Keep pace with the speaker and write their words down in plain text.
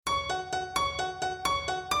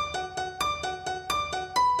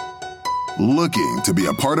Looking to be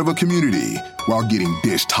a part of a community while getting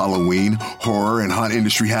dished Halloween, horror, and haunt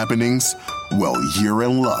industry happenings? Well, you're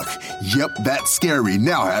in luck. Yep, That's Scary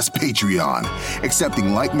now has Patreon,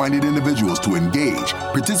 accepting like-minded individuals to engage,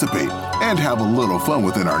 participate, and have a little fun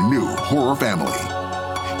within our new horror family.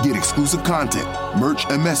 Get exclusive content, merch,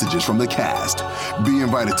 and messages from the cast. Be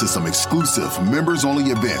invited to some exclusive members-only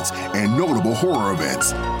events and notable horror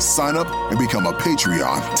events. Sign up and become a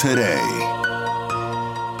Patreon today.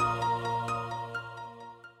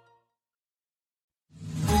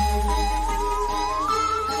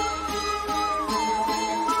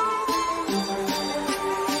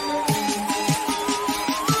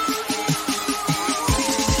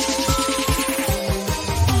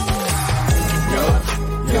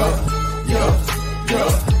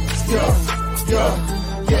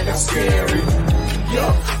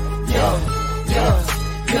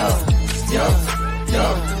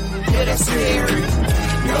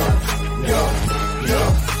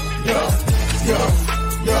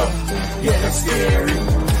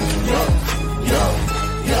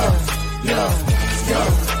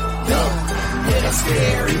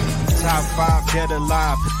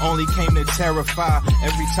 Terrify.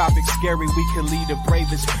 Every topic scary, we could leave the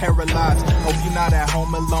bravest paralyzed. Hope you're not at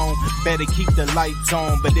home alone. Better keep the lights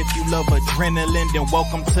on. But if you love adrenaline, then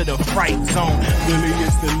welcome to the fright zone. Willie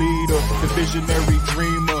is the leader, the visionary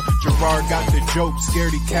dreamer. Gerard got the joke,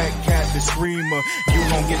 scaredy cat the screamer. You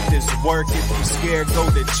gon' get this work if you scared, go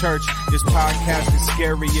to church. This podcast is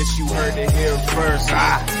scariest, you heard it here first.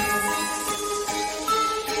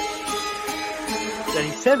 That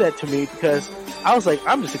he said that to me because I was like,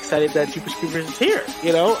 I'm just excited that Jeepers Creepers is here.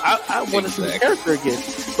 You know, I want to see the character again.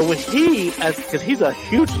 But when because he's a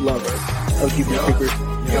huge lover of Jeepers Creepers.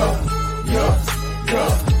 Yeah,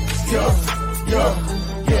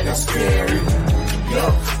 that's scary.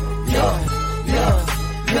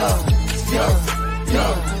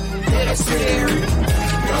 Yeah, that's scary. Yeah, that's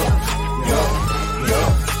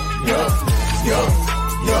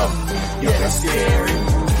scary. Yeah, that's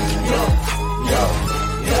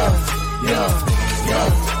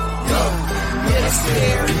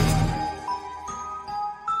scary.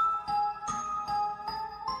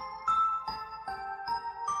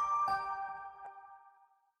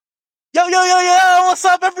 Yo, what's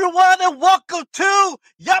up, everyone, and welcome to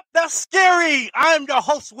Yup, That's Scary. I'm your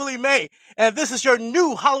host, Willie May, and this is your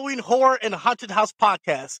new Halloween horror and haunted house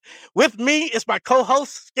podcast. With me is my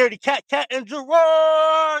co-host, Scaredy Cat, and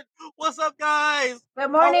Gerard. What's up, guys?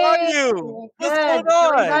 Good morning. How are you? What's Good. going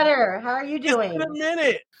on? Doing better. How are you doing? It's been a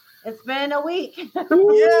minute. It's been a week. Tough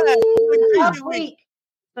week.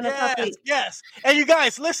 It's been a tough week. Yes. And you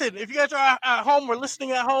guys, listen, if you guys are at home or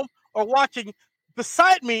listening at home or watching,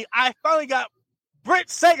 beside me, I finally got Britt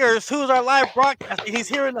Segers, who's our live broadcast. He's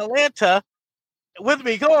here in Atlanta with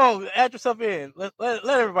me. Go on, add yourself in. Let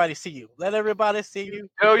everybody see you. Let everybody see you.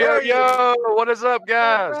 Yo. What is up,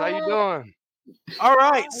 guys? How you doing? All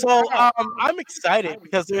right. So I'm excited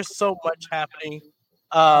because there's so much happening.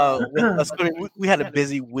 With us. We had a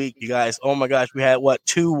busy week, you guys. Oh my gosh, we had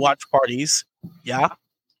 2 watch parties? Yeah,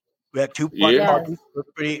 we had 2 watch parties. It was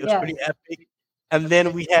pretty epic. And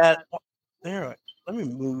then we had let me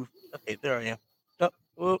move. Okay, there I am.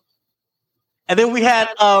 And then we had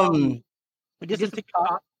we did some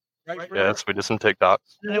TikTok. Right? Yes, we did some TikToks.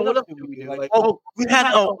 And what else did we do? We had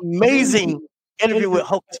an amazing interview with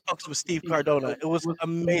Hocus Pocus with Steve Cardona. It was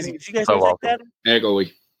amazing. Did you guys check that?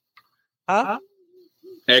 Echoey. Huh?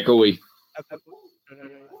 Echoey.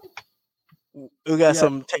 We got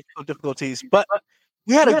some technical difficulties, but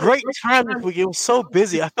we had a great time this week. It was so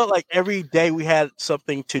busy. I felt like every day we had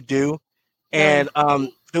something to do, and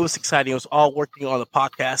it was exciting. It was all working on the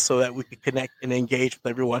podcast so that we could connect and engage with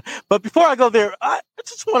everyone. But before I go there, I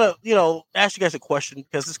just want to, ask you guys a question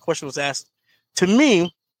because this question was asked to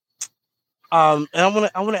me. And I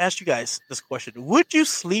want to ask you guys this question: would you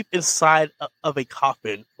sleep inside of a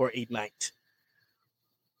coffin for a night?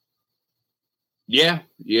 Yeah.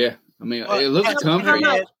 I mean, it looks comfy.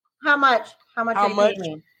 How much?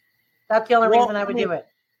 That's the only reason I would do it.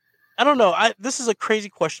 I don't know. This is a crazy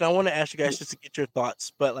question. I want to ask you guys just to get your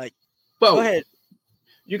thoughts. But go ahead.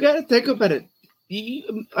 You got to think about it.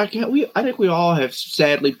 I think we all have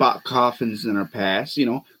sadly bought coffins in our past.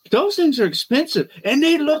 Those things are expensive and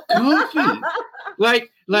they look comfy.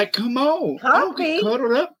 like, come on, I don't get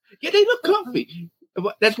cuddled up. Yeah, they look comfy.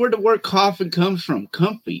 That's where the word coffin comes from.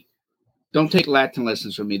 Comfy. Don't take Latin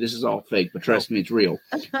lessons from me. This is all fake, but trust me, it's real.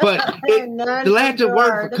 But the Latin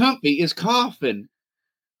word for comfy is coffin.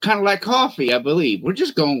 Kind of like coffee, I believe. We're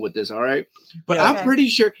just going with this, all right? But I'm pretty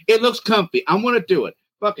sure it looks comfy. I'm going to do it.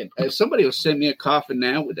 Fucking, if somebody will send me a coffin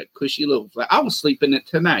now with a cushy little flat, I will sleep in it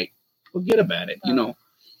tonight. forget about it. You know.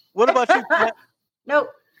 What about you, Pat? Nope.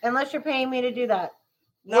 Unless you're paying me to do that.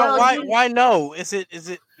 No, Well, why no? Is it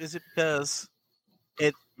because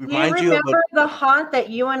it Do you reminds you of remember the haunt that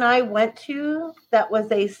you and I went to that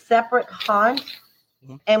was a separate haunt?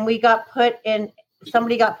 Mhm. And we got put in,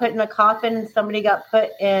 somebody got put in a coffin and somebody got put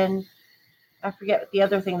in, I forget the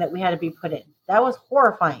other thing that we had to be put in. That was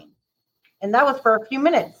horrifying. And that was for a few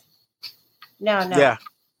minutes. No. Yeah.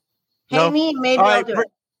 Pay No. me, maybe All I'll right, do it.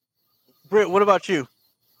 Britt, what about you?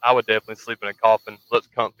 I would definitely sleep in a coffin. Looks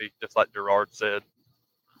comfy, just like Gerard said.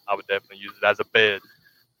 I would definitely use it as a bed.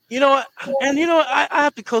 You know what? And you know what? I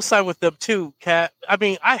have to co-sign with them too, Kat. I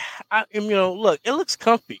mean, I look, it looks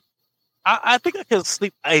comfy. I think I could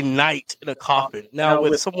sleep a night in a coffin. Now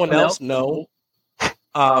with someone else, no.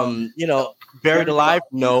 Buried alive,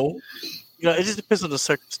 no. It just depends on the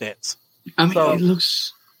circumstance. I mean, So- it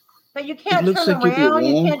looks. But you can't looks turn like you'd be around.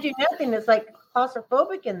 You warm. can't do nothing. It's like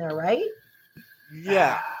claustrophobic in there, right?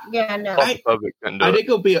 Yeah. Yeah, no. Claustrophobic couldn't do I it. think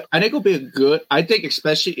it'll be a good. I think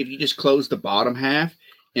especially if you just close the bottom half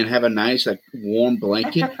and have a nice like warm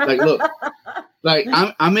blanket. Like look, like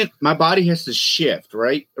I'm in. My body has to shift,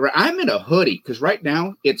 right? I'm in a hoodie because right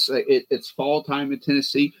now it's fall time in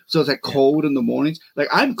Tennessee, so it's like cold in the mornings. Like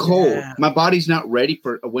I'm cold. Yeah. My body's not ready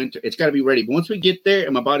for a winter. It's got to be ready. But once we get there,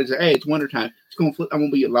 and my body's like, hey, it's wintertime. It's going to flip. I'm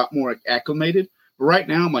going to be a lot more acclimated. But right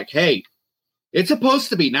now, I'm like, hey, it's supposed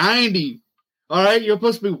to be 90. All right, you're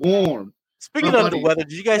supposed to be warm. Speaking My of the body- weather,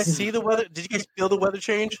 did you guys see the weather? Did you guys feel the weather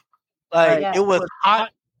change? Like Yeah. it was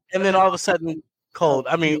hot and then all of a sudden cold.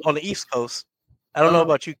 I mean, on the East Coast. I don't know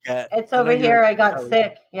about you, Kat. It's I know over you're- here. I got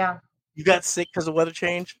sick. Yeah. You got sick because of weather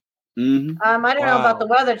change? Mm-hmm. I don't know Wow. about the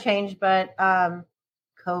weather change, but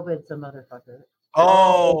COVID's a motherfucker.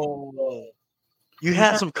 Oh. You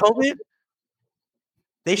had some COVID?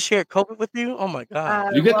 They shared COVID with you? Oh my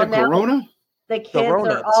God. You get the now corona? The kids are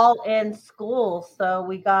Coronas. all in school, so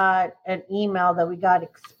we got an email that we got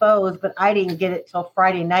exposed, but I didn't get it till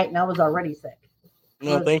Friday night, and I was already sick.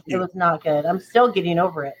 No, thank It you. was not good. I'm still getting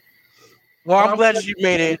over it. Well, I'm glad that you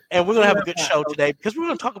made it. And we're going to have a good show today because we're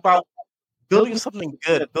going to talk about building something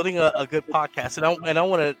good, building a good podcast. And I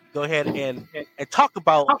want to go ahead and talk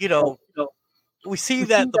about, we see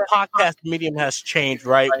that the podcast medium has changed,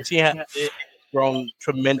 right? We see it's grown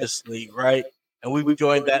tremendously, right? And we've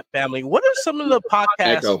joined that family. What are some of the podcasts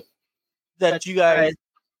Echo. that you guys?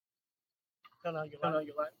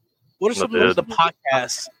 What are some of the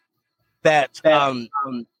podcasts that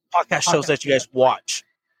podcast shows that you guys watch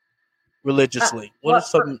religiously? What are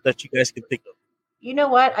some that you guys can think of? You know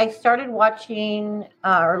what? I started watching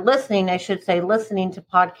or listening, I should say, listening to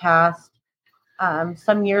podcasts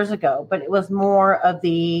some years ago, but it was more of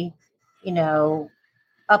the,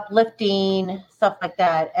 uplifting stuff like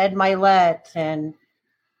that. Ed Milet and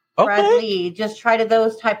Brad Lee, just try to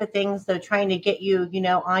those type of things. So trying to get you,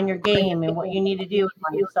 on your game and what you need to do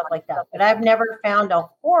and stuff like that. But I've never found a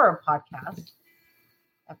horror podcast.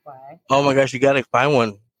 FYI. Oh my gosh, you got to find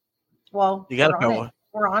one. Well, You got to we're find on one. it.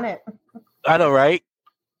 We're on it. I know, right?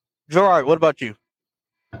 Gerard, what about you?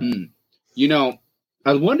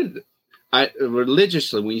 I wanted.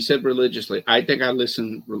 Religiously, when you said religiously, I think I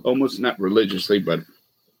listen almost not religiously, but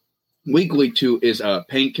weekly to is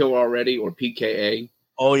Painkiller Already or PKA.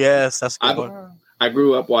 Oh yes, that's a good one. I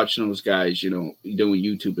grew up watching those guys, doing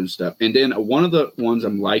YouTube and stuff. And then one of the ones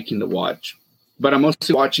I'm liking to watch, but I'm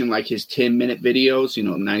mostly watching like his 10-minute videos,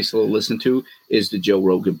 nice little listen to, is the Joe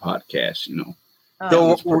Rogan podcast,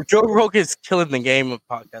 Joe Rogan's killing the game of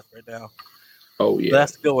podcast right now. Oh yeah,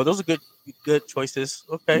 That's a good one. Those are good choices.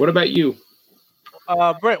 Okay. What about you?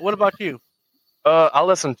 Brent, what about you? I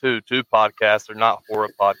listen to 2 podcasts. They're not horror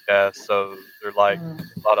podcasts, so they're like a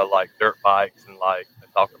lot of like dirt bikes and like they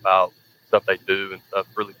talk about stuff they do and stuff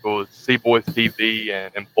really cool. It's Boys TV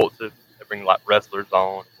and Impulsive. They bring like wrestlers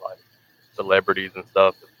on, like celebrities and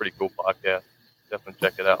stuff. It's a pretty cool podcast. Definitely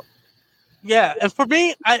check it out. Yeah, and for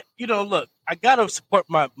me, I gotta support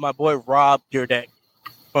my boy Rob Deerdeck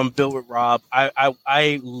from Build with Rob.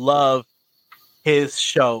 I love his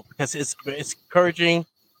show because it's encouraging.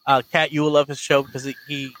 Kat, you will love his show because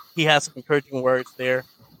he has some encouraging words there.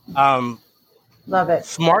 Love it.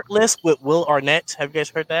 Smart List with Will Arnett. Have you guys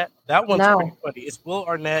heard that? That one's No. pretty funny. It's Will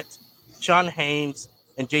Arnett, Sean Haynes,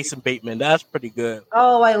 and Jason Bateman. That's pretty good.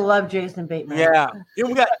 Oh, I love Jason Bateman. Yeah. Then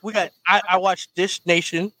we got. I watched Dish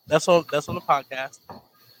Nation. That's on the podcast.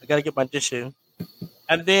 I gotta get my dish in.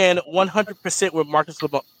 And then 100% with Marcus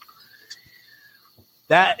Lamont.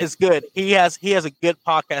 That is good. He has a good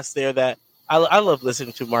podcast there that I love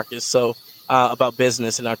listening to Marcus. So about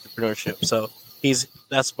business and entrepreneurship. So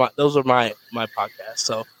those are my podcasts.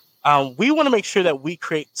 So we want to make sure that we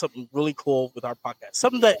create something really cool with our podcast,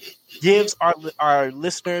 something that gives our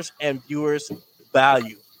listeners and viewers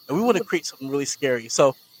value, and we want to create something really scary.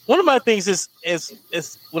 So one of my things is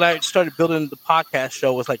when I started building the podcast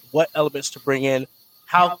show was like, what elements to bring in,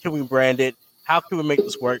 how can we brand it, how can we make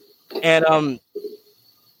this work, and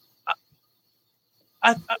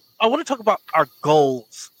I want to talk about our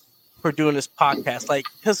goals for doing this podcast, like,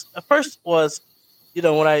 because at first was,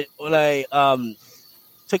 when I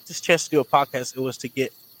took this chance to do a podcast, it was to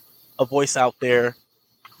get a voice out there,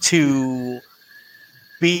 to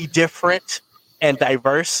be different and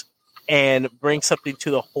diverse, and bring something to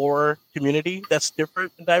the horror community that's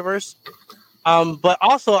different and diverse. But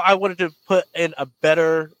also, I wanted to put in a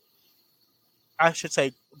better, I should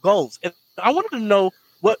say, goals. And I wanted to know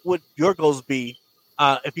what would your goals be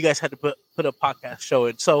if you guys had to put a podcast show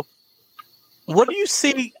in. So, what do you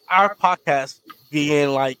see our podcast being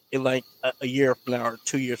like in a year from now or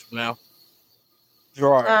 2 years from now,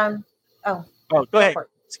 Gerard? Go ahead.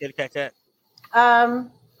 Scared to catch that.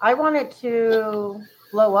 I want it to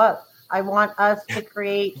blow up. I want us to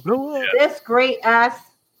create this great ass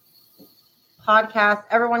podcast.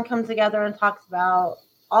 Everyone comes together and talks about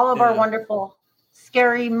all of our wonderful,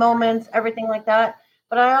 scary moments, everything like that.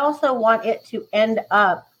 But I also want it to end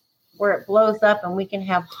up where it blows up and we can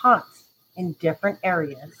have haunts in different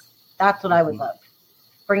areas. That's what I would love.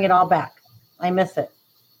 Bring it all back. I miss it.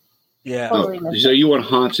 Yeah. Totally miss So it. you want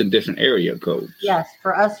haunts in different area codes? Yes,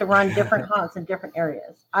 for us to run different haunts in different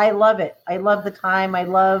areas. I love it. I love the time. I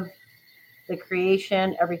love the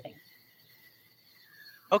creation, everything.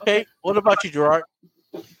 Okay. What about you, Gerard?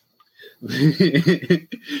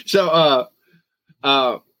 So,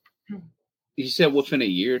 you said within a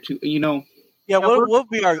year or two, Yeah, what would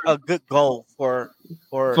be a good goal for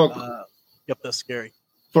that's scary.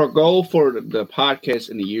 For a goal for the podcast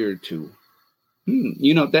in a year or two?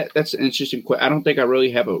 That's an interesting question. I don't think I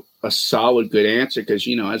really have a solid good answer because,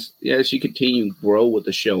 as you continue to grow with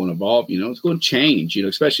the show and evolve, it's going to change,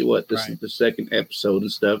 especially this is the second episode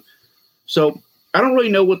and stuff. So I don't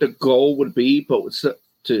really know what the goal would be, but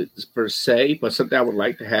per se, but something I would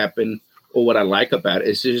like to happen, or what I like about it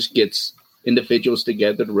is it just gets individuals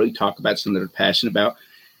together to really talk about something they're passionate about,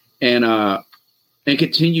 and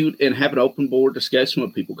continue and have an open board discussion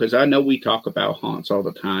with people. Because I know we talk about haunts all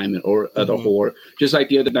the time or other horror, just like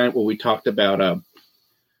the other night where we talked about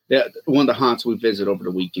one of the haunts we visit over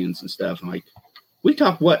the weekends and stuff. And like we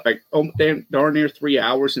talk darn near 3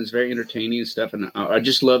 hours, and it's very entertaining and stuff. And I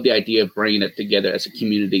just love the idea of bringing it together as a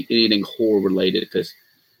community, anything horror related, because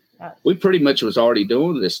we pretty much was already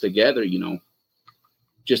doing this together,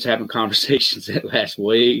 just having conversations that last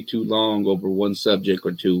way too long over one subject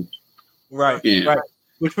or two. Right.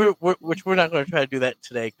 Which we're not going to try to do that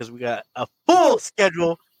today because we got a full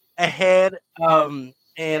schedule ahead. And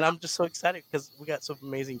I'm just so excited because we got some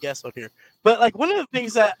amazing guests on here. But like one of the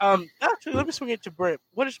things that actually, let me swing it to Brent.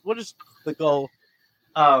 What is the goal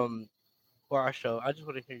for our show? I just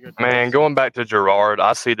want to hear your thoughts. Man, going back to Gerard,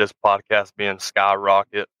 I see this podcast being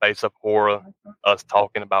skyrocket, Face of Horror, us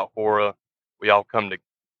talking about horror. We all come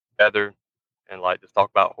together and just talk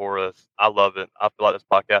about horror. I love it. I feel like this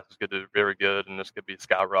podcast is going to do very good, and this could be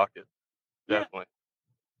skyrocket. Definitely.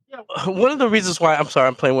 Yeah. One of the reasons why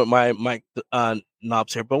I'm playing with my mic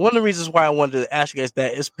knobs here, but one of the reasons why I wanted to ask you guys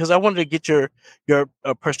that is because I wanted to get your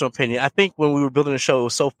personal opinion. I think when we were building the show, it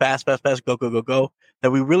was so fast, go,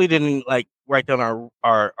 that we really didn't write down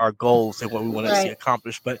our goals and what we wanted to see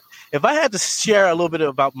accomplished. But if I had to share a little bit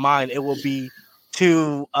about mine, it will be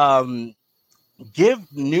to give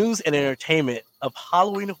news and entertainment of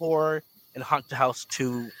Halloween horror and haunted house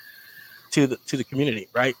to the community,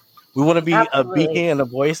 right? We want to be a beacon and a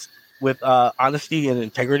voice with honesty and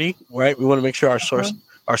integrity, right? We want to make sure our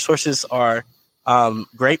sources are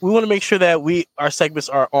great. We want to make sure that our segments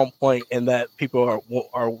are on point and that people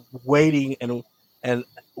are waiting and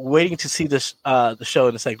waiting to see this the show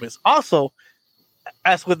and the segments. Also,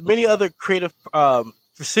 as with many other creative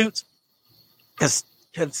pursuits,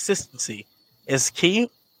 consistency is key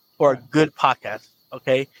for a good podcast.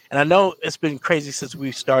 Okay, and I know it's been crazy since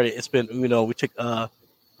we started. It's been we took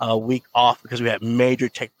a week off because we had major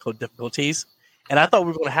technical difficulties, and I thought we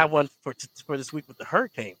were going to have one for this week with the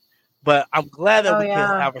hurricane. But I'm glad that we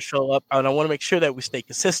can have a show up, and I want to make sure that we stay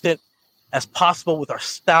consistent as possible with our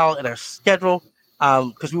style and our schedule,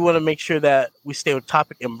 because we want to make sure that we stay on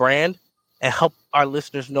topic and brand and help our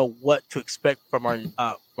listeners know what to expect from our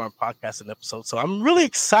podcast and episodes. So I'm really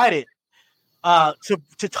excited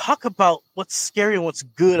to talk about what's scary and what's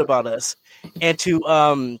good about us, and to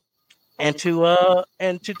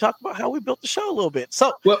talk about how we built the show a little bit.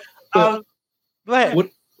 So, go ahead.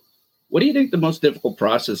 what do you think the most difficult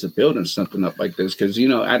process of building something up like this? Because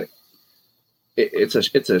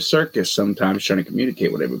it's a circus sometimes trying to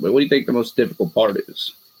communicate with everybody. What do you think the most difficult part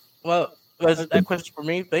is? Well, was that question for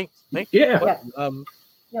me? Thanks. Yeah.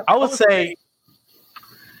 I would say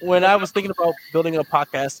when I was thinking about building a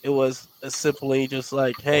podcast, it was simply just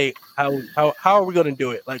like, hey, how are we going to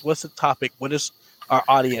do it? Like, what's the topic? What is our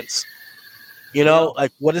audience? You know,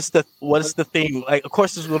 like what is the theme? Like, of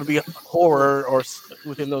course, there's going to be horror or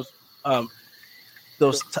within those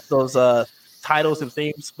titles and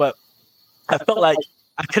themes, but I felt like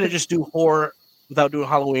I couldn't just do horror without doing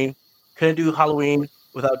Halloween. Couldn't do Halloween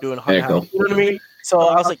without doing Halloween. You know what I mean? So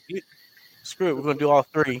I was like, screw it, we're going to do all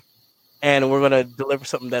three, and we're going to deliver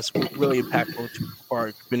something that's really impactful for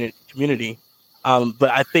our community. But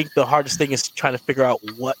I think the hardest thing is trying to figure out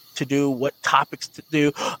what to do, what topics to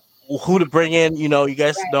do, who to bring in. You know, you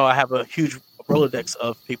guys know I have a huge Rolodex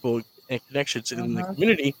of people and connections in the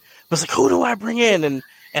community. But it's like, who do I bring in, and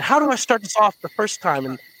how do I start this off the first time?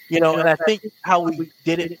 And you know, and I think how we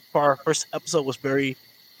did it for our first episode was very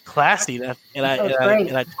classy, and I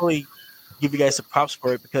totally give you guys some props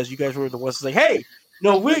for it, because you guys were the ones to say, hey,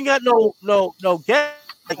 no, we ain't got no guest.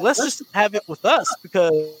 Like, let's just have it with us,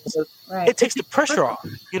 because it takes the pressure off,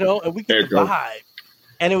 you know, and we get the vibe.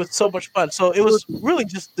 And it was so much fun. So it was really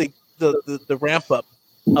just the ramp up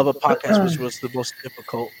of a podcast, which was the most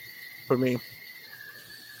difficult for me.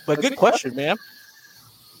 But good question, man.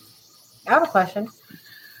 I have a question.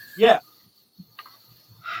 Yeah.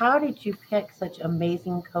 How did you pick such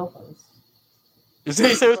amazing co-hosts? Did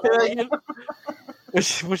you say that again?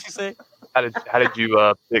 What'd she say? How did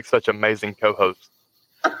you pick such amazing co-hosts?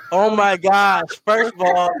 Oh my gosh! First of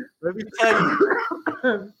all, let me tell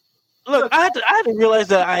you. Look, I had to realize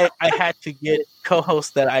that I had to get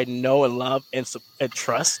co-hosts that I know and love and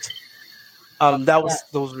trust.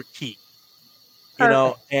 Those were key. You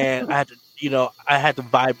know, and I had to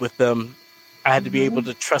vibe with them. I had to be able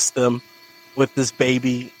to trust them with this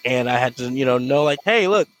baby, and I had to know like, hey,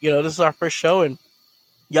 look, this is our first show, and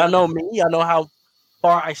y'all know me, y'all know how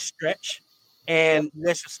far I stretch, and you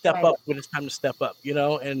guys should step up when it's time to step up,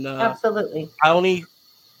 and absolutely. I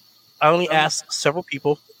only asked several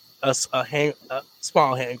people, a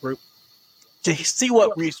small hand group, to see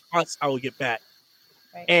what response I would get back,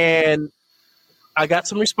 and I got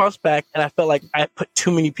some response back, and I felt like I put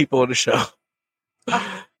too many people on the show.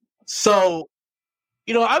 So,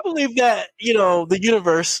 I believe that, the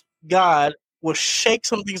universe, God, will shake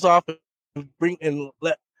some things off and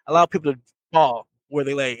allow people to fall where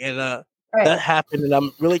they lay. And that happened. And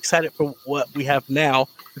I'm really excited for what we have now,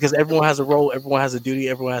 because everyone has a role, everyone has a duty,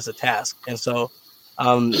 everyone has a task. And so,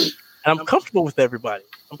 and I'm comfortable with everybody.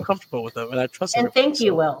 I'm comfortable with them, and I trust them. And thank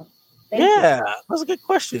you, Will. That was a good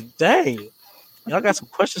question. Dang. Y'all got some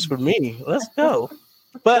questions for me. Let's go.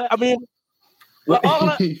 But, I mean, what?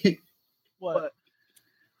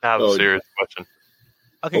 I have a serious question.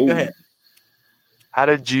 Okay, go ahead. How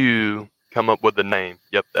did you come up with the name?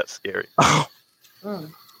 Yep, that's scary. Uh-oh.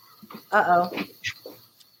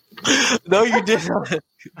 No, you didn't.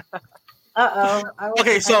 Uh-oh.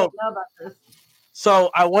 Okay, so I didn't know about this. So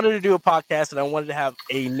I wanted to do a podcast, and I wanted to have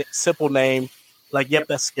a simple name, like, yep,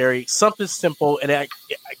 that's scary. Something simple, and I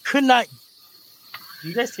could not. Do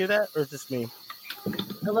you guys hear that, or is this me?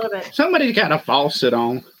 A little bit. Somebody got a faucet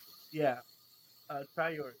on. Yeah. Try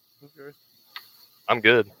yours. Move yours. I'm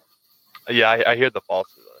good. Yeah, I hear the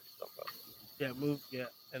faucet. Yeah, move. Yeah,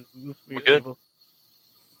 and move. We're good.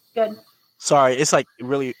 Good. Sorry, it's like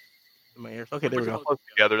really in my ears. Okay, there we go. Close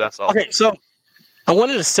together. That's all. Okay, so I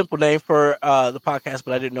wanted a simple name for the podcast,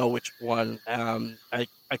 but I didn't know which one. I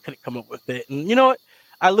couldn't come up with it, and you know what?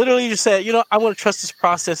 I literally just said, I want to trust this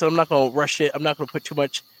process, and I'm not going to rush it. I'm not going to put too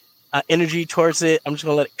much energy towards it. I'm just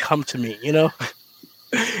going to let it come to me,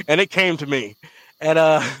 And it came to me. And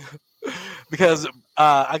because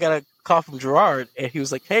I got a call from Gerard, and he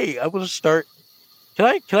was like, hey, I'm going to start. Can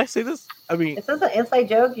I say this? I mean, is this an inside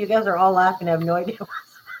joke? You guys are all laughing. I have no idea.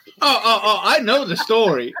 I know the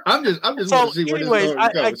story. I'm just so see where anyways,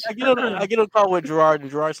 this goes. I get on a call with Gerard,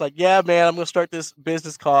 and Gerard's like, yeah, man, I'm going to start this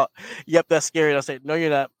business called Yep, That's Scary. And I said, no,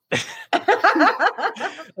 you're not. I said,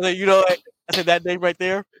 I said, that name right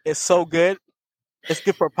there is so good. It's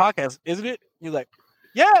good for a podcast, isn't it? He's like,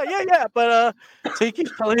 yeah. But so he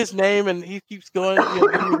keeps telling his name, and he keeps going.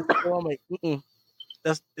 I'm like,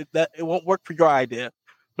 that it won't work for your idea,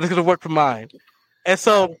 but it's gonna work for mine. And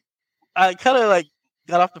so I kind of like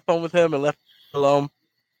got off the phone with him and left him alone.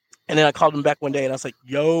 And then I called him back one day, and I was like,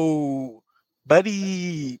 "Yo,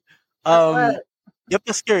 buddy, yep,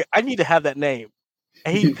 that's scary. I need to have that name."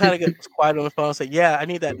 And he kind of got quiet on the phone and said, "Yeah, I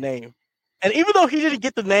need that name." And even though he didn't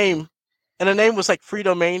get the name and the name was like free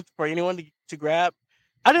domain for anyone to grab.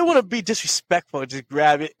 I didn't want to be disrespectful and just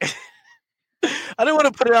grab it. I didn't want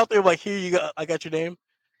to put it out there like, here you go, I got your name.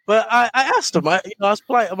 But I asked him, I was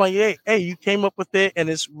polite. I'm like, hey, you came up with it and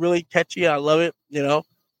it's really catchy. I love it. You know,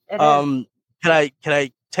 can I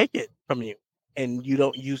take it from you? And you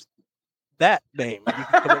don't use that name.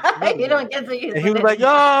 You don't get to use. And he was like,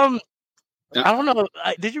 I don't know.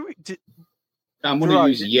 I'm going to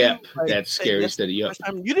use yep. Like, That's scary instead of yep.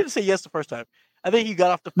 You didn't say yes the first time. I think you got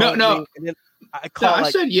off the phone. No. And then I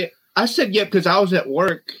said yeah. I said yep because I was at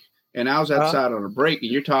work and I was outside on a break,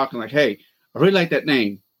 and you're talking like, "Hey, I really like that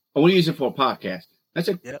name. I want to use it for a podcast." I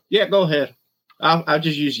said, "Yeah, go ahead. I'll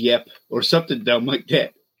just use yep or something dumb like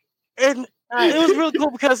that." And it was really cool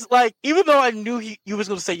because, like, even though I knew you was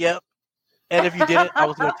going to say yep, and if you didn't, I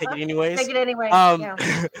was going to take it anyways. Take it anyway.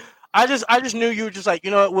 I just knew you were just like, you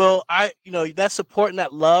know what, Will, that support and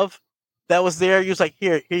that love that was there. You was like,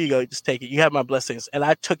 here you go, just take it. You have my blessings, and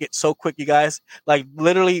I took it so quick, you guys. Like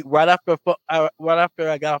literally, right after I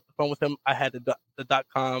got off the phone with him, I had the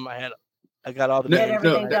 .com. I got all the.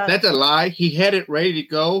 No, that's a lie. He had it ready to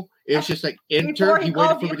go. It was just like enter. He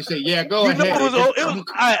waited for me to say, "Yeah, go ahead." I was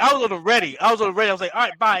on the ready. I was like, "All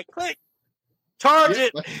right, bye." Click, charge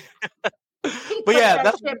it. But yeah,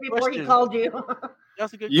 that's before he called you.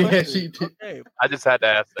 That's a good question. Okay. I just had to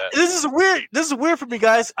ask that. This is weird for me,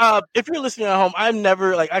 guys. If you're listening at home, I'm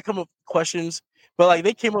never like I come up with questions, but like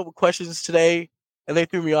they came up with questions today and they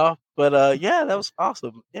threw me off. But yeah, that was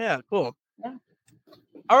awesome. Yeah, cool. Yeah.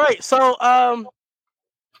 All right, so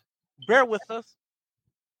bear with us.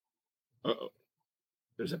 Uh-oh.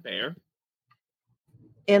 There's a bear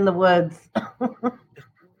in the woods.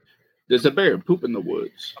 There's a bear poop in the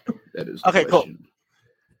woods. That is okay. Cool.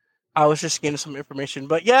 I was just getting some information,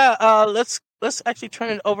 but yeah, let's actually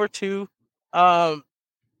turn it over to Gerard.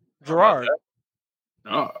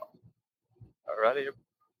 Oh, alrighty.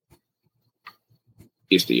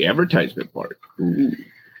 It's the advertisement part. Ooh.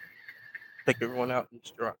 Take everyone out,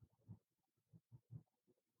 Gerard.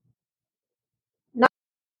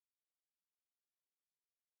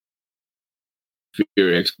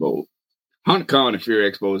 Fear Expo. HauntCon and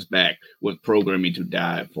Fear Expo is back with programming to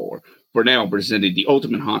die for. For now, presenting the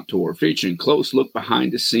Ultimate Haunt Tour, featuring close look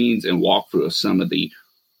behind the scenes and walkthrough of some of the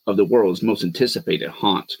world's most anticipated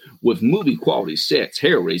haunts, with movie quality sets,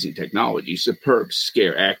 hair-raising technology, superb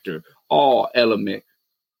scare actor, all elements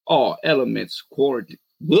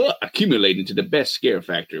accumulating to the best scare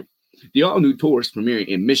factor. The all-new tour is premiering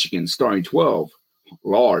in Michigan, starring 12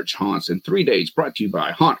 large haunts in 3 days, brought to you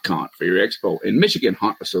by HauntCon, Fear Expo, and Michigan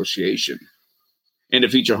Haunt Association. And the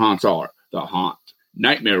feature haunts are The Haunt,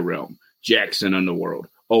 Nightmare Realm, Jackson Underworld,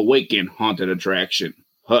 Awaken Haunted Attraction,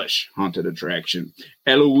 Hush Haunted Attraction,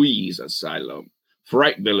 Eloise Asylum,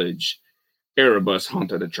 Fright Village, Erebus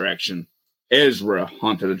Haunted Attraction, Ezra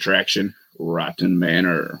Haunted Attraction, Rotten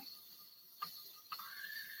Manor,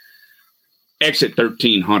 Exit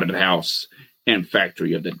 13 Haunted House, and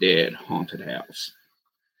Factory of the Dead Haunted House.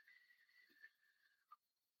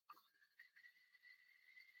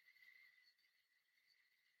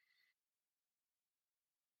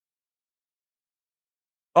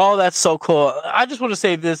 Oh, that's so cool. I just want to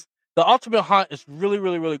say this. The Ultimate Haunt is really,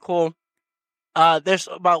 really, really cool. There's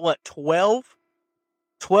about, 12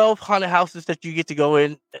 haunted houses that you get to go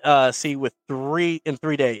in, see with 3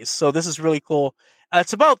 days. So this is really cool.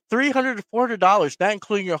 It's about $300 to $400, not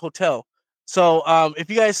including your hotel. So if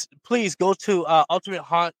you guys please go to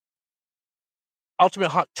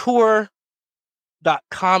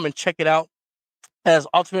ultimatehaunttour.com and check it out. As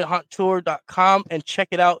ultimatehaunttour.com and check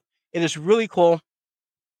it out. It is really cool.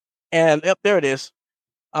 And yep, there it is.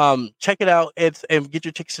 Check it out and get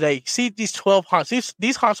your tickets today. See these 12 haunts.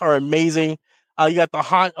 These haunts are amazing. You got the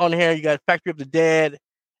haunt on here. You got Factory of the Dead,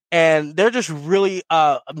 and they're just really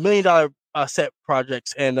 $1 million set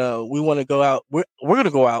projects. And we want to go out. We're going to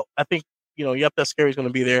go out. I think Yep, That's Scary is going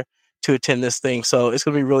to be there to attend this thing, so it's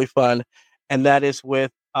going to be really fun. And that is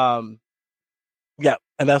with the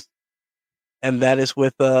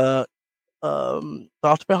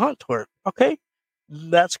Ultimate Haunt Tour. Okay.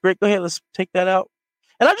 That's great. Go ahead. Let's take that out.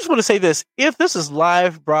 And I just want to say this: if this is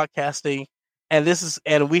live broadcasting, and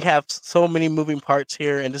we have so many moving parts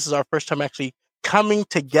here, and this is our first time actually coming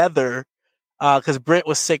together, because Brent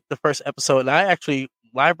was sick the first episode, and I actually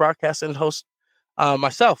live broadcast and host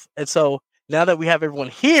myself. And so now that we have everyone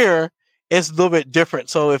here, it's a little bit different.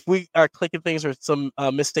 So if we are clicking things or some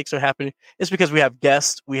mistakes are happening, it's because we have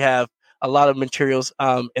guests. We have a lot of materials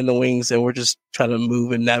in the wings, and we're just trying to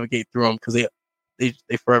move and navigate through them because they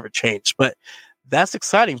forever change. But that's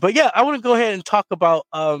exciting. But yeah, I want to go ahead and talk about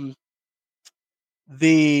what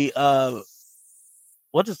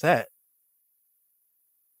is that?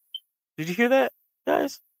 Did you hear that,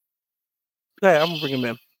 guys? Okay, I'm gonna bring him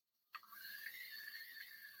in.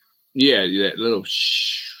 Yeah, that little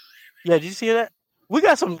shh. Yeah, did you see that? We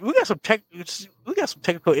got some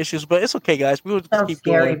technical issues, but it's okay, guys. We will just keep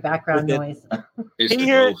scary going. background noise. It's Can you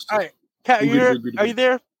the hear it? ghost. All right, Kat, are you here? Are you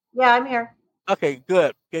there? Yeah, I'm here. Okay,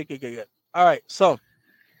 good. All right, so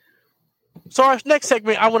our next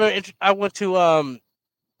segment, I want to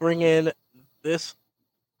bring in this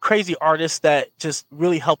crazy artist that just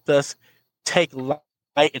really helped us take light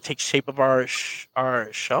and take shape of our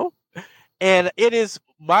show, and it is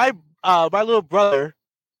my little brother,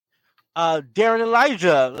 Darren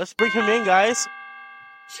Elijah. Let's bring him in, guys.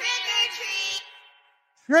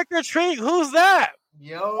 Trick or treat. Who's that?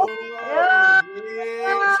 Yo. Yeah.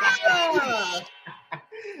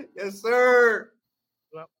 Yes, sir.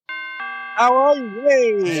 How are you?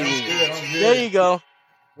 Hey. I'm good. There you go.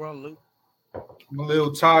 We're on loop. I'm a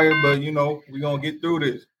little tired, but we're gonna get through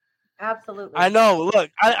this. Absolutely. I know. Look,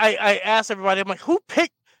 I asked everybody. I'm like, who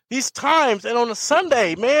picked these times? And on a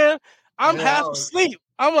Sunday, man, I'm half asleep.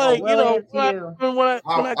 I'm like, when I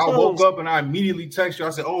woke up and I immediately texted you. I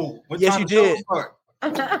said, "Oh, what yes, time you the show did. start?"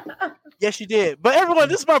 Yes, you did. But everyone,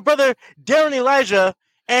 this is my brother Darren Elijah,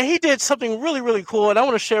 and he did something really, really cool. And I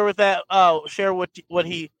want to share what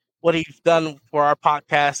he's done for our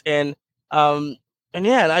podcast. And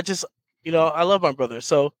yeah, and I just I love my brother.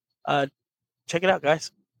 So check it out,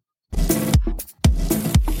 guys.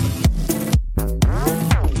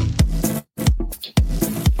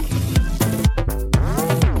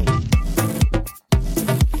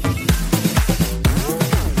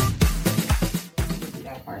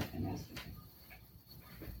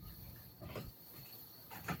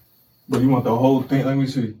 But you want the whole thing? Let me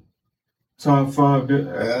see. Top 5 dead.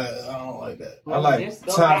 I don't like that. I like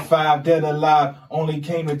top 5 dead alive. Only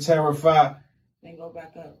came to terrify. Then go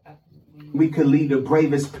back up. We could leave the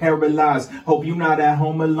bravest paralyzed. Hope you're not at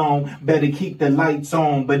home alone. Better keep the lights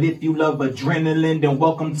on. But if you love adrenaline, then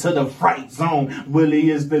welcome to the fright zone. Willie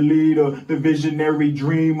is the leader, the visionary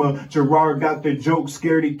dreamer. Gerard got the joke,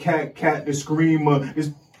 scaredy cat the screamer. It's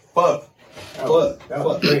Fuck. That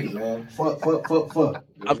was great, man. Fuck.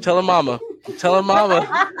 I'm telling mama.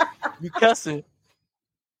 You cussing.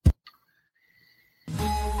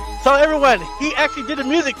 So everyone, he actually did the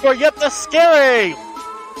music for Yep, That's Scary.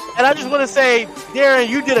 And I just want to say, Darren,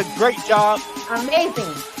 you did a great job.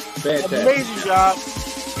 Amazing. Fantastic. Amazing job.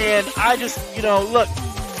 And I just, look.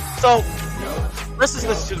 So let's just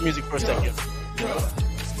listen to the music for a second.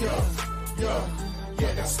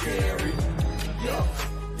 Yeah, that's scary. Yeah,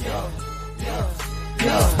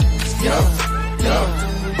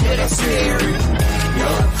 that's scary.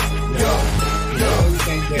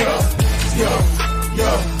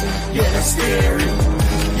 Yeah, that's scary.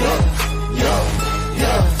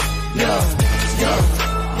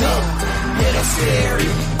 Yeah, that's scary.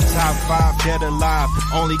 Top 5 dead alive,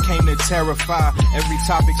 only came to terrify. Every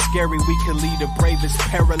topic scary, we can lead the bravest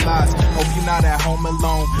paralyzed. Hope you're not at home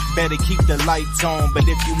alone, better keep the lights on. But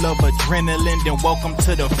if you love adrenaline, then welcome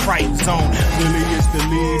to the fright zone. Willie is the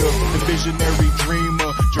leader, the visionary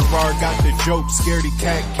dreamer. Gerard got the joke, scaredy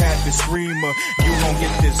cat the screamer. You gon'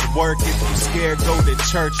 get this work, if you scared, go to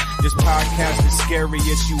church. This podcast is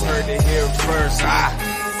scariest, you heard it here first.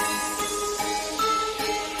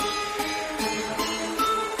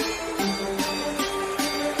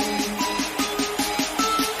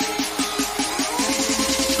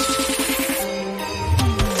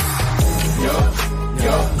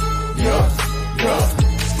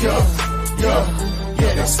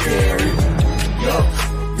 Yeah, that's scary. Yeah,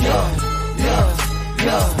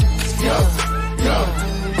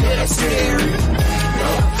 that's scary.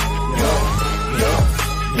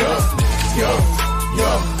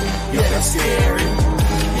 Yeah, that's scary.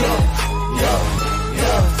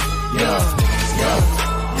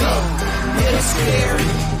 Yeah, that's scary.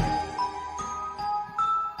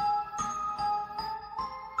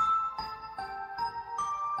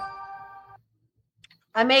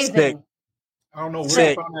 Amazing. Sick. I don't know where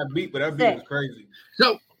Sick. to find that beat, but that beat was crazy.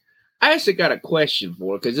 So I actually got a question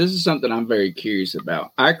for because this is something I'm very curious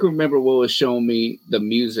about. I can remember Will was showing me the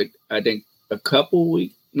music, I think a couple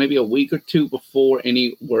weeks, maybe a week or two before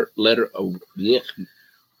any wording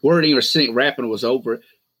or rapping was over.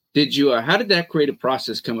 Did you, how did that creative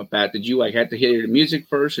process come about? Did you have to hear the music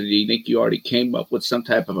first, or do you think you already came up with some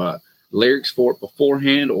type of lyrics for it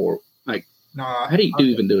beforehand, or Nah, how do you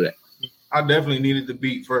even do that? I definitely needed the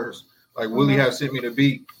beat first. Like Willie had sent me the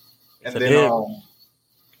beat, and then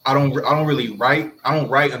I don't really write. I don't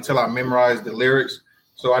write until I memorize the lyrics.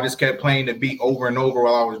 So I just kept playing the beat over and over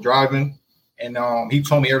while I was driving, And he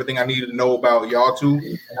told me everything I needed to know about y'all two,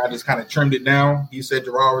 and I just kind of trimmed it down. He said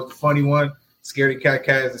Gerard was the funny one, Scaredy Cat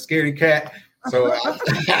is the scaredy cat. So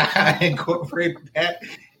I incorporated that,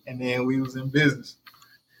 and then we was in business.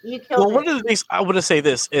 Well, one of the things I want to say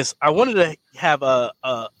this is I wanted to have a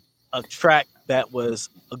track that was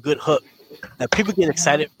a good hook that people get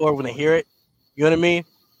excited for when they hear it. You know what I mean?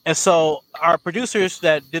 And so our producers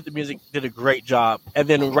that did the music did a great job. And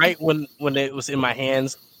then right when it was in my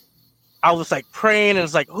hands, I was like praying and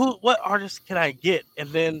it's like, what artist can I get? And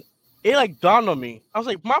then it like dawned on me. I was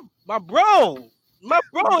like, my bro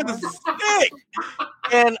is sick.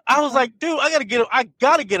 And I was like, dude, I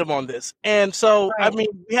gotta get him on this. And so I mean,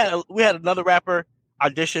 we had another rapper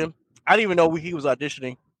audition. I didn't even know he was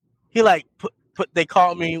auditioning. He like they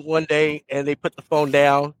called me one day and they put the phone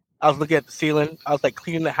down. I was looking at the ceiling. I was like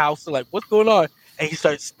cleaning the house and like, what's going on? And he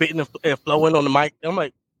started spitting and flowing on the mic. And I'm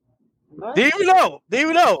like, didn't even know we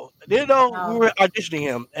were auditioning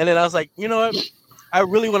him. And then I was like, you know what? I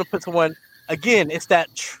really want to put someone, again, it's that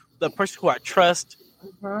the person who I trust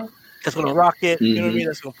that's going to rock it. You know what I mean?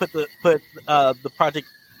 That's going to put the project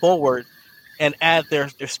forward and add their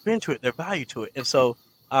spin to it, their value to it. And so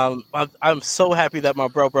I'm so happy that my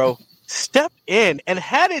bro stepped in and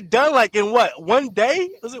had it done like in what, one day?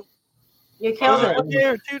 Was it? You killed it. 1 day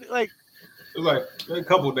or two? Like, it was like a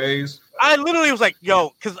couple of days. I literally was like, yo,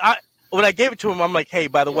 because when I gave it to him, I'm like, hey,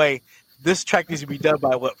 by the way, this track needs to be done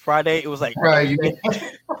by what, Friday? It was like, right.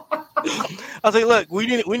 I was like, look, we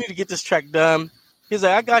need to get this track done. He's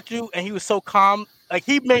like, I got you. And he was so calm. Like,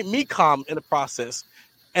 he made me calm in the process.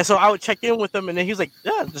 And so I would check in with him, and then he was like,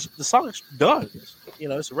 yeah, the song is done. You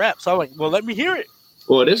know, it's a wrap. So I'm like, well, let me hear it.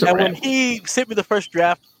 Well, it is a and wrap. when he sent me the first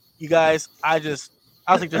draft, you guys, I was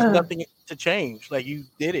like, there's nothing to change. Like, you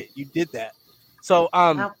did it. You did that. So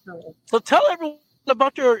so tell everyone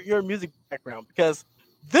about your music background, because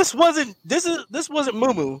this wasn't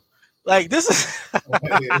Moo Moo. Like, this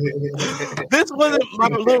wasn't my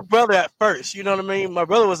little brother at first. You know what I mean? My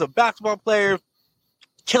brother was a basketball player,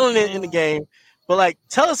 killing it in the game. But like,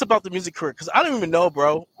 tell us about the music career, because I don't even know,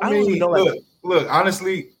 bro. I don't even know. Look,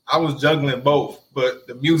 honestly, I was juggling both, but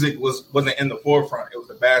the music wasn't in the forefront. It was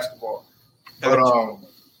the basketball. But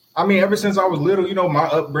I mean, ever since I was little, you know, my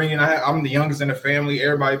upbringing, I'm the youngest in the family.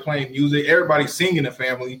 Everybody playing music, everybody singing in the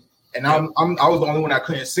family, and I was the only one that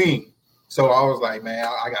couldn't sing. So I was like, man,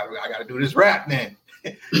 I gotta do this rap then.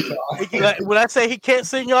 When I say he can't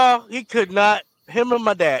sing, y'all, he could not. Him and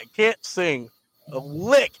my dad can't sing a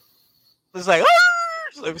lick. It's like,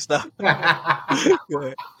 let me stop.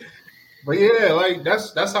 But yeah, like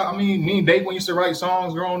that's how, I mean, me and Dave used to write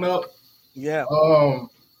songs growing up. Yeah. The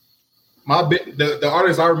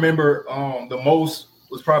artist I remember the most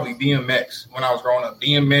was probably DMX when I was growing up.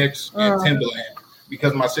 DMX and Timbaland,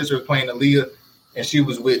 because my sister was playing Aaliyah and she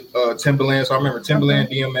was with Timbaland, so I remember Timbaland,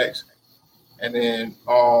 DMX, and then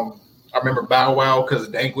I remember Bow Wow because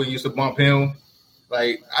Dankwood used to bump him.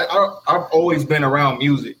 Like, I've always been around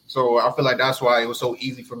music, so I feel like that's why it was so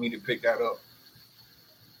easy for me to pick that up.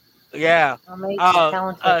 Yeah.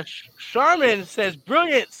 Charmin says,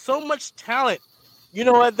 brilliant, so much talent. You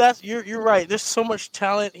know what? You're right. There's so much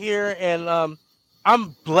talent here, and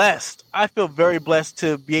I'm blessed. I feel very blessed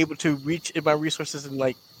to be able to reach in my resources and,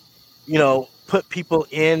 like, you know, put people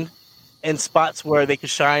in spots where they can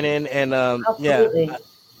shine in. And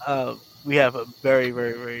we have a very,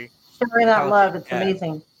 very, very sharing that love. It's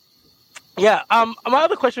amazing. Yeah. My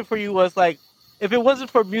other question for you was, like, if it wasn't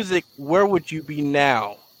for music, where would you be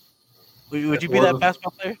now? Would you be that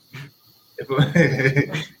basketball player?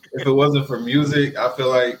 If it wasn't for music, I feel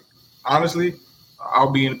like, honestly,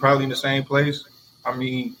 I'll be probably in the same place. I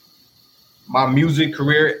mean, my music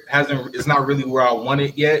career it's not really where I want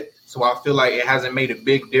it yet. So I feel like it hasn't made a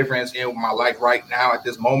big difference in my life right now at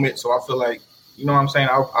this moment. So I feel like, you know what I'm saying?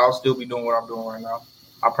 I'll still be doing what I'm doing right now.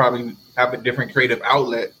 I'll probably have a different creative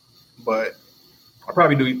outlet, but I'll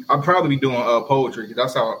probably be doing poetry, because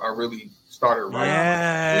that's how I really started writing.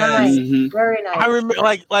 Yeah, nice. Very nice. I remember,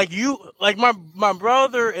 like my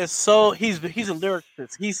brother is he's a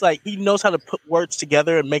lyricist. He's like, he knows how to put words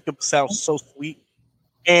together and make them sound so sweet,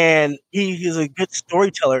 and he is a good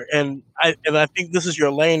storyteller. And I think this is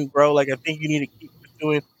your lane, bro. Like, I think you need to keep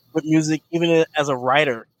doing with music, even as a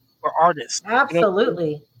writer or artist. Absolutely,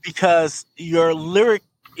 you know? Because your lyric.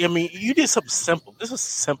 I mean, you did something simple. This was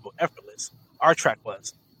simple, effortless. Our track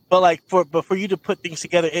was. But for you to put things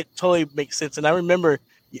together, it totally makes sense. And I remember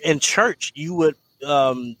in church you would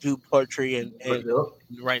do poetry and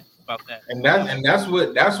write about that. And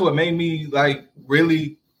that's what made me, like,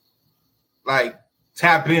 really, like,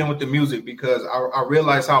 tap in with the music, because I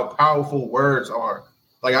realized how powerful words are.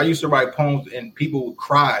 Like, I used to write poems and people would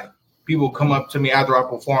cry, people come up to me after I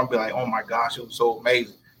perform and be like, oh my gosh, it was so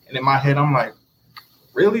amazing. And in my head, I'm like,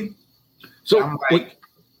 really? So I'm like,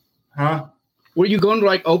 huh? Were you going to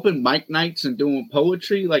like open mic nights and doing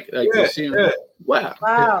poetry? Yeah.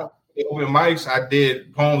 Wow. Open mics, I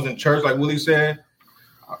did poems in church, like Willie said.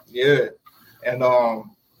 Yeah. And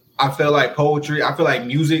I feel like poetry, I feel like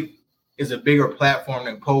music is a bigger platform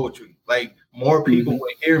than poetry. Like more people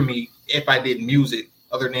would hear me if I did music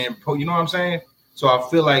other than, you know what I'm saying? So I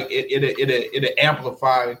feel like it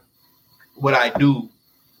amplify what I do,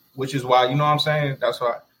 which is why, you know what I'm saying? That's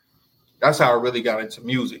how I really got into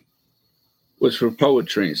music. Was for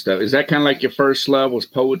poetry and stuff. Is that kind of like your first love was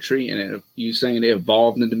poetry, and you saying it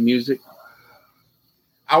evolved into music?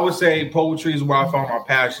 I would say poetry is where I found my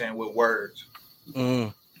passion with words.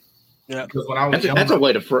 Yeah, because when I was young, that's a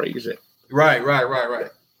way to phrase it. Right.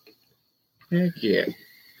 Heck yeah.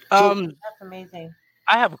 That's amazing.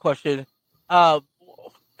 I have a question.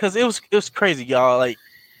 Because it was crazy, y'all. Like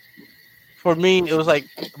for me, it was like,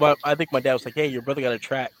 I think my dad was like, "Hey, your brother got a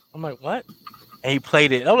track." I'm like, "What?" And he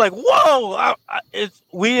played it. And I'm like, "Whoa!"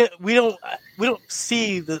 We don't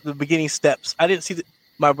see the beginning steps. I didn't see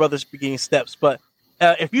my brother's beginning steps. But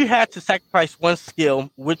if you had to sacrifice one skill,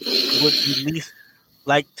 which would you least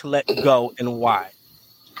like to let go, and why?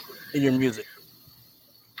 In your music,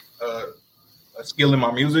 a skill in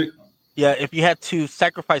my music. Yeah, if you had to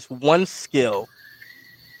sacrifice one skill,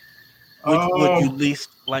 which would you least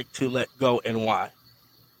like to let go, and why?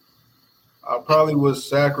 I probably would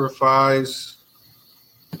sacrifice.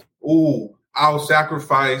 I'll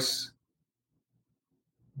sacrifice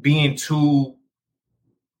being too.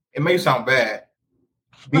 It may sound bad.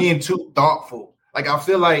 Being too thoughtful. Like I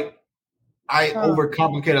feel like I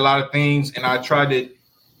overcomplicate a lot of things, and I try to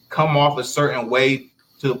come off a certain way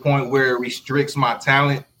to the point where it restricts my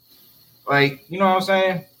talent. Like, you know what I'm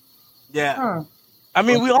saying? Yeah. I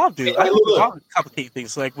mean, we all do. I think we all complicate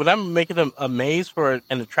things. Like when I'm making a maze for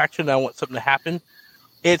an attraction, I want something to happen.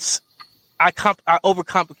 I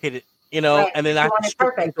overcomplicate it, right. And then I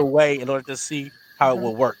strip it away in order to see how it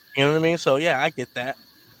will work. You know what I mean? So yeah, I get that.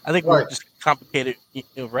 I think we're just complicated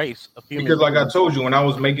race. Because like I told you, when I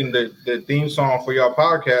was making the theme song for y'all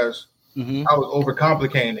podcast, I was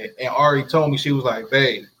overcomplicating it. And Ari told me, she was like,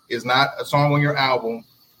 "Babe, it's not a song on your album.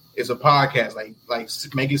 It's a podcast. Like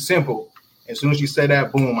make it simple." As soon as she said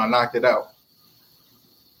that, boom, I knocked it out.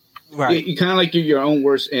 Right. You kind of like you're your own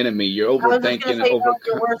worst enemy. You're overthinking and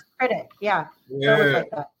your worst critic. Yeah. Yeah.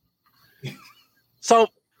 So,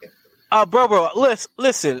 bro,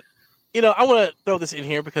 listen. I want to throw this in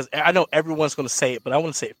here because I know everyone's going to say it, but I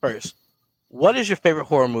want to say it first. What is your favorite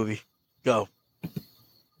horror movie? Go.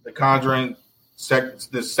 The Conjuring,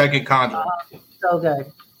 the second Conjuring. So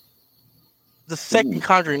good. The second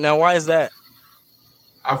Conjuring. Now, why is that?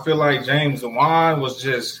 I feel like James Wan was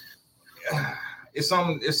just. It's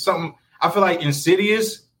something. I feel like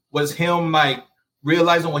Insidious was him like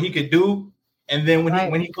realizing what he could do, and then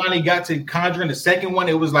when he finally got to Conjuring, the second one,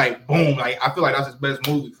 it was like boom. Like I feel like that's his best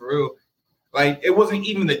movie for real. Like it wasn't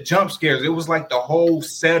even the jump scares; it was like the whole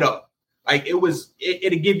setup. Like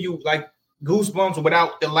it'd give you like goosebumps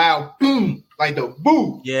without the loud boom, like the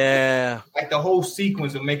boo. Yeah. Like the whole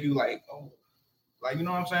sequence would make you like, oh, like you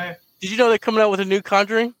know what I'm saying? Did you know they're coming out with a new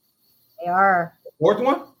Conjuring? They are. Fourth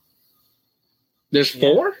one? There's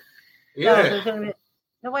 4? Yeah.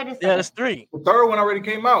 No, wait a second. Yeah, there's 3. The third one already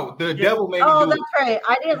came out. The devil made me do it. Oh, that's right.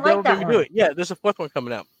 I didn't like that one. Do it. Yeah, there's a 4th one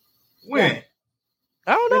coming out. When?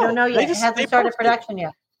 I don't know. We don't know yet. It hasn't started production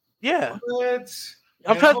yet. Yeah. What?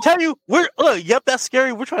 I'm trying to tell you, that's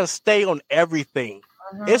scary. We're trying to stay on everything.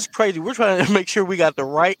 It's crazy. We're trying to make sure we got the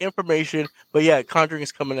right information. But yeah, Conjuring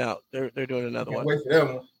is coming out. They're doing another one. Wait for that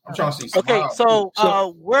one. I'm trying to see. Okay, so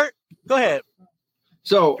go ahead.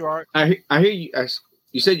 So I hear you.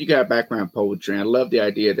 You said you got a background in poetry. And I love the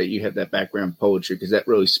idea that you have that background in poetry because that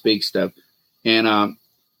really speaks stuff. And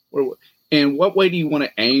in what way do you want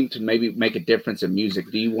to aim to maybe make a difference in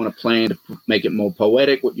music? Do you want to plan to make it more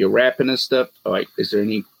poetic with your rapping and stuff? Like, is there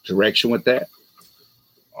any direction with that?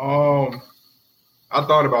 I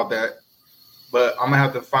thought about that, but I'm gonna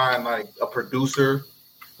have to find like a producer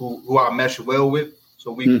who I mesh well with,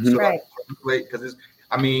 so we can translate. Because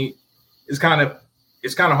it's kind of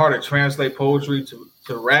hard to translate poetry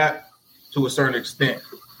to rap to a certain extent.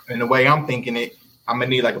 And the way I'm thinking it, I'm gonna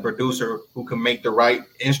need like a producer who can make the right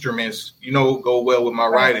instruments, go well with my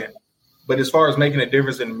writing. But as far as making a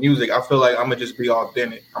difference in the music, I feel like I'm gonna just be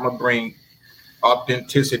authentic. I'm gonna bring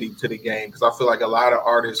authenticity to the game because I feel like a lot of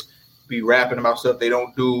artists be rapping about stuff they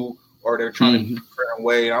don't do or they're trying to be a certain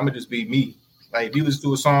way. I'm gonna just be me. Like if you listen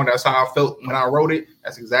to a song, that's how I felt when I wrote it.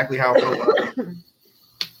 That's exactly how I felt when I wrote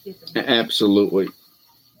it. Absolutely.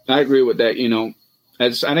 I agree with that.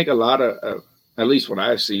 As I think a lot of, at least what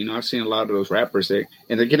I've seen a lot of those rappers there,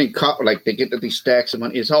 and they're getting caught, like they get these stacks of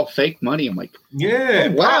money. It's all fake money. I'm like, yeah,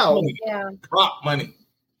 oh, wow, money. Yeah, Prop money.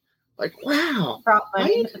 Like, wow, prop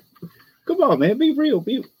money. Come on, man, be real,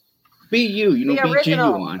 be you. Be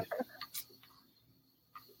genuine.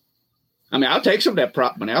 I mean, I'll take some of that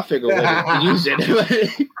prop money. I'll figure a way to use it.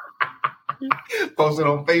 Post it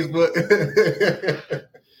on Facebook.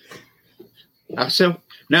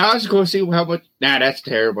 Now I was going to see how much. Nah, that's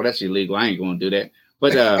terrible. That's illegal. I ain't going to do that.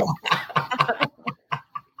 But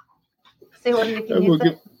See what you can use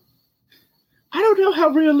it. I don't know how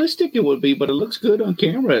realistic it would be, but it looks good on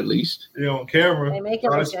camera at least. Yeah, on camera. They make it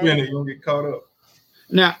Try to look spin good. it. You don't get caught up.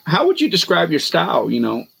 Now, how would you describe your style?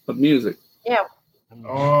 Of music. Yeah.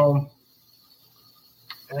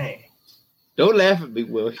 Dang. Don't laugh at me,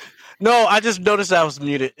 Willie. No, I just noticed I was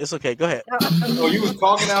muted. It's okay. Go ahead. Oh, you was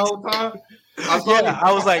talking that whole time?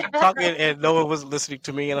 I was like talking and no one was listening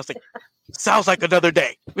to me, and I was like, "Sounds like another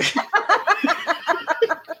day."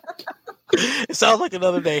 It sounds like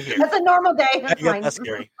another day here. That's a normal day. That's Yeah, fine. that's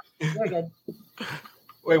scary. You're good.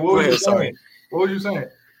 Wait, what was you saying? What was you saying?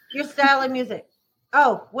 Your style of music.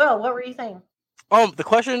 Oh, Will, what were you saying? The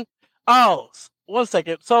question. Oh, 1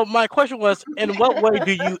 second. So my question was, in what way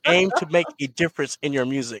do you aim to make a difference in your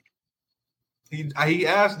music? He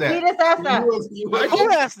asked that. He just asked that.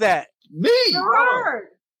 Who asked that? Me. Hard.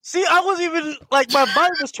 See, I wasn't even like my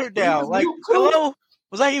volume was turned down. Like, hello,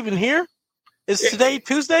 was I even here? Is today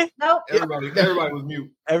Tuesday? Nope. Everybody was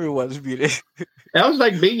mute. Everyone's muted. That was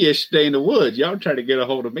like me yesterday in the woods. Y'all trying to get a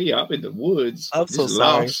hold of me. I'm in the woods. I'm so Just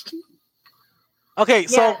sorry. lost. Okay,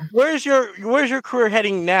 so Yeah. where's your career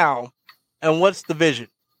heading now, and what's the vision?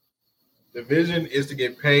 The vision is to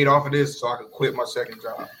get paid off of this so I can quit my second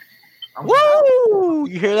job. Woo!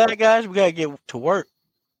 You hear that, guys? We gotta get to work.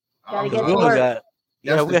 Gotta get to We work. got,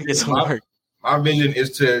 yeah, we gotta get some work. My vision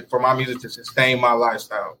is for my music to sustain my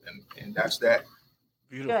lifestyle, and that's that.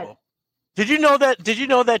 Beautiful. Did you know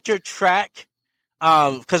that your track,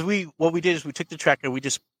 because what we did is we took the track and we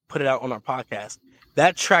just put it out on our podcast.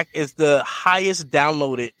 That track is the highest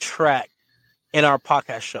downloaded track in our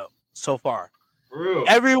podcast show so far. Real.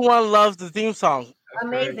 Everyone loves the theme song.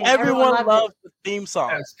 Amazing. Everyone loves the theme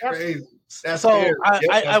song. That's crazy. That's So fair.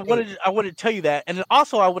 I wanted to tell you that, and then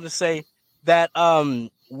also I want to say that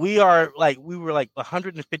we were like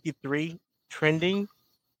 153 trending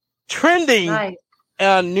Nice.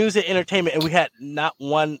 news and entertainment, and we had not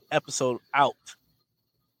one episode out.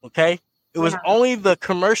 Okay, it was only the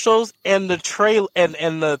commercials and the trail and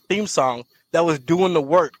the theme song that was doing the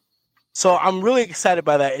work. So I'm really excited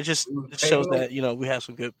by that. It shows that we have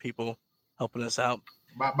some good people helping us out.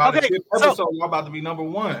 By the fifth episode, we're about to be number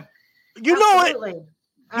one. You know Absolutely. it.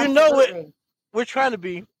 You know it. We're trying to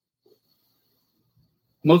be.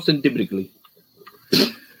 Most individually.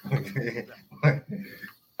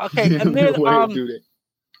 Okay, and then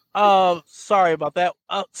sorry about that.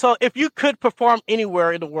 So if you could perform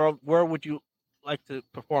anywhere in the world, where would you like to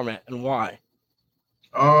perform at, and why?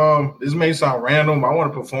 This may sound random, but I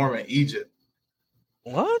want to perform in Egypt.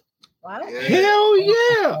 What? What? Yeah. Hell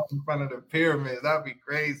yeah! In front of the pyramids, that'd be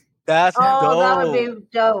crazy. That's dope. That would be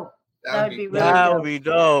dope. That would be really That dope. would be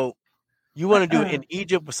dope. You want to do it in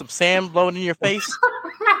Egypt with some sand blowing in your face?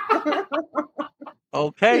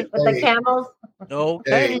 Okay. With the camels.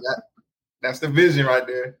 Okay. Hey, that's the vision right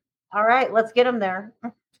there. All right, let's get them there.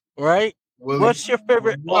 Right. Willie. What's your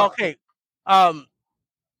favorite? Well, okay. I'm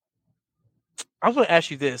going to ask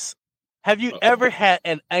you this: have you ever had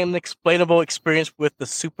an unexplainable experience with the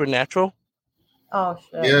supernatural? Oh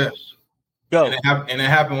shit. Yeah. Go. And it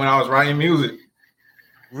happened when I was writing music.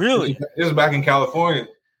 Really? This was back in California.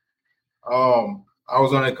 I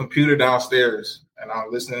was on a computer downstairs and I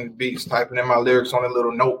was listening to beats, typing in my lyrics on a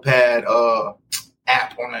little notepad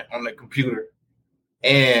app on the computer.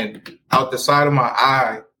 And out the side of my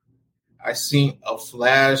eye, I seen a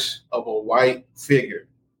flash of a white figure.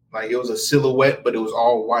 Like it was a silhouette, but it was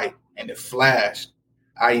all white, and it flashed.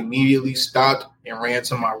 I immediately stopped and ran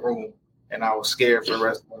to my room, and I was scared for the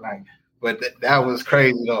rest of the night. But that was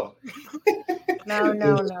crazy though. No.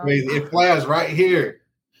 Crazy. It flashed right here.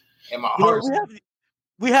 And my heart.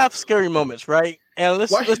 We have scary moments, right? And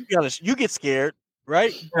let's be honest. You get scared,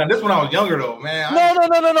 right? Man, this when I was younger, though, man.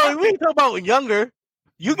 No. We ain't talking about younger.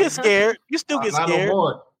 You get scared. You still get scared.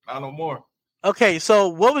 Not no more. Okay, so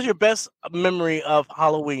what was your best memory of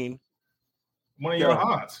Halloween? One of your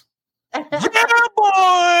aunts. Yeah,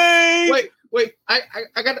 boy. Wait, I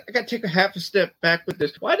got to take a half a step back with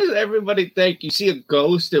this. Why does everybody think you see a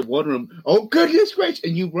ghost in one room? Oh goodness gracious!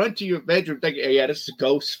 And you run to your bedroom thinking, "Hey, yeah, this is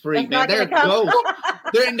ghost free, man. They're ghosts.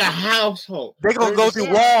 They're in the household. They're gonna go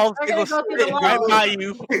through walls. They're gonna go through the sit right walls. by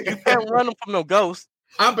you. You can't run them from no ghost.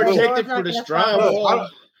 I'm protected for this drywall."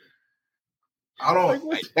 I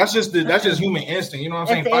don't. That's just human instinct. You know what I'm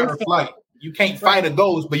saying? It's Fight instinct. or flight. You can't fight a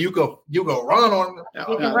ghost, but you go run on them.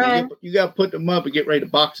 You can run. You got to put them up and get ready to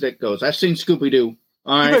box that ghost. I've seen Scooby Doo.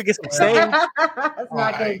 All You right. better get some sand. It's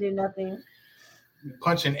not going to do nothing. You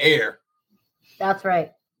punch in air. That's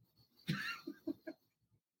right.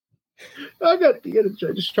 I got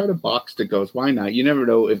to just try to box the ghost. Why not? You never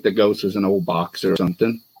know if the ghost is an old boxer or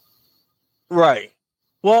something. Right.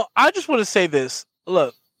 Well, I just want to say this.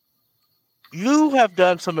 Look, you have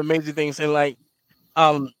done some amazing things, and like,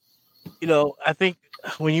 you know, I think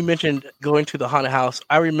when you mentioned going to the haunted house,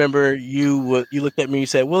 I remember you looked at me and you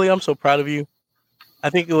said, "Willie, I'm so proud of you." I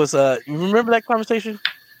think it was you remember that conversation?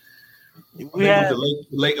 We had the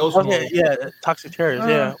Lake Ocean. okay, yeah, toxic terrors.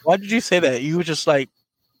 Yeah. Why did you say that? You were just like,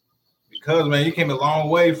 because man, you came a long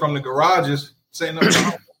way from the garages, setting up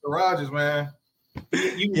the garages, man.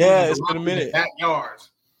 Yeah, it's been a minute. Backyards.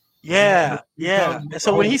 Yeah, yeah. And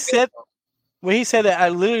so when he said that, I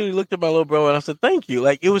literally looked at my little bro and I said, "Thank you."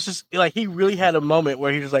 Like it was just like he really had a moment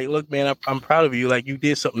where he was like, "Look, man, I'm proud of you. Like you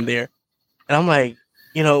did something there." And I'm like,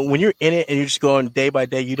 you know, when you're in it and you're just going day by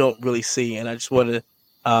day, you don't really see. And I just wanted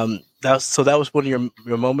that was one of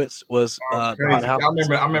your moments was the haunted house.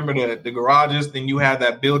 I remember the garages. Then you had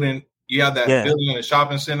that building. You had that building in the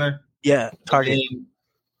shopping center. Yeah, Target.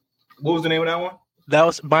 What was the name of that one? That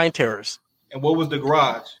was Mind Terrors. And what was the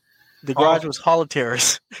garage? The garage was Hall of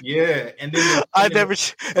Terrors. Yeah, and then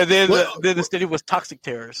then the city was Toxic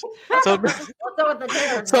Terrors. So, What's up with the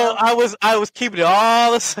terrors? so I was keeping it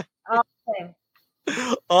all the same.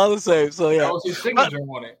 All the same. So yeah, that was your signature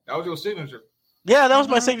on it. That was your signature. Yeah, that was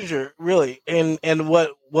my signature, really. And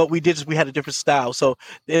what we did is we had a different style. So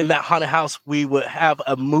in that haunted house, we would have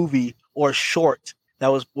a movie or short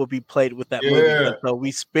that would be played with that movie. And so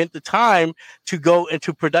we spent the time to go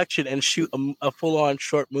into production and shoot a full on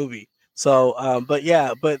short movie. So, but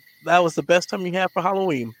that was the best time you had for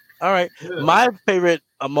Halloween. All right, my favorite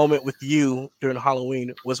moment with you during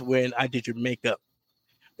Halloween was when I did your makeup.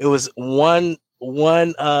 It was one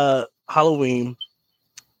Halloween.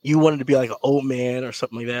 You wanted to be like an old man or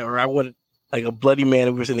something like that, or I wanted like a bloody man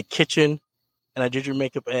who was in the kitchen, and I did your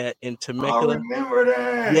makeup in Temecula. I remember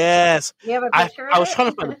that. Yes, You have a picture I was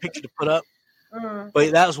trying to find a picture to put up,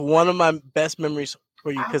 but that was one of my best memories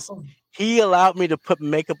for you because he allowed me to put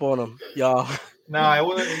makeup on him, y'all. No, it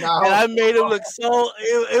wasn't. And I made him look so.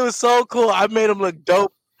 It was so cool. I made him look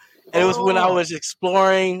dope, and it was when I was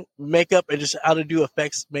exploring makeup and just how to do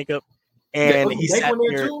effects makeup. And he sat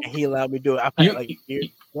there and he allowed me to do it. I put like here.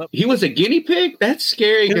 He was a guinea pig. That's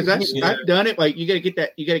scary because I've done it. Like you gotta get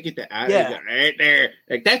that out right there.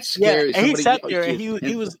 Like that's scary. Yeah. And he sat there and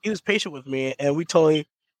he was patient with me, and we totally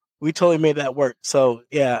made that work. So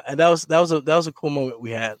yeah, and that was a cool moment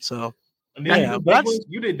we had. So and then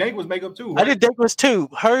you did Dankwa's makeup too. Right? I did Dankwa's too.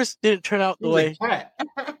 Hers didn't turn out the way.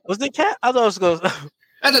 Was it cat? I thought it was going.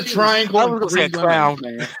 That's a triangle. I was going to say a clown.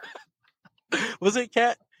 Man. Was it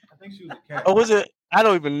cat? I think she was a cat. Or was it? I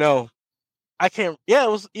don't even know. I can't. Yeah, it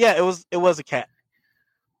was. Yeah, it was a cat.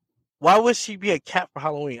 Why would she be a cat for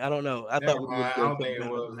Halloween? I don't know. I thought I don't think it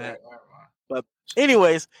was that. But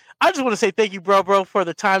anyways, I just want to say thank you, bro, for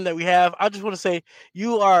the time that we have. I just want to say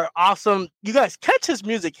you are awesome. You guys catch his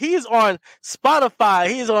music. He is on Spotify.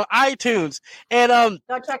 He is on iTunes, and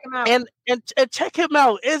go check him out. And check him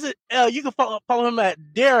out. Is it? You can follow him at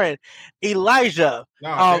Darren Elijah.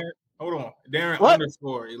 No, hold on, Darren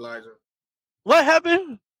 _ Elijah. What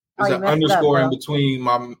happened? There's an underscore in between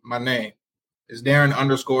my name. It's Darren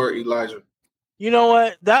 _ Elijah. You know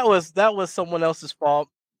what? That was someone else's fault.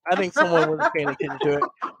 I think someone wasn't paying attention to it.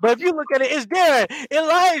 But if you look at it, it's Darren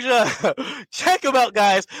Elijah. Check him out,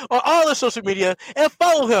 guys, on all the social media and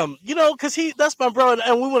follow him. You know, because that's my bro,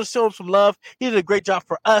 and we want to show him some love. He did a great job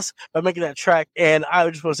for us by making that track, and I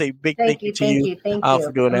just want to say big thank you to you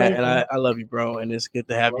for doing that. And I love you, bro, and it's good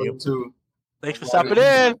to have you too. Thanks for stopping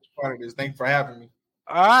in. Thanks for having me.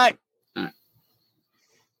 All right.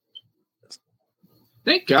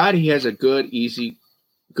 Thank God he has a good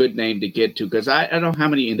name to get to, because I don't know how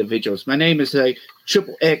many individuals. My name is like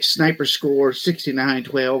XXX Sniper Score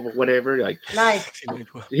 6912 or whatever. Like, nice.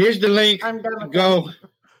 Here's the link. I'm done with Go.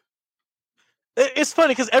 It's funny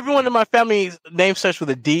because everyone in my family's name starts with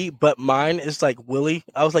a D, but mine is like Willie.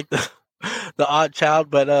 I was like the odd child,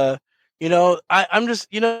 but you know, I'm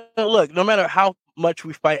just, you know, look, no matter how much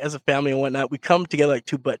we fight as a family and whatnot, we come together like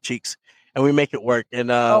two butt cheeks. and we make it work.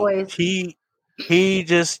 And Always. he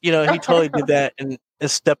just, he totally did that and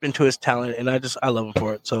stepped into his talent, and I love him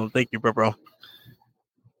for it. So thank you, bro.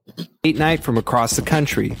 Late night from across the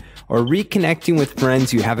country, or reconnecting with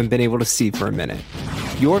friends you haven't been able to see for a minute.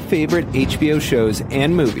 Your favorite HBO shows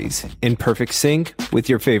and movies in perfect sync with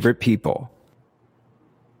your favorite people.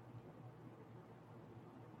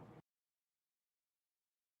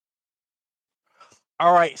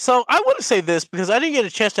 All right, so I want to say this because I didn't get a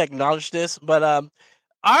chance to acknowledge this, but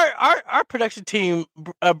our production team,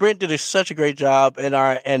 Brent did such a great job,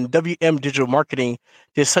 and WM Digital Marketing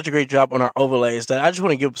did such a great job on our overlays that I just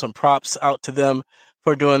want to give some props out to them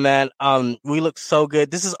for doing that. We look so good.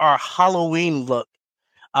 This is our Halloween look.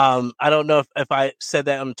 I don't know if I said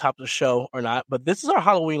that on the top of the show or not, but this is our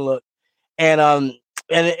Halloween look, and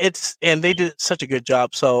they did such a good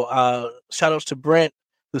job. So shout outs to Brent,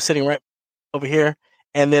 who's sitting right over here.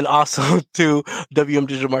 And then also to WM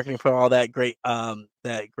Digital Marketing for all that great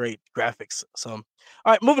graphics. So, all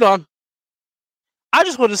right, moving on. I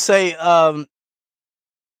just want to say,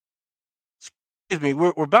 excuse me,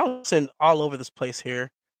 we're bouncing all over this place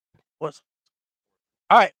here. All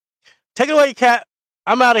right, take it away, Kat.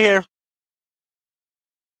 I'm out of here.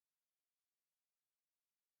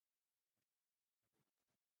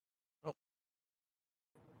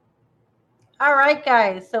 All right,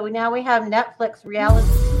 guys. So now we have Netflix reality.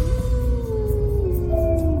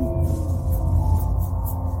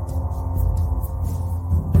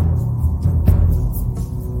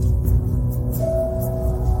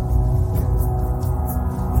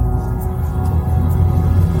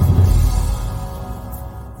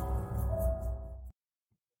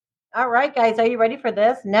 All right, guys. Are you ready for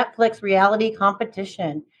this? Netflix reality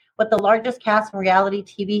competition with the largest cast in reality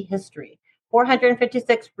TV history.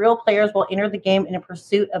 456 real players will enter the game in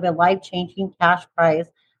pursuit of a life-changing cash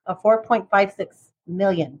prize of $4.56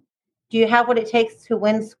 million. Do you have what it takes to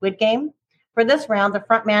win Squid Game? For this round, the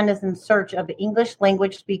front man is in search of English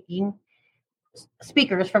language speakers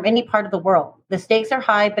from any part of the world. The stakes are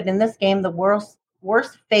high, but in this game, the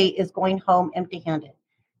worst fate is going home empty-handed.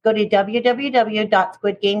 Go to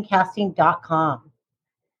www.squidgamecasting.com.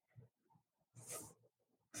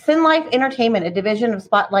 Sin Life Entertainment, a division of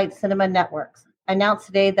Spotlight Cinema Networks, announced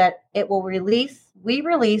today that we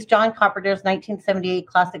release John Carpenter's 1978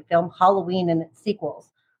 classic film Halloween and its sequels.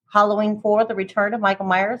 Halloween 4, The Return of Michael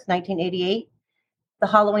Myers, 1988. The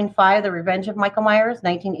Halloween 5, The Revenge of Michael Myers,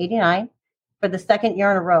 1989. For the second year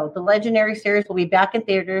in a row. The legendary series will be back in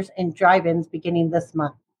theaters and drive-ins beginning this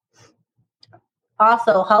month.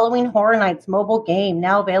 Also, Halloween Horror Nights mobile game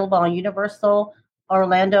now available on Universal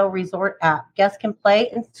Orlando Resort app. Guests can play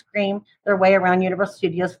and scream their way around Universal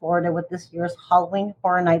Studios Florida with this year's Halloween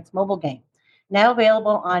Horror Nights mobile game. Now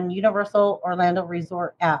available on Universal Orlando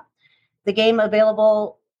Resort app. The game,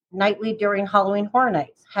 available nightly during Halloween Horror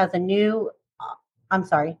Nights, has a new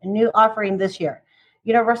offering this year.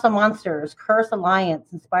 Universal Monsters Curse Alliance,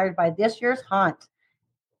 inspired by this year's haunt.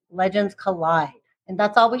 Legends collide. And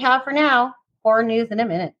that's all we have for now. Horror news in a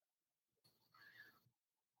minute.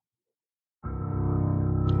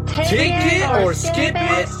 Take it or skip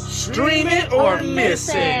it, stream it or miss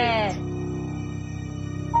it.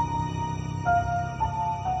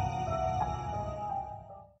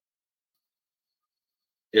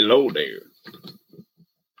 Hello there.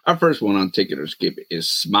 Our first one on Take It or Skip It is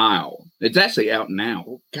Smile. It's actually out now.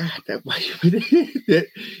 Oh, God, I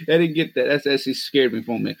didn't get that. That's actually scared me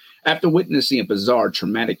for a minute. After witnessing a bizarre,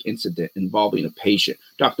 traumatic incident involving a patient,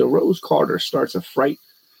 Dr. Rose Carter starts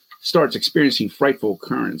experiencing frightful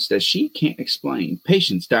occurrence that she can't explain.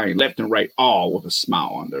 Patients dying left and right, all with a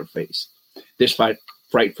smile on their face. This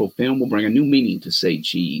frightful film will bring a new meaning to say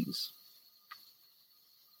cheese.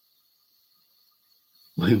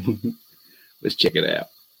 Let's check it out.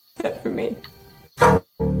 That for me.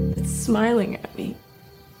 It's smiling at me.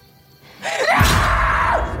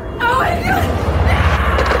 Oh my God!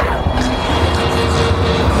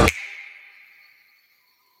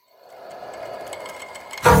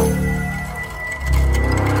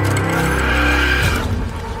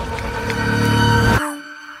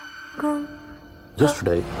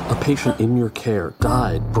 Yesterday, a patient in your care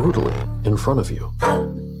died brutally in front of you.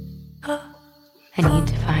 I need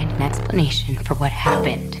to find an explanation for what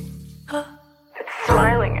happened. It's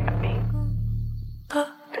smiling at me.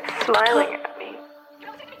 It's smiling at me.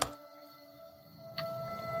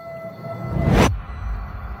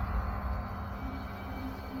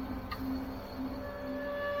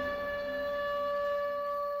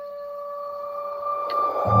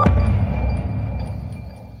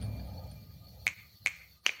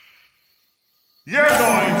 You're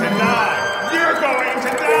going to die! You're going to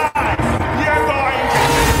die! You're going to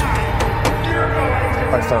die!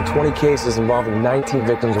 found 20 cases involving 19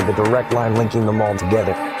 victims with a direct line linking them all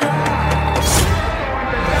together.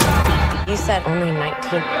 You said only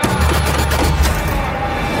 19.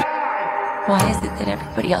 Why is it that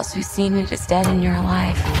everybody else who's seen it is dead and you're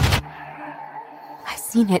alive? I've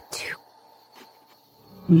seen it too.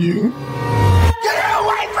 You? Get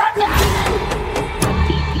away from me!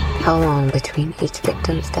 How long between each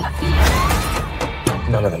victim's death?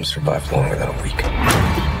 None of them survived longer than a week.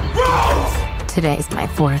 Today's my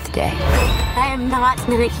 4th day. I am not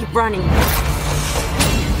gonna keep running.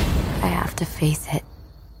 I have to face it.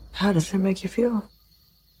 How does it make you feel?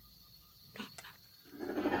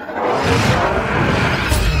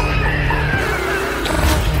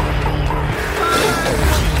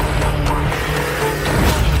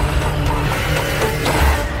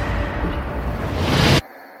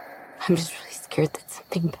 I'm just really scared that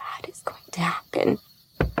something bad is going to happen.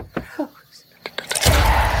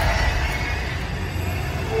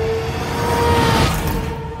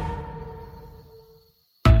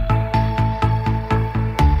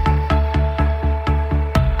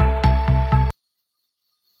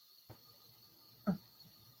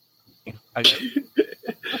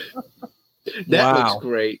 That looks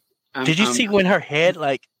great. Did you see when her head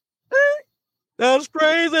like? That's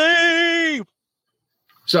crazy.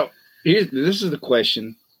 So this is the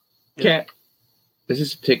question, Kat. Is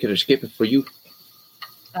this a ticket or skip it for you?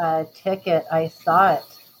 Ticket. I saw it.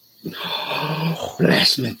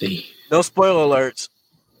 Blasphemy. No spoiler alerts.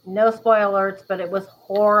 No spoiler alerts, but it was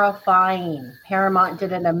horrifying. Paramount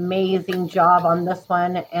did an amazing job on this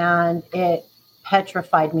one, and it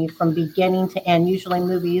petrified me from beginning to end. Usually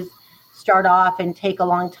movies start off and take a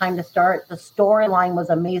long time to start. The storyline was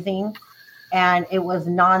amazing, and it was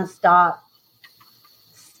nonstop,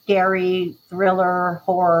 scary, thriller,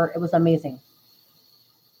 horror. It was amazing.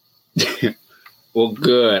 Well,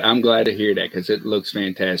 good. I'm glad to hear that because it looks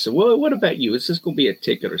fantastic. Well, what about you? Is this going to be a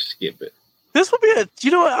ticket or skip it? This will be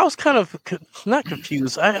I was kind of not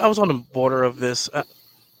confused. I was on the border of this,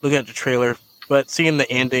 looking at the trailer, but seeing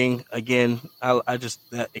the ending again, I just,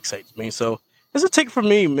 that excites me. So it's a ticket for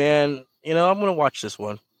me, man. I'm going to watch this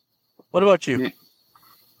one. What about you? Yeah.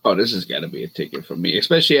 Oh, this has got to be a ticket for me,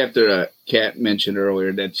 especially after Kat mentioned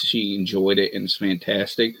earlier that she enjoyed it and it's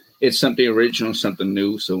fantastic. It's something original, something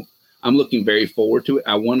new. So I'm looking very forward to it.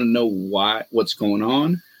 I want to know what's going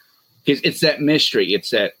on because it's that mystery.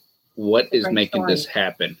 It's that what is making this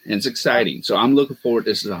happen, and it's exciting. So I'm looking forward.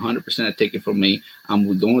 This is 100% a ticket for me. I'm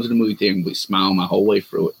going to the movie theater and we smile my whole way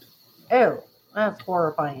through it. Oh, that's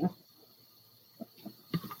horrifying.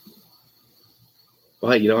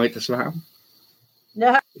 Well, you don't like to smile?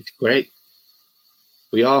 No. It's great.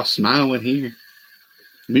 We all smile in here.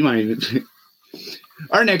 We might even.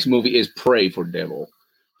 Our next movie is Pray for Devil.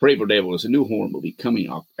 Pray for Devil is a new horror movie coming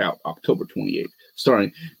out October 28th,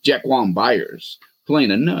 starring Jacqueline Byers, playing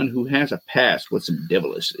a nun who has a past with some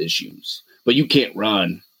devilish issues. But you can't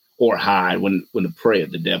run or hide when the prey of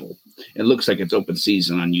the devil. It looks like it's open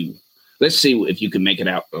season on you. Let's see if you can make it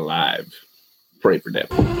out alive. Pray for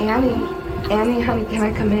Devil. Annie, honey, can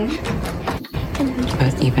I come in?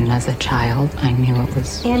 But even as a child, I knew it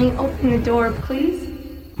was Annie, open the door, please.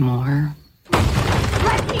 more.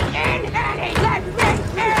 Let me in, Annie! Let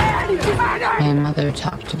me in! My mother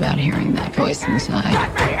talked about hearing that voice inside.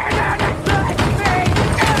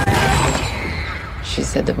 She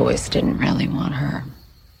said the voice didn't really want her.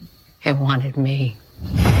 It wanted me.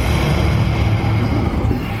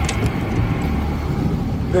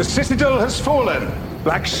 The citadel has fallen.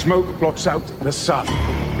 Black smoke blots out the sun.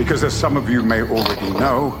 Because as some of you may already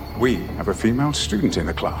know, we have a female student in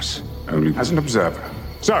the class, only as an observer.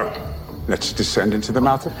 So, let's descend into the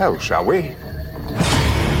mouth of hell, shall we?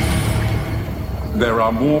 There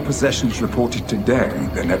are more possessions reported today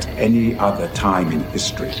than at any other time in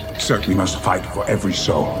history. So we must fight for every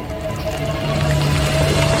soul.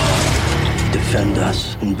 Defend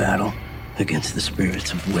us in battle against the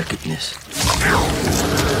spirits of wickedness.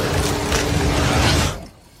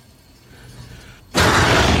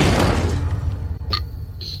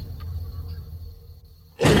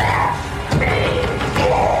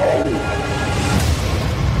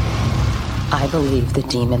 I believe the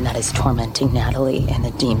demon that is tormenting Natalie and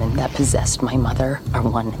the demon that possessed my mother are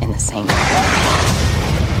one and the same.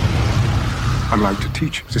 I'd like to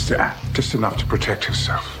teach Sister Anne just enough to protect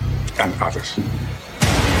herself and others.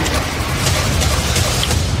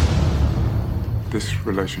 This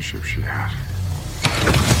relationship she had,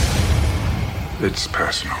 it's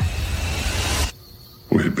personal.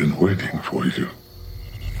 We've been waiting for you.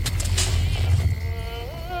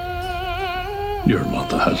 Your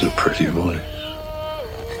mother has a pretty voice.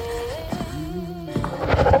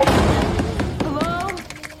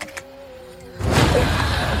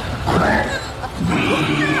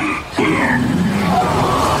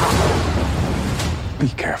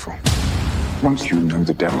 careful. Once you know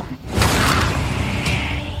the devil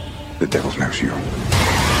knows you.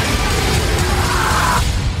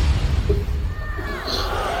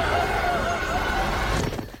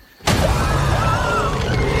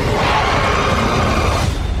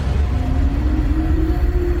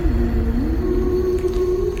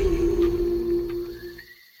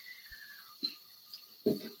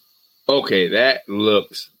 Okay, that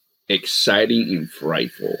looks exciting and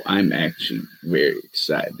frightful. I'm actually very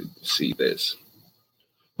excited to see this.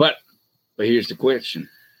 But here's the question.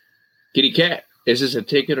 Kitty Cat, is this a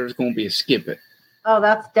ticket or is it going to be a skip it? Oh,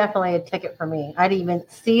 that's definitely a ticket for me. I didn't even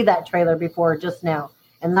see that trailer before just now.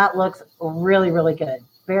 And that looks really, really good.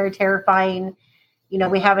 Very terrifying. You know,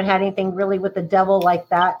 we haven't had anything really with the devil like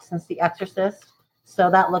that since The Exorcist.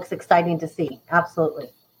 So that looks exciting to see. Absolutely.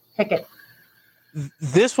 Ticket.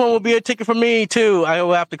 This one will be a ticket for me too. I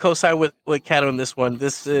will have to co-sign with Kat on this one.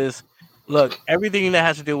 This is, look, everything that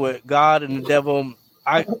has to do with God and the devil.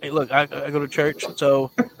 I go to church,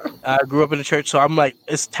 so I grew up in the church, so I'm like,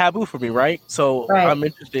 it's taboo for me, right? So I'm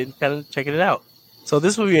interested in kind of checking it out. So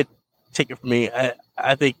this will be a ticket for me.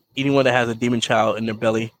 I think anyone that has a demon child in their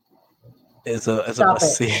belly is a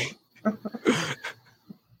must see.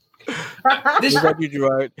 This what about you,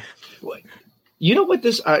 Gerard? You know what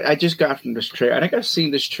I just got from this trailer? I think I've seen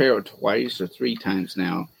this trailer twice or 3 times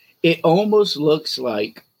now. It almost looks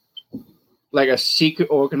like a secret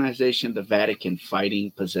organization, the Vatican, fighting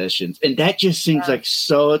possessions. And that just seems like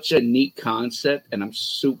such a neat concept, and I'm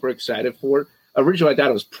super excited for it. Originally, I thought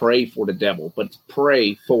it was pray for the devil, but it's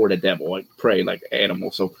pray for the devil, like pray like animal.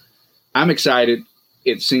 So I'm excited.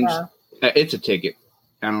 It seems it's a ticket.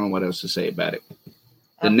 I don't know what else to say about it.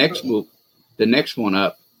 The next one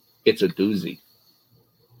up, it's a doozy.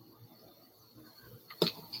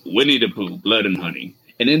 Winnie the Pooh, Blood and Honey,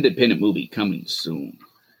 an independent movie coming soon.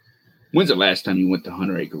 When's the last time you went to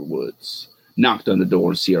Hunter Acre Woods, knocked on the door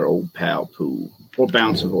and see our old pal Pooh, or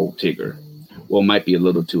bounce with old Tigger? Well, it might be a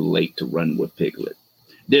little too late to run with Piglet.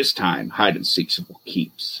 This time, hide and seek for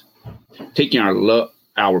keeps. Taking our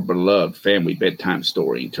beloved family bedtime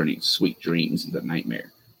story and turning sweet dreams into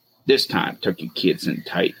nightmare. This time, tuck your kids in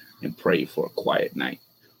tight and pray for a quiet night.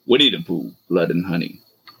 Winnie the Pooh, Blood and Honey.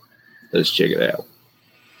 Let's check it out.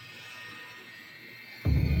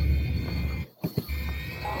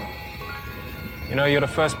 You know, you're the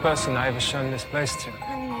first person I ever shown this place to.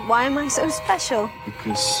 And why am I so special?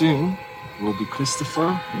 Because soon we'll be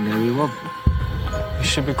Christopher and Mary Robin. You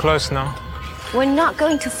should be close now. We're not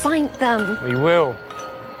going to find them. We will.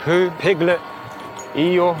 Pooh, Piglet,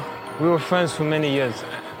 Eeyore, we were friends for many years,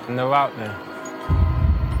 and they're out there.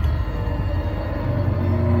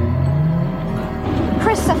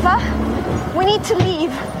 Christopher, we need to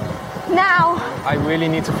leave. Now. I really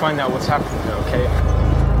need to find out what's happening there, okay?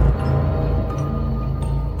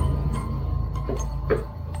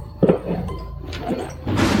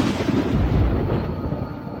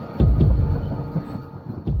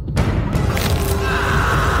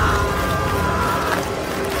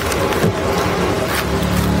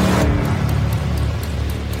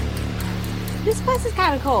 This place is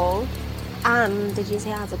kind of cold. Did you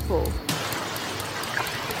say it has a pool?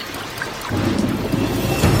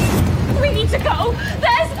 We need to go.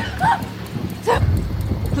 There's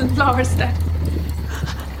Laura's dead.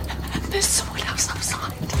 There's someone else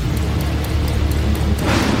outside.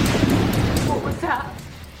 What was that?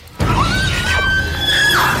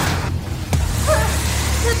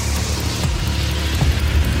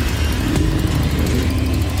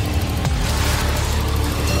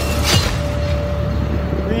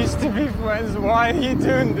 We used to be friends. Why are you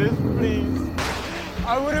doing this, please?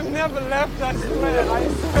 I would have never left, I swear, I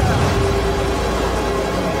swear.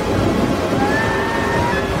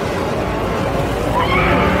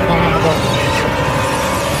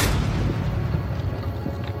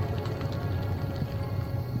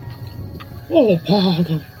 Oh,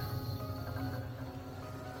 pardon.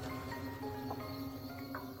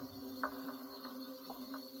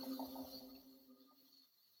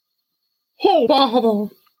 Oh, pardon.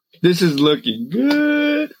 This is looking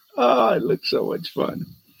good. Oh, it looks so much fun.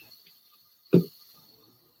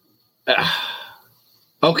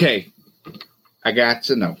 Okay. I got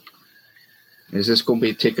to know. Is this going to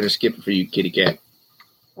be a ticket or skip for you, Kitty Cat?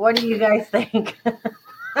 What do you guys think?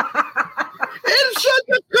 It's such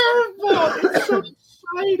a curveball. It's so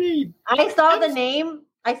exciting. I saw the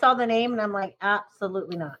name, and I'm like,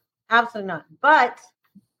 absolutely not. Absolutely not. But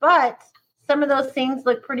some of those scenes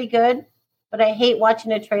look pretty good. But I hate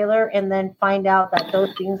watching a trailer and then find out that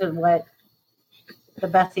those scenes are what the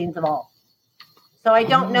best scenes of all. So I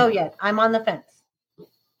don't know yet. I'm on the fence.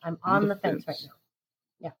 I'm on the fence right now.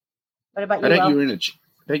 Yeah. What about you?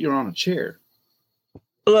 I think you're on a chair.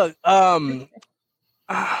 Look, I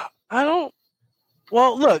don't.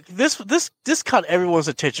 Well, look, this caught everyone's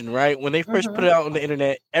attention, right? When they first put it out on the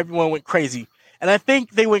internet, everyone went crazy, and I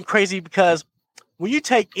think they went crazy because when you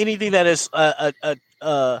take anything that is a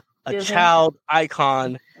child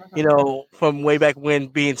icon, you know, from way back when,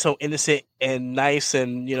 being so innocent and nice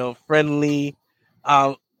and, you know, friendly,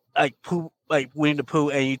 like Winnie the Pooh,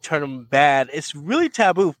 and you turn them bad, it's really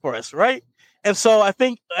taboo for us, right? And so I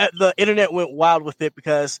think the internet went wild with it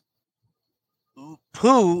because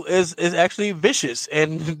Pooh is actually vicious,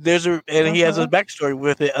 and he has a backstory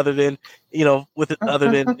with it, other than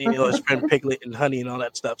his friend Piglet and Honey and all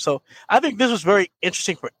that stuff. So I think this was very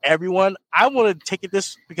interesting for everyone. I want to take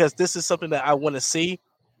this because this is something that I want to see,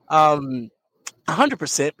 100%,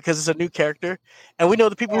 because it's a new character, and we know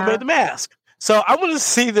the people who made the mask. So I want to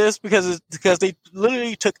see this because they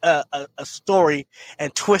literally took a story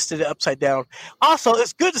and twisted it upside down. Also,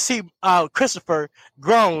 it's good to see Christopher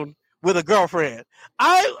grown with a girlfriend.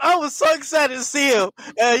 I was so excited to see him.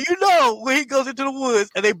 And you know, when he goes into the woods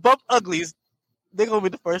and they bump uglies, they're gonna be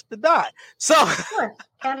the first to die. So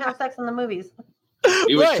can't have sex in the movies.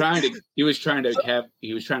 He was trying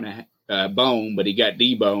to bone, but he got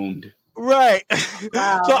deboned. Right.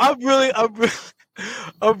 Wow. So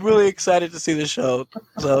I'm really excited to see the show.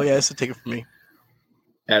 So yeah, it's a ticket for me.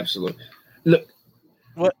 Absolutely. Look.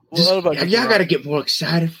 What about you? Y'all got to get more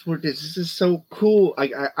excited for this. This is so cool. I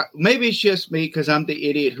maybe it's just me because I'm the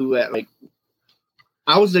idiot who I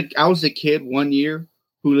was a kid one year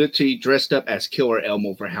who literally dressed up as Killer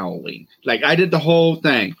Elmo for Halloween. Like I did the whole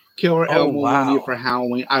thing. Killer Elmo 1 year for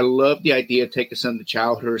Halloween. I love the idea of taking something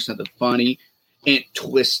childhood or something funny and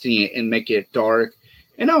twisting it and making it dark.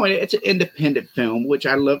 And it's an independent film, which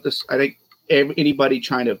I love. This I think anybody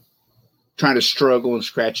trying to struggle and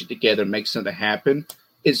scratch it together and make something happen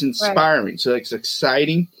is inspiring. Right. So it's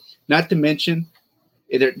exciting. Not to mention,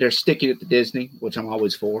 they're sticking it to Disney, which I'm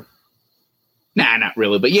always for. Nah, not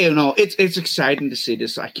really. But it's exciting to see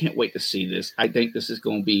this. I can't wait to see this. I think this is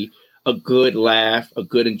going to be a good laugh, a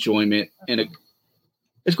good enjoyment, and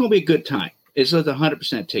it's going to be a good time. It's a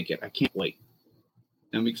 100% ticket. I can't wait.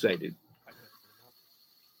 I'm excited.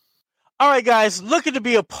 All right, guys, looking to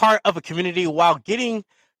be a part of a community while getting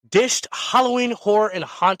dished Halloween horror and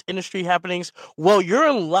haunt industry happenings? Well, you're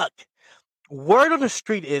in luck. Word on the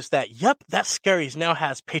street is that, Yep, That's Scary now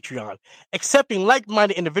has Patreon, accepting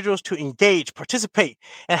like-minded individuals to engage, participate,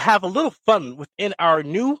 and have a little fun within our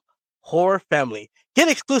new horror family. Get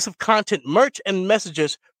exclusive content, merch, and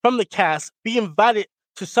messages from the cast. Be invited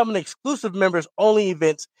to some of the exclusive members-only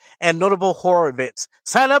events and notable horror events.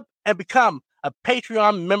 Sign up and become a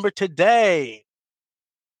Patreon member today.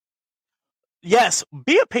 Yes,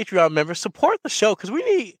 be a Patreon member. Support the show because we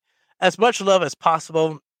need as much love as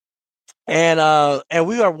possible, and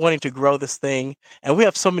we are wanting to grow this thing. And we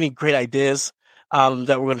have so many great ideas that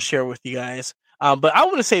we're going to share with you guys. But I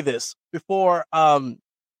want to say this before. We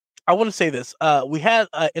had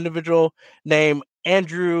an individual named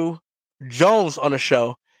Andrew Jones on the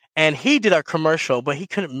show, and he did our commercial, but he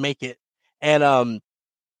couldn't make it.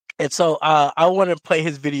 And so I want to play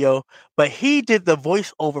his video, but he did the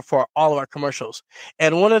voiceover for all of our commercials.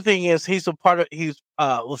 And one of the things is he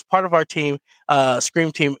was part of our team,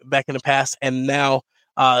 Scream team back in the past, and now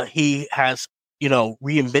he has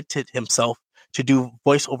reinvented himself to do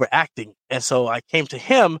voiceover acting. And so I came to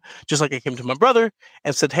him just like I came to my brother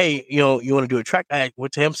and said, "Hey, you want to do a track?" I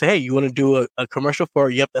went to him and said, "Hey, you want to do a commercial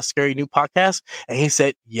for Yep, That's Scary new podcast?" And he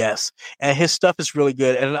said yes. And his stuff is really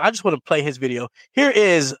good. And I just want to play his video. Here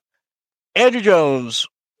is Andrew Jones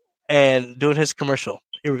and doing his commercial.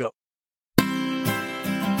 Here we go.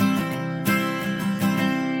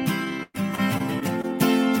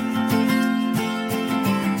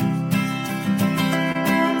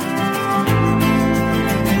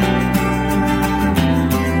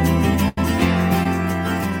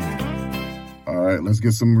 All right, let's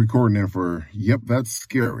get some recording in for Yep, That's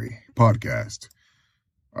Scary podcast.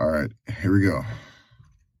 All right, here we go.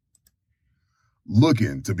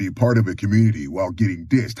 Looking to be part of a community while getting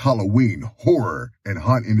dished Halloween, horror, and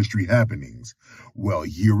haunt industry happenings? Well,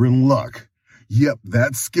 you're in luck. Yep,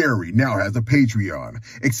 That's Scary now has a Patreon,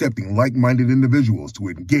 accepting like-minded individuals to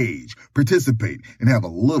engage, participate, and have a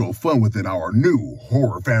little fun within our new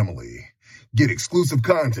horror family. Get exclusive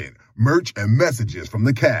content, merch, and messages from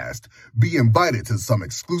the cast. Be invited to some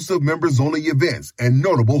exclusive members-only events and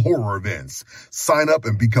notable horror events. Sign up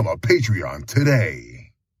and become a Patreon today.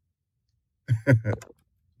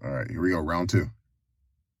 All right, here we go, round 2.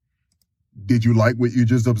 Did you like what you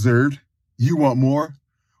just observed? You want more?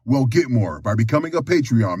 Well, get more by becoming a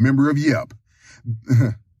Patreon member of Yep.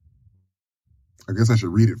 I guess I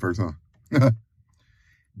should read it first, huh?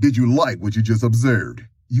 Did you like what you just observed?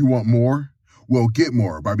 You want more? Well, get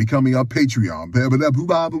more by becoming a Patreon.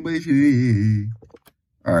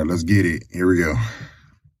 All right, let's get it. Here we go.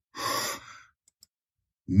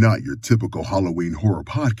 Not your typical Halloween horror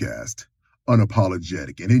podcast.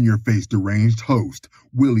 Unapologetic and in-your-face deranged host,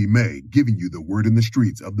 Willie May, giving you the word in the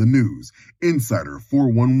streets of the news, Insider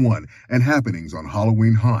 411, and happenings on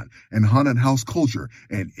Halloween haunt and haunted house culture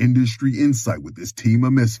and industry insight with this team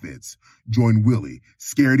of misfits. Join Willie,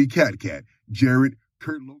 Scaredy Cat, Jared,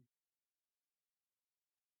 Kurt Logan.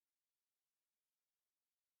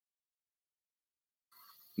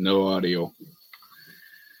 No audio.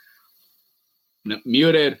 No,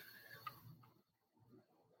 muted.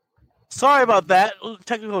 Sorry about that.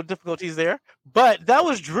 Technical difficulties there. But that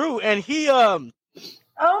was Drew, and he Oh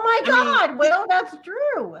my God, Will, that's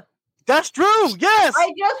Drew. That's Drew, yes.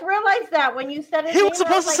 I just realized that when you said it. He was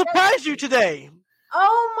supposed to surprise you today.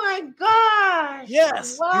 Oh my gosh.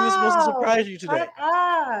 Yes. Wow. He was supposed to surprise you today.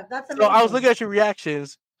 That's amazing. So I was looking at your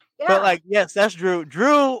reactions. Yeah. But like, yes, that's Drew.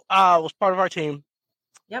 Drew was part of our team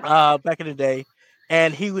back in the day.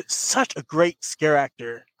 And he was such a great scare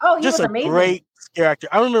actor. Oh, he just was a amazing. Great scare actor.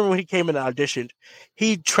 I remember when he came in and auditioned,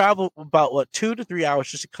 he traveled about 2 to 3 hours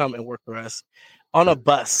just to come and work for us on a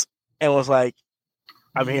bus and was like,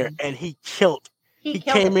 I'm here. And he killed. He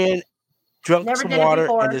came in, drunk some water,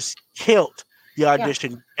 and just killed the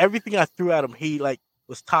audition. Yeah. Everything I threw at him, he like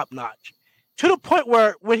was top notch. To the point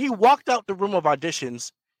where when he walked out the room of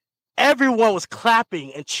auditions, everyone was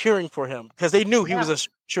clapping and cheering for him because they knew he was a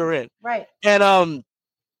sure in. Right. And I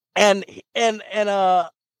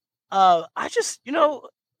just,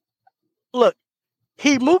 look,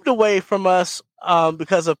 he moved away from us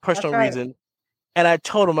because of personal reason. And I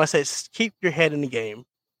told him, I said, keep your head in the game.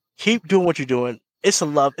 Keep doing what you're doing. It's a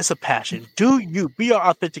love. It's a passion. Do you. Be your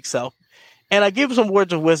authentic self. And I gave him some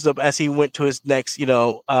words of wisdom as he went to his next,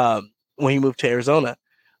 when he moved to Arizona,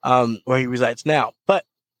 where he resides now. But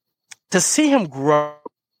to see him grow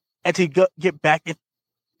and to get back in,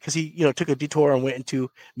 because he, took a detour and went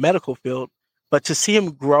into medical field, but to see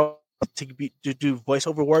him grow to do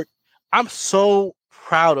voiceover work, I'm so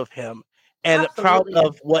proud of him and proud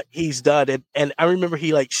of what he's done. And I remember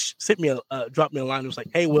he like dropped me a line. It was like,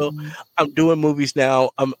 "Hey, Will, I'm doing movies now.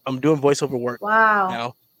 I'm doing voiceover work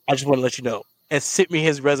now. I just want to let you know." And sent me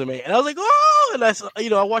his resume, and I was like, "Oh!" And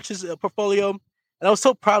I watched his portfolio, and I was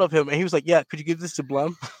so proud of him. And he was like, "Yeah, could you give this to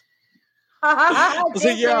Blum?" I was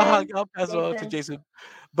like, "Yeah, I'll pass it on to Jason."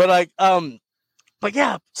 But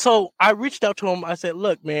yeah. So I reached out to him. I said,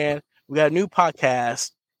 "Look, man, we got a new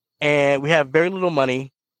podcast, and we have very little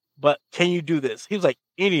money, but can you do this?" He was like,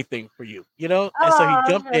 "Anything for you, And so he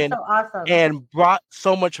jumped in and brought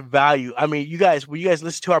so much value. I mean, when you guys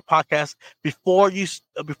listen to our podcast, before you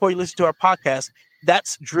listen to our podcast,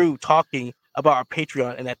 that's Drew talking about our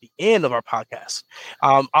Patreon, and at the end of our podcast.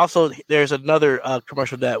 Also, there's another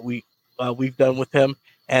commercial that we've done with him,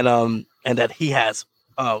 and that he has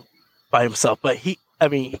by himself. But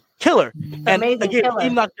killer. And again, killer. He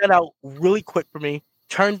knocked that out really quick for me.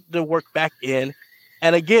 Turned the work back in.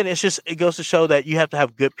 And again, it goes to show that you have to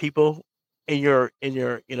have good people in your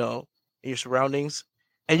surroundings,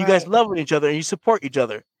 and you guys love each other and you support each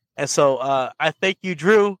other. And so I thank you,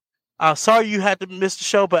 Drew. Sorry you had to miss the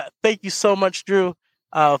show, but thank you so much, Drew,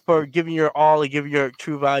 for giving your all and giving your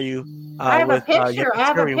true value. I have a picture. I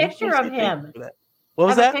have a picture of him. What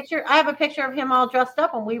was that? I have a picture of him all dressed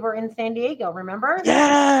up when we were in San Diego. Remember?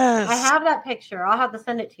 Yes. I have that picture. I'll have to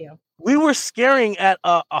send it to you. We were scaring at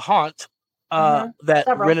a haunt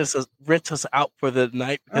that rent us out for the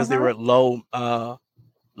night because they were low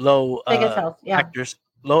actors.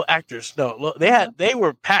 Low actors. No, they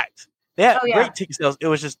were packed. They had great ticket sales. It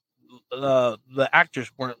was just the actors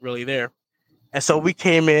weren't really there. And so we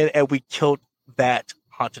came in and we killed that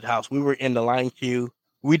haunted house. We were in the line queue.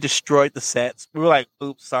 We destroyed the sets. We were like,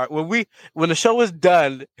 "Oops, sorry." When the show was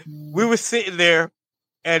done, we were sitting there,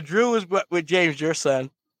 and Drew was with James, your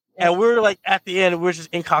son, and we were like at the end. We were just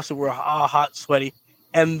in costume. We were all hot, sweaty,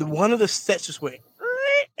 and one of the sets just went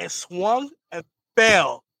and swung and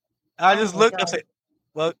fell. And I just looked. I said,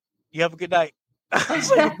 "Well, you have a good night."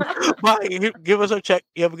 Like, bye. Give us our check.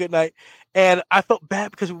 You have a good night. And I felt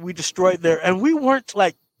bad because we destroyed there, and we weren't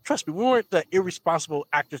like, trust me, we weren't the irresponsible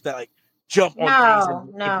actors that like jump on things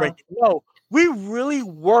and break it. No, we really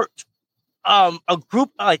worked. A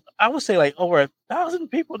group like I would say like over 1,000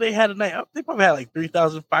 people. They had a night. They probably had like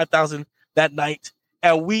 3,000, 5,000 that night,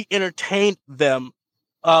 and we entertained them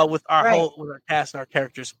with our with our cast and our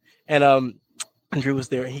characters. And Drew was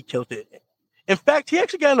there, and he killed it. In fact, he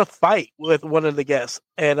actually got in a fight with one of the guests,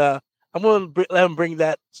 and I'm gonna let him bring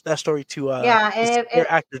that story to and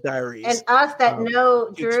Actor Diaries. And us that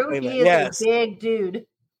know Drew, he is a big dude.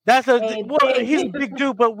 That's he's a big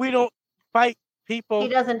dude, but we don't fight people. He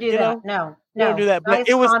doesn't do that. No, we don't do that. But nice,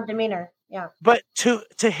 it was calm demeanor. Yeah. But to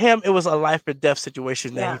him, it was a life or death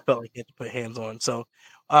situation that he felt like he had to put hands on. So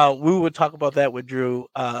we would talk about that with Drew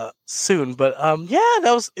soon. But I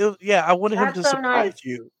wanted him to surprise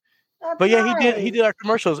you. That's but yeah, nice. he did our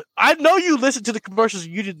commercials. I know you listened to the commercials.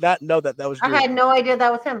 You did not know that was Drew. I had no idea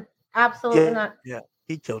that was him. Absolutely not. Yeah,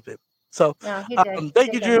 he killed it. So he did.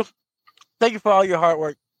 Thank you, Drew. Thank you for all your hard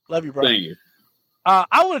work. Love you, bro. Thank you.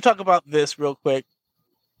 I want to talk about this real quick.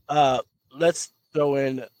 Let's throw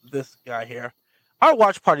in this guy here. Our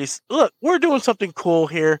watch parties. Look, we're doing something cool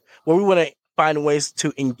here where we want to find ways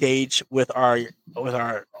to engage with our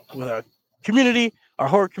community, our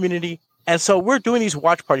horror community. And so we're doing these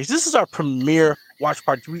watch parties. This is our premiere watch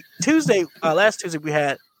party. Last Tuesday, we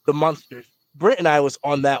had The Monsters. Brent and I was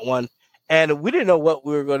on that one, and we didn't know what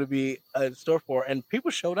we were going to be in store for, and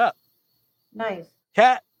people showed up. Nice.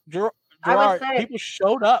 Kat, Gerard, people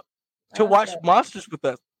showed up to watch Monsters with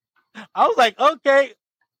us. I was like, okay.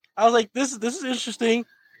 I was like, this is interesting.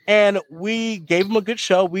 And we gave them a good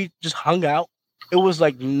show. We just hung out. It was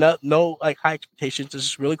like no like high expectations. This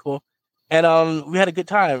is really cool. And we had a good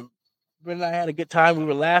time. Brent and I had a good time. We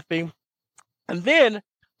were laughing. And then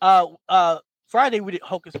Friday we did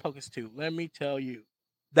Hocus Pocus 2. Let me tell you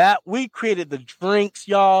that we created the drinks,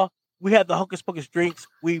 y'all. We had the Hocus Pocus drinks.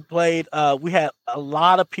 We played. We had a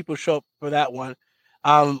lot of people show up for that one.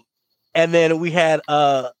 And then we had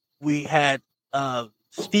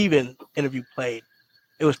Steven interview played.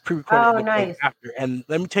 It was pre-recorded. Oh, nice. After. And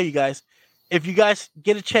let me tell you guys, if you guys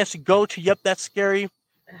get a chance to go to Yep That's Scary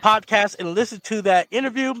podcast and listen to that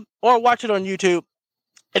interview or watch it on YouTube,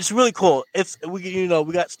 it's really cool.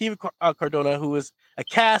 We got Steven Cardona, who is a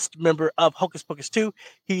cast member of Hocus Pocus 2.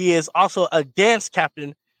 He is also a dance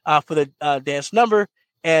captain for the dance number,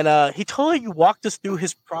 and he totally walked us through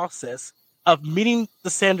his process of meeting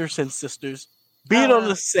the Sanderson sisters, being on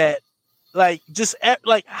the set, like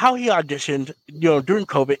how he auditioned, during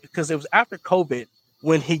COVID, because it was after COVID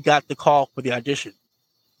when he got the call for the audition,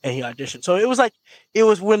 and he auditioned. So it was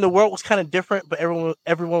when the world was kind of different, but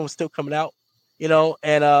everyone was still coming out,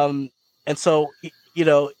 and so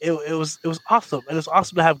it was awesome, and it's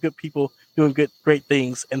awesome to have good people doing great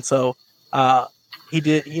things, and so he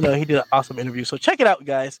did an awesome interview. So check it out,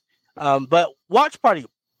 guys. But watch party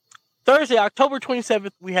Thursday, October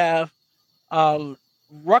 27th, we have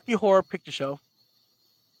Rocky Horror Picture Show.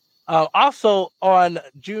 Also on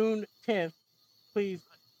June 10th,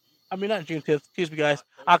 not June 10th, excuse me, guys.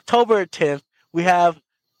 October 10th, we have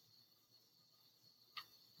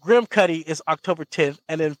Grim Cuddy is October 10th,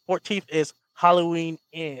 and then 14th is Halloween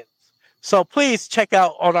Ends. So please check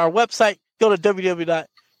out on our website, go to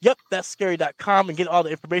www.yepthat'sscary.com and get all the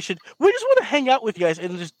information. We just want to hang out with you guys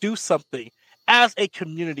and just do something as a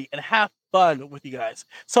community and have fun with you guys.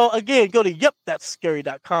 So again, go to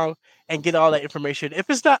yepthat'sscary.com and get all that information. If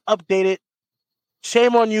it's not updated,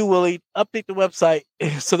 shame on you, Willie. Update the website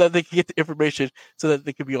so that they can get the information so that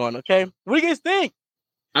they can be on, okay? What do you guys think?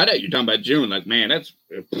 I thought you were talking about June. Like, man, that's...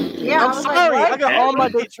 Yeah, I'm sorry. I got all my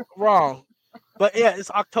dates wrong. But yeah, it's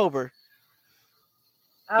October.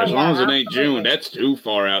 As long as it ain't June, that's too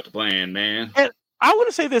far out to plan, man. And I want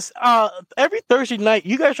to say this: every Thursday night,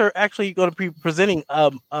 you guys are actually going to be presenting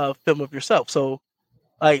a film of yourself. So,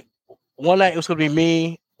 like, one night it was going to be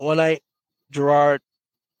me, one night Gerard,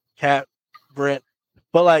 Kat, Brent.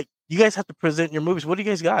 But like, you guys have to present your movies. What do you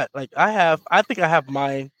guys got? Like, I think I have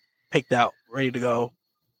mine picked out, ready to go.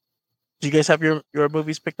 Do you guys have your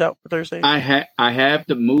movies picked out for Thursday? I have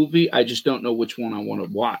the movie. I just don't know which one I want to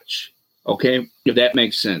watch. Okay, if that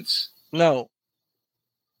makes sense. No.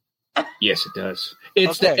 Yes, it does.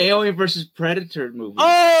 It's the Alien versus Predator movie.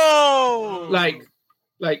 Oh, like,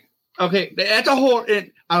 okay, that's a horror.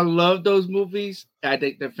 And I love those movies. I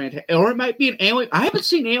think they're fantastic. Or it might be an Alien. I haven't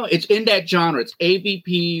seen Alien. It's in that genre. It's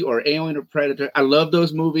AVP or Alien or Predator. I love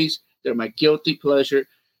those movies. They're my guilty pleasure.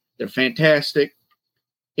 They're fantastic.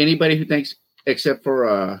 Anybody who thinks, except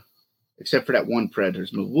for that one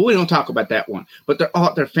Predators movie. Well, we don't talk about that one, but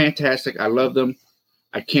they're fantastic. I love them.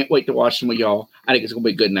 I can't wait to watch them with y'all. I think it's gonna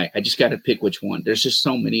be a good night. I just got to pick which one. There's just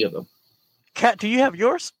so many of them. Kat, do you have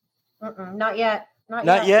yours? Not yet.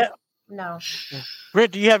 Not yet. No.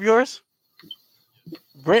 Brent, do you have yours?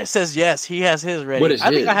 Brent says yes. He has his ready. What is I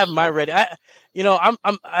think his? I have mine ready. I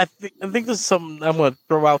think this is something I'm gonna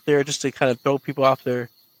throw out there just to kind of throw people off their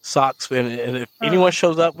socks. And if anyone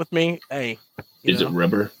shows up with me, hey. Is it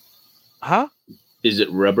rubber? Huh? Is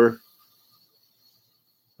it rubber?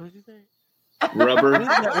 What did you say? Rubber.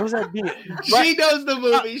 What was that beat? She knows the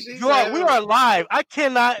movie. We are live. I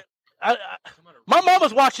cannot. My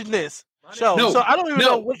mama's watching this show, so I don't even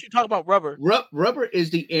know what you're talking about. Rubber. Rubber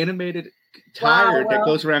is the animated tire that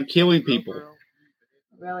goes around killing people.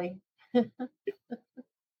 Really?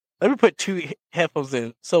 Let me put 2 headphones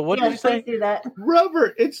in. So what did you say? Do that.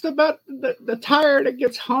 Rubber. It's about the tire that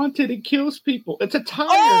gets haunted and kills people. It's a tire.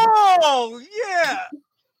 Oh yeah.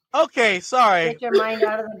 Okay, sorry. Get your mind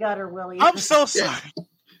out of the gutter, Willie. I'm so sorry.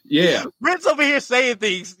 Yeah. Brent's over here saying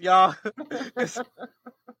things, y'all.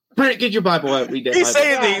 Brent, get your Bible out. Read that. He's Bible.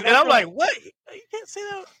 saying things, and I'm like, what? You can't say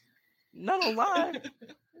that. Not online.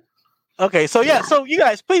 Okay, so yeah, so you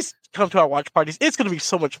guys, please come to our watch parties. It's going to be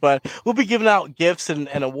so much fun. We'll be giving out gifts and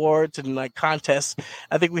awards and like contests.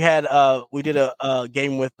 I think we did a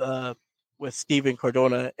game with Steven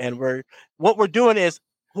Cordona, and what we're doing is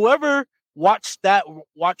whoever watched that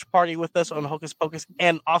watch party with us on Hocus Pocus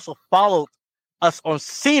and also followed us on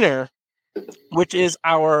Scener, which is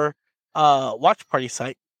our watch party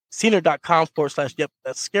site, scener.com/yep,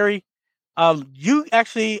 that's scary. You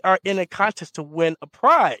actually are in a contest to win a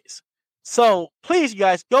prize. So please, you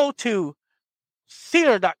guys, go to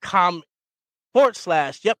scener.com/yep,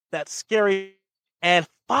 that's scary, and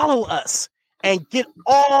follow us and get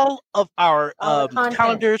all of our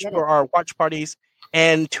calendars for our watch parties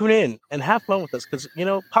and tune in and have fun with us because,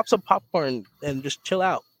 pop some popcorn and just chill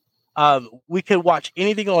out. We can watch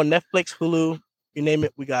anything on Netflix, Hulu, you name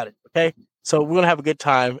it, we got it. Okay. So we're going to have a good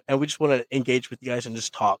time and we just want to engage with you guys and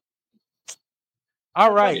just talk.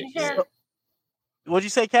 All right. So, what'd you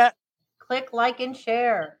say, Kat? Click like and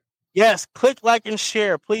share. Yes, click like and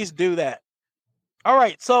share. Please do that. All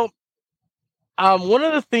right. So one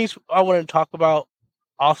of the things I want to talk about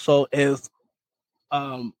also is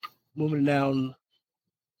moving down.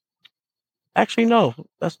 Actually, no,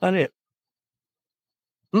 that's not it.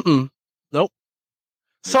 Nope.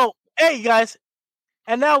 So, hey, you guys.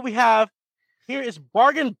 And now here is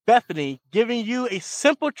Bargain Bethany giving you a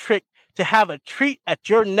simple trick to have a treat at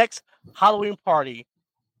your next Halloween party.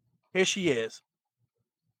 Here she is.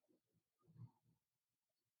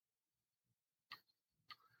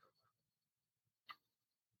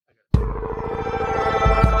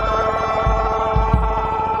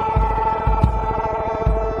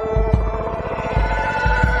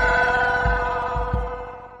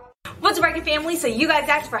 What's up, Bargain family? So you guys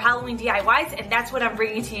asked for Halloween DIYs, and that's what I'm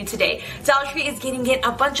bringing to you today. Dollar Tree is getting in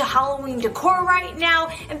a bunch of Halloween decor right now,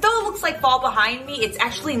 and though it looks like fall behind me, it's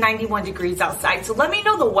actually 91 degrees outside. So let me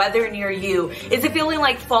know the weather near you. Is it feeling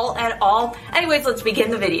like fall at all? Anyways, let's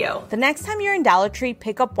begin the video. The next time you're in Dollar Tree,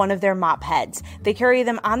 pick up one of their mop heads. They carry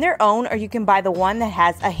them on their own, or you can buy the one that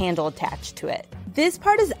has a handle attached to it. This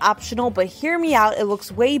part is optional, but hear me out, it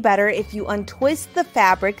looks way better if you untwist the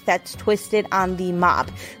fabric that's twisted on the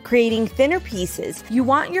mop, creating thinner pieces. You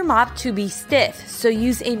want your mop to be stiff, so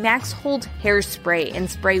use a Max Hold hairspray and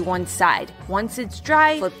spray one side. Once it's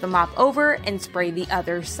dry, flip the mop over and spray the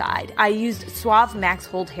other side. I used Suave Max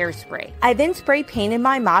Hold hairspray. I then spray painted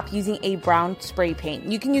my mop using a brown spray paint.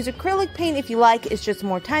 You can use acrylic paint if you like, it's just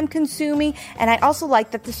more time consuming, and I also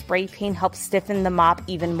like that the spray paint helps stiffen the mop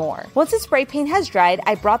even more. Once the spray paint has dried,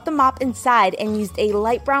 I brought the mop inside and used a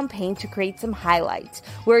light brown paint to create some highlights.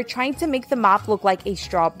 We're trying to make the mop look like a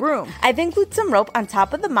straw broom. I then glued some rope on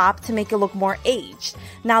top of the mop to make it look more aged.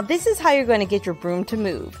 Now this is how you're going to get your broom to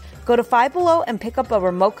move. Go to Five Below and pick up a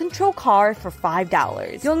remote control car for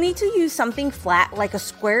 $5. You'll need to use something flat like a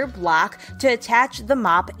square block to attach the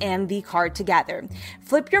mop and the car together.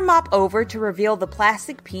 Flip your mop over to reveal the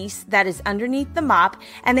plastic piece that is underneath the mop,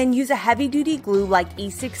 and then use a heavy-duty glue like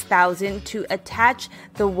E6000 to attach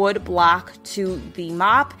the wood block to the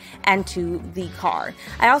mop and to the car.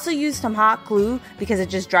 I also used some hot glue because it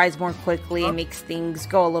just dries more quickly and makes things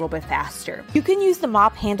go a little bit faster. You can use the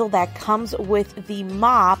mop handle that comes with the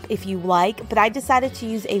mop if you like, but I decided to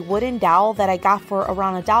use a wooden dowel that I got for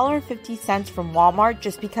around $1.50 from Walmart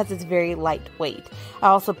just because it's very lightweight. I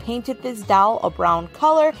also painted this dowel a brown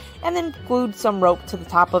color and then glued some rope to the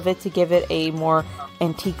top of it to give it a more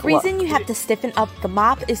antique look. The reason you have to stiffen up the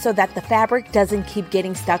mop is so that the fabric doesn't keep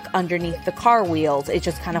getting stuck underneath the car wheels. It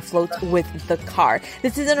just kind of floats with the car.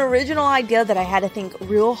 This is an original idea that I had to think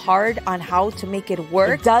real hard on how to make it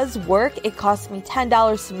work. It does work. It cost me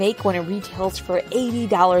 $10 to make when it retails for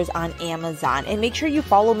 $80 on Amazon. And make sure you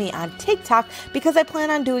follow me on TikTok because I plan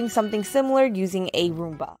on doing something similar using a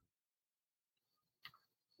Roomba.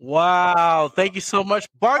 Wow, thank you so much,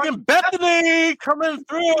 Bargain Bethany, coming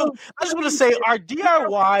through. I just want to say our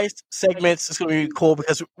DIY segments is going to be cool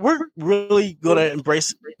because we're really going to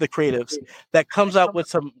embrace the creatives that comes up with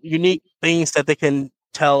some unique things that they can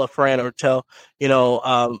tell a friend or tell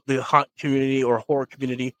the haunt community or horror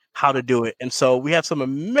community how to do it. And so we have some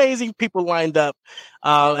amazing people lined up,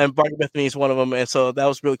 and Barney Bethany is one of them. And so that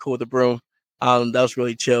was really cool with the broom. That was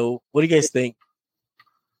really chill. What do you guys think?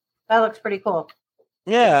 That looks pretty cool.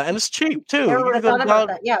 Yeah, and it's cheap too. Never would have thought about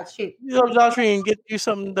that. Yeah, it's cheap. You go to Dollar Tree and get you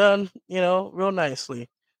something done, real nicely.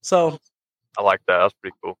 So I like that. That's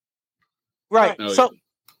pretty cool. Right. So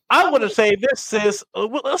I want to say this is.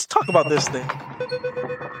 Let's talk about this thing.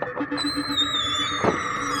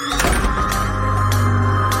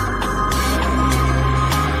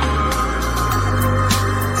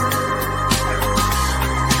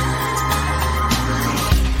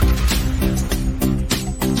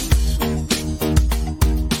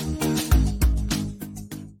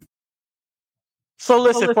 So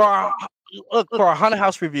listen, for our haunted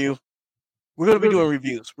house review, we're going to be doing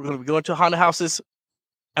reviews. We're going to be going to haunted houses,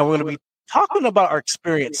 and we're going to be talking about our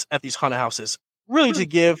experience at these haunted houses, really to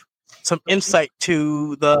give some insight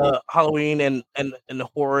to the Halloween and the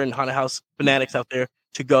horror and haunted house fanatics out there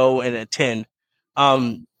to go and attend.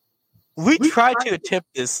 We tried to attempt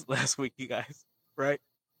this last week, you guys, right?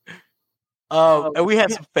 And we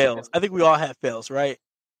had some fails. I think we all had fails, right?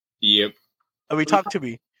 Yep. I mean, talk to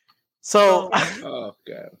me. So, oh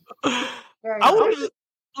god, I want to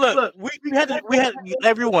look. We had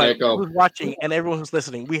everyone who's watching and everyone who's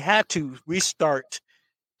listening. We had to restart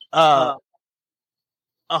a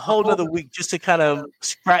whole other week just to kind of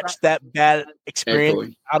scratch that bad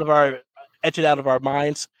experience out of our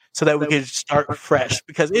minds, so that we can start fresh,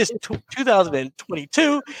 because it's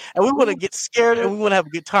 2022 and we want to get scared and we want to have a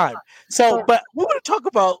good time. So, but we want to talk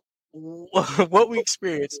about what we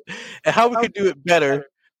experienced and how we could do it better,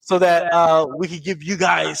 so that we could give you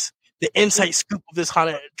guys the inside scoop of this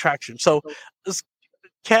haunted attraction. So,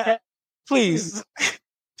 Kat, please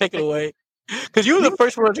take it away, because you were the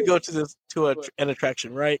first one to go to an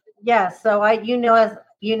attraction, right? Yeah. So I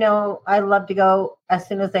love to go as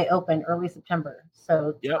soon as they open, early September.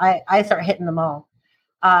 So I start hitting them all.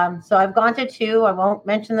 So I've gone to two. I won't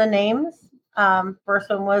mention the names. First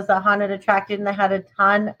one was a haunted attraction that had a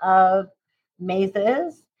ton of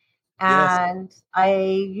mazes. And I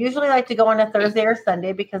usually like to go on a Thursday or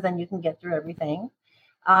Sunday, because then you can get through everything.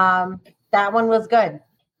 That one was good.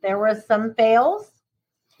 There were some fails,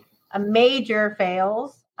 major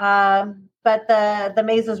fails, but the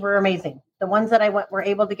mazes were amazing. The ones that were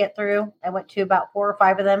able to get through, I went to about 4 or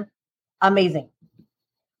 5 of them. Amazing.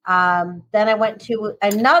 Then I went to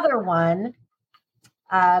another one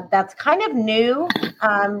that's kind of new,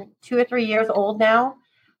 2 or 3 years old now.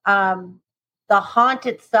 The haunt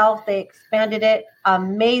itself, they expanded it.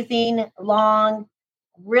 Amazing, long,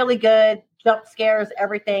 really good, jump scares,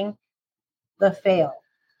 everything. The fail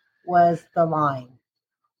was the line.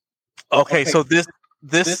 Okay, so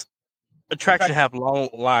this attraction have long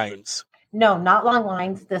lines. No, not long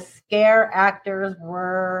lines. The scare actors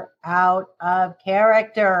were out of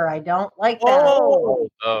character. I don't like that. Oh.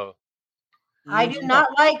 I do not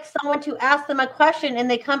like someone to ask them a question and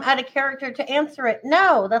they come out of character to answer it.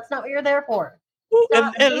 No, that's not what you're there for.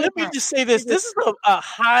 And let me just say this. This is a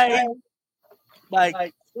high,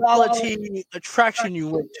 quality attraction you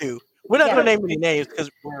went to. We're not going to name any names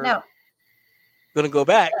because we're going to go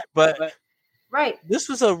back. But this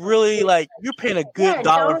was a really, you're paying a good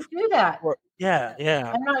dollar. Don't do that.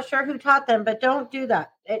 Yeah. I'm not sure who taught them, but don't do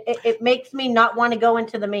that. It makes me not want to go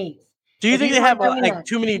into the maze. Do you think they have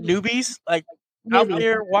too many newbies out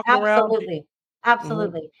there walking around?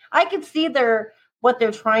 Absolutely. I could see what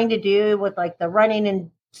they're trying to do with the running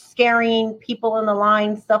and scaring people in the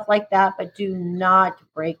line, stuff like that, but do not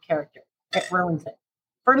break character. It ruins it.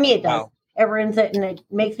 For me, it does. Wow. It ruins it, and it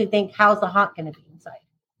makes me think, how's the haunt going to be inside?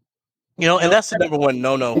 And that's the number one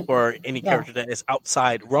no-no for any character that is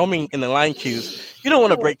outside roaming in the line queues. You don't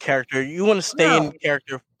want to break character. You want to stay in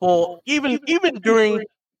character full, even during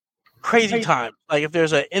crazy time. Like if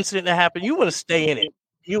there's an incident that happened, you want to stay in it.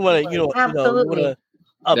 You want to,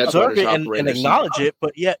 observe it and acknowledge it,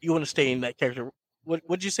 but yet you want to stay in that character. What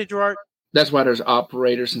did you say, Gerard? That's why there's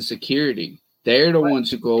operators and security. They're the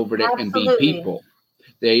ones who go over there and be people.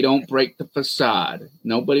 They don't break the facade.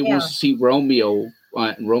 Nobody wants to see Romeo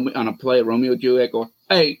on a play, Romeo and Juliet go,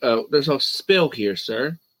 hey, there's a spill here,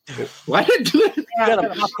 sir. Why did you do it? You got a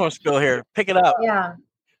popcorn spill here. Pick it up. Yeah.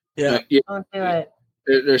 Don't do it.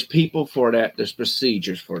 There's people for that. There's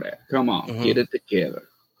procedures for that. Come on, get it together.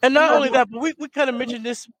 And not only that, but we kind of mentioned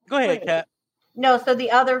this. Go ahead, Kat. No, so the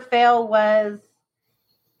other fail was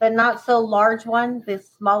the not so large one, the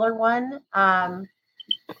smaller one.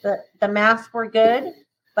 The masks were good,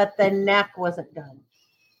 but the neck wasn't done,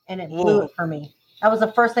 and it blew it for me. That was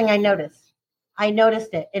the first thing I noticed. I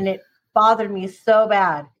noticed it, and bothered me so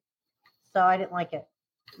bad. So I didn't like it.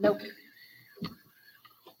 Nope.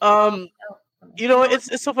 You know,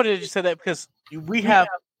 it's so funny that you said that because we have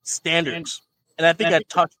standards, and I think I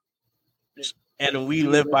talked, and we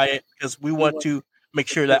live by it because we want to make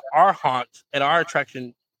sure that our haunt and our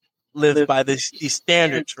attraction lives by these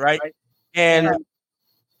standards, right? And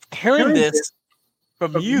hearing this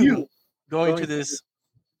from you going to this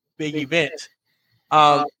big event,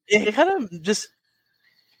 it kind of just,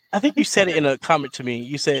 I think you said it in a comment to me.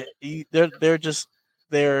 You said they're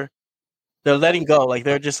letting go, like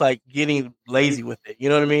they're just like getting lazy with it. You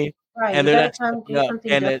know what I mean? Right. And you they're gotta not come do stepping up.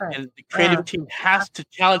 something And different. the creative team has to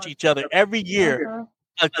challenge each other every year.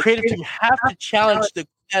 A creative team has to challenge the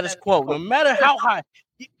status quo, no matter how high.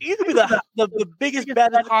 You could be the biggest,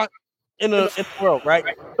 baddest haunt in the world, right?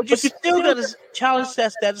 But you still got to challenge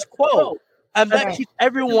that status quo, and that keeps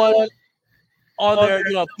everyone on their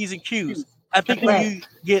P's and Q's. I think when you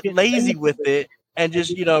get lazy with it and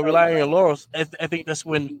just rely on your laurels, I think that's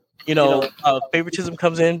when favoritism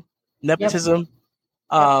comes in, nepotism,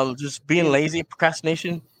 just being lazy,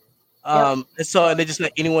 procrastination, and they just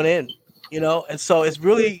let anyone in, and so it's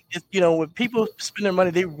really when people spend their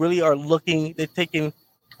money, they really are looking, they're taking,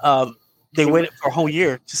 they waited for a whole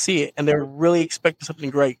year to see it, and they're really expecting something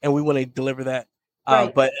great, and we want to deliver that.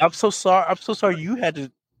 But I'm so sorry you had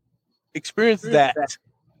to experience that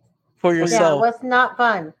for yourself. Yeah, it was not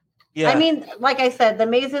fun. Yeah. I mean, like I said, the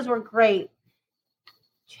mazes were great.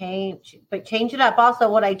 Change it up. Also,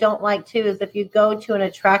 what I don't like too is if you go to an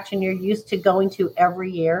attraction you're used to going to every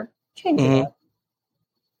year, change it up.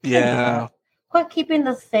 Yeah. Quit keeping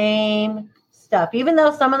the same stuff. Even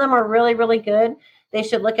though some of them are really, really good, they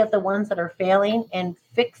should look at the ones that are failing and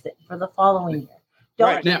fix it for the following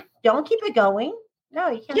year. Don't keep it going. No,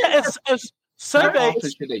 you can't. Yeah, it's survey. How often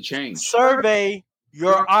should they change? Survey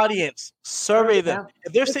your audience. Survey them.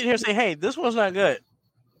 If they're sitting here saying, "Hey, this one's not good,"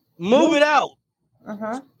 move it out.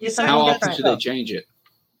 How often should they change it?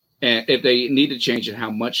 And if they need to change it, how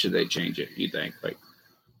much should they change it? You think?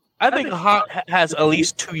 I think a haunt has at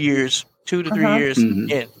least 2 years, 2 to 3 years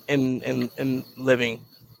in living,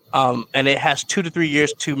 and it has 2 to 3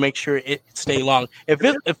 years to make sure it stay long. If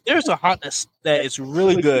there's a haunt that is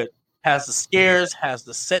really good, has the scares, has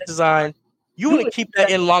the set design, you want to keep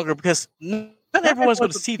that in longer because not everyone's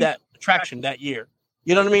going to see that attraction that year.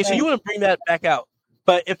 You know what I mean? So you want to bring that back out.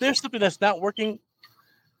 But if there's something that's not working,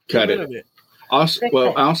 cut get it. rid of it.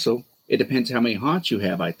 Also, it depends how many haunts you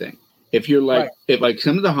have, I think. If you're if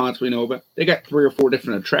some of the haunts we know about, they got 3 or 4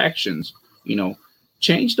 different attractions,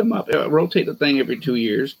 change them up, rotate the thing every 2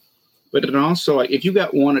 years. But then also, if you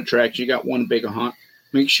got one attraction, you got one big haunt,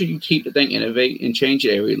 make sure you keep the thing, innovate, and change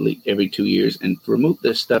it every 2 years and remove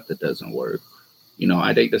the stuff that doesn't work.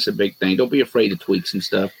 I think that's a big thing. Don't be afraid to tweak some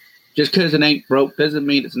stuff. Just because it ain't broke doesn't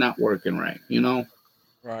mean it's not working right,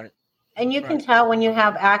 Right. And you can tell when you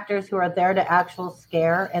have actors who are there to actual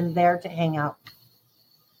scare and there to hang out.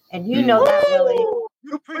 And that really.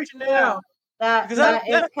 You're preaching now. That is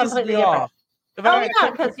completely different.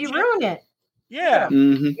 Because you ruin it. Yeah.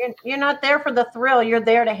 You're not there for the thrill. You're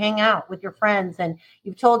there to hang out with your friends. And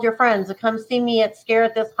you've told your friends to come see me at Scare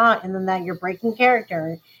at this haunt. And then that you're breaking character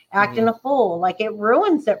and acting a fool. Like it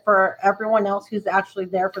ruins it for everyone else who's actually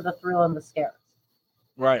there for the thrill and the scare.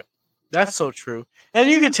 Right. That's so true. And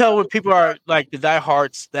you can tell when people are like the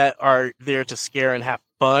diehards that are there to scare and have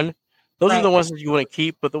fun. Those are the ones that you want to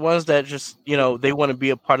keep. But the ones that just, they want to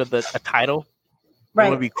be a part of a title. They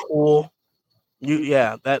want to be cool.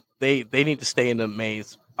 That they need to stay in the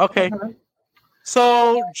maze. Okay.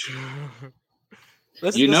 So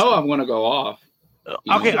I'm gonna go off.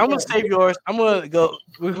 Okay, I'm gonna save yours. I'm gonna go.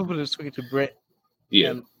 We're gonna swing it to Brent.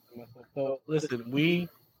 Yeah. So listen,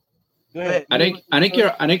 go ahead. I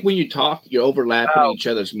think when you talk, you're overlapping each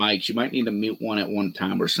other's mics. You might need to mute one at one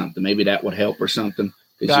time or something. Maybe that would help or something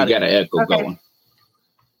because you got an echo going.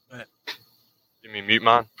 You mean mute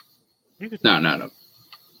mine? No.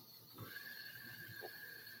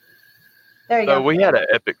 There you go. We had an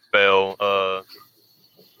epic fail.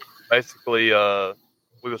 Basically, we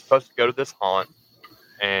were supposed to go to this haunt,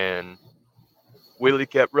 and Willie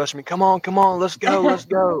kept rushing me. Come on, let's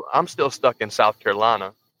go. I'm still stuck in South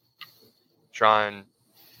Carolina, trying.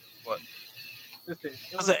 What?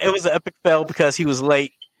 It was an epic fail because he was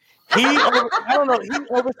late. He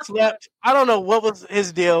overslept. I don't know what was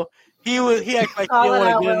his deal. He acted like he didn't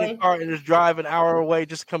want to get in the car and just drive an hour away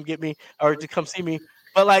just to come get me or to come see me.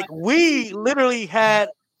 But we literally had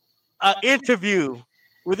an interview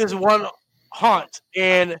with this one haunt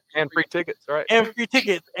and free tickets, right? And free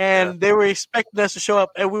tickets, and they were expecting us to show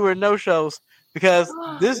up, and we were no shows because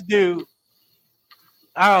this dude,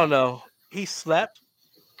 I don't know, he slept.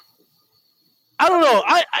 I don't know.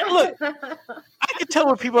 I look. I can tell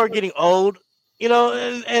when people are getting old, you know,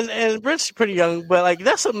 and Brent's pretty young, but like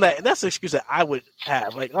that's an excuse that I would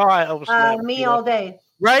have. Like, all right, I was me all day,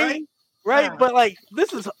 right? But like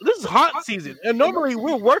this is haunt season, and normally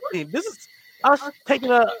we're working. This is us taking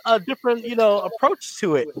a different, you know, approach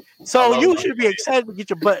to it. So you should be excited to get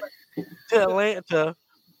your butt to Atlanta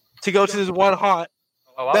to go to this one haunt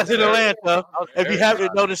that's in Atlanta. If you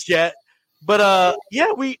haven't noticed yet. But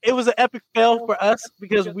yeah, it was an epic fail for us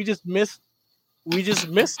because we just missed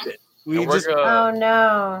it. Oh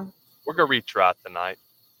no. We're gonna retry tonight.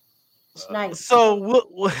 Nice. So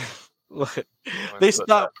look, they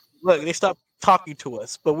stopped talking to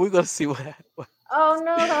us, but we're gonna see what happens. Oh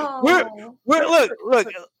no. We're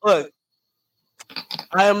look.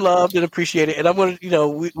 I am loved and appreciated, and I'm gonna, you know,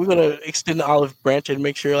 we're gonna extend the olive branch and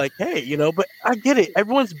make sure, like, hey, you know. But I get it.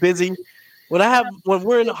 Everyone's busy. When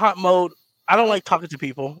we're in the hot mode, I don't like talking to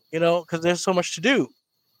people, you know, because there's so much to do.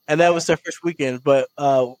 And that was their first weekend. But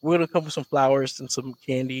we're gonna come with some flowers and some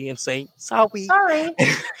candy and say sorry.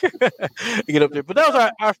 Get up there. But that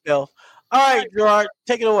was our fail. All right, Gerard,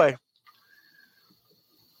 take it away.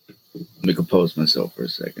 Let me compose myself for a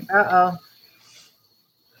second. Uh-oh.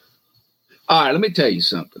 All right, let me tell you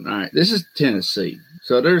something. All right, this is Tennessee.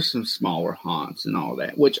 So there's some smaller haunts and all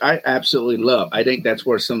that, which I absolutely love. I think that's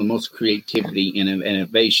where some of the most creativity and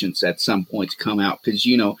innovations at some points come out because,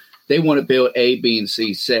 you know, they want to build A, B, and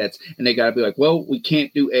C sets, and they got to be like, well, we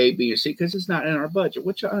can't do A, B, or C because it's not in our budget,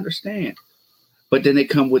 which I understand. But then they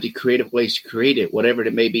come with the creative ways to create it, whatever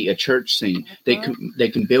it may be, a church scene. They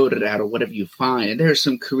can build it out of whatever you find. And there's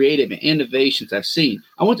some creative innovations I've seen.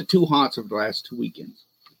 I went to 2 haunts over the last 2 weekends.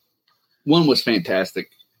 One was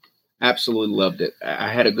fantastic. Absolutely loved it. I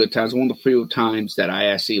had a good time. It was one of the few times that I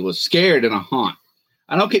actually was scared in a haunt.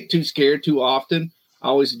 I don't get too scared too often. I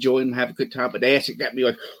always enjoy them, have a good time. But they actually got me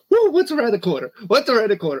like, whoa, what's around the corner? What's around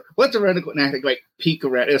the corner? What's around the corner? And I had to like peek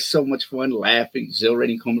around. It was so much fun, laughing,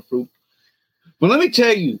 exhilarating, coming through. But let me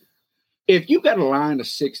tell you, if you got a line of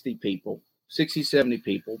 60 people, 60, 70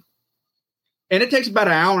 people, and it takes about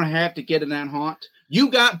an hour and a half to get in that haunt, you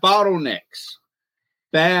got bottlenecks.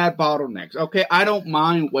 Bad bottlenecks. Okay, I don't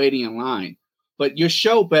mind waiting in line, but your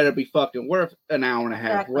show better be fucking worth an hour and a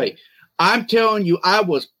half wait. I'm telling you,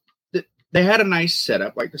 they had a nice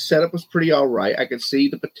setup. Like the setup was pretty all right. I could see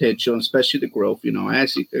the potential, and especially the growth. You know, I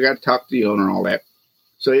got to talk to the owner and all that.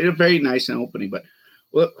 So it was very nice and opening. But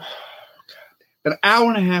look, an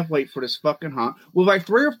hour and a half wait for this fucking haunt with like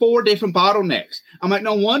 3 or 4 different bottlenecks. I'm like,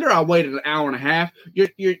 no wonder I waited an hour and a half. Your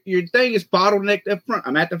thing is bottlenecked up front.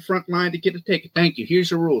 I'm at the front line to get a ticket. Thank you. Here's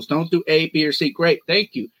the rules. Don't do A, B, or C. Great.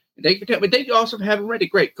 Thank you. Thank you. But thank you also for having ready.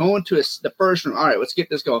 Great. Going to the first room. All right, let's get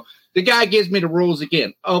this going. The guy gives me the rules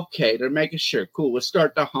again. Okay, they're making sure. Cool. Let's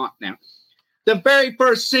start the haunt now. The very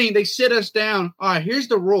first scene, they sit us down. All right, here's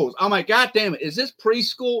the rules. I'm like, God damn it, is this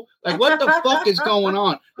preschool? Like, what the fuck is going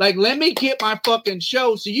on? Like, let me get my fucking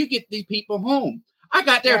show so you get these people home. I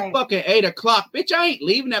got there fucking 8 o'clock. Bitch, I ain't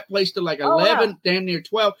leaving that place till like 11, damn near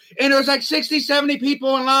 12. And there's like 60, 70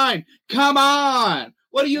 people in line. Come on.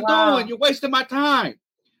 What are you doing? You're wasting my time.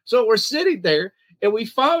 So we're sitting there, and we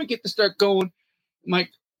finally get to start going. I'm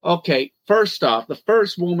like, okay, first off, the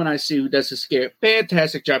first woman I see who does a scare,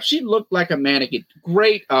 fantastic job. She looked like a mannequin.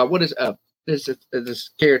 Great. What is this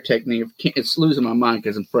scare technique? It's losing my mind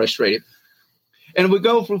because I'm frustrated. And we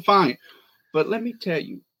go through fine. But let me tell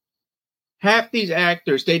you, half these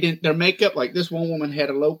actors, their makeup, like this one woman had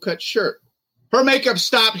a low-cut shirt. Her makeup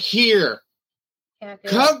stopped here.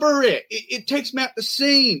 Cover it. It takes me out the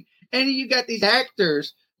scene. And you got these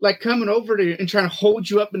actors like coming over to you and trying to hold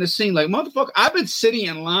you up in the scene. Like, motherfucker, I've been sitting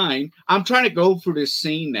in line. I'm trying to go through this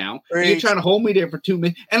scene now. And you're trying to hold me there for 2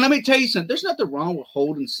 minutes. And let me tell you something. There's nothing wrong with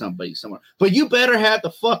holding somebody somewhere. But you better have the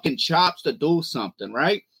fucking chops to do something,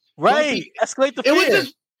 right? Right. Escalate the fear.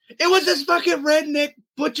 It was this fucking redneck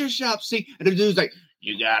butcher shop scene. And the dude's like,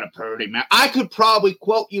 you got a purdy man. I could probably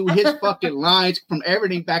quote you his fucking lines from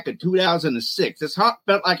everything back in 2006. This haunt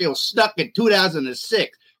felt like it was stuck in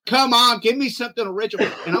 2006. Come on, give me something original.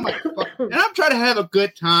 And I'm like, fuck. And I'm trying to have a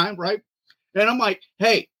good time, right? And I'm like,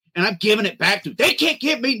 hey, and I'm giving it back to them. They can't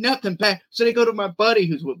give me nothing back. So they go to my buddy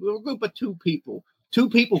who's with a group of 2 people. 2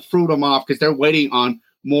 people threw them off because they're waiting on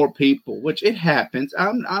more people, which it happens.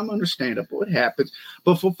 I'm understandable. It happens.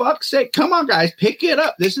 But for fuck's sake, come on, guys, pick it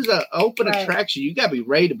up. This is an open attraction. You got to be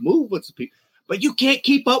ready to move with some people. But you can't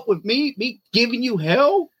keep up with me giving you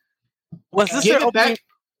hell. Was this their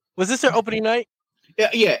opening night?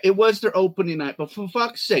 Yeah, it was their opening night. But for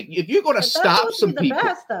fuck's sake, if you're going to stop some people,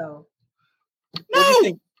 best, though.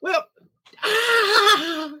 no. Well,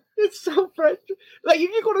 It's so frustrating. Like, if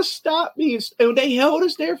you're gonna stop me, and they held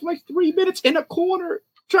us there for like 3 minutes in a corner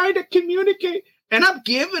trying to communicate, and I'm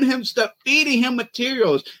giving him stuff, feeding him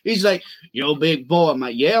materials. He's like, "Yo, big boy." I'm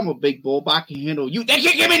like, "Yeah, I'm a big boy, but I can handle you." They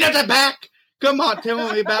can't give me nothing back. Come on,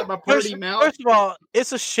 tell me about my pretty mouth. First of all,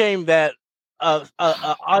 it's a shame that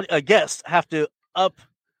a guest have to up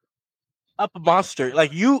a monster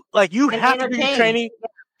like you have to do your training.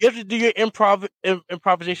 You have to do your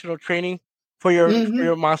improvisational training for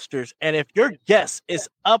your monsters, and if your guest is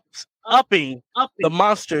upping the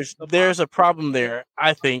monsters, there's a problem there,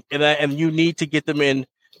 I think, and you need to get them in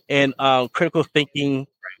critical thinking,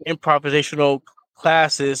 improvisational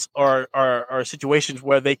classes or situations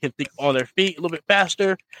where they can think on their feet a little bit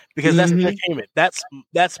faster, because that's entertainment. That's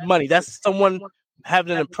money. That's someone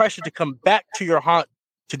having an impression to come back to your haunt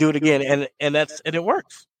to do it again, and it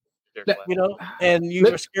works. And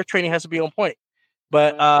your scare training has to be on point.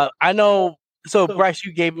 But I know. So Bryce,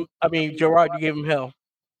 Gerard, you gave him hell.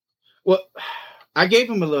 Well, I gave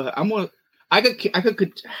him a little. I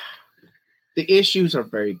could. The issues are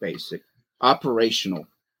very basic, operational.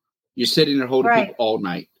 You're sitting there holding people all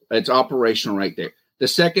night. It's operational right there. The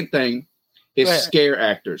second thing is scare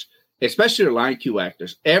actors, especially the line Q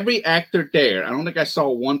actors. Every actor there, I don't think I saw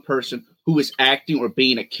one person who was acting or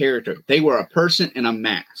being a character. They were a person in a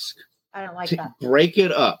mask. I don't like that. Break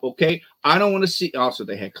it up, okay? I don't want to see. Also,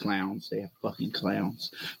 they had clowns. They have fucking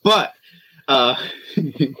clowns. But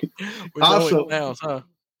also, clowns, huh?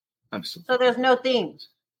 So there's no themes.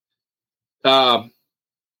 No.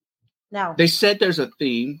 They said there's a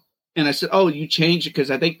theme. And I said, "Oh, you changed it,"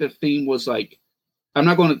 because I think the theme was like, I'm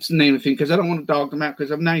not going to name the theme because I don't want to dog them out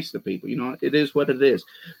because I'm nice to people. It is what it is.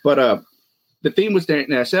 But the theme was there.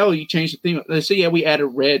 And I said, "Oh, you changed the theme." They said, "Yeah, we added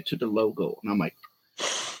red to the logo." And I'm like,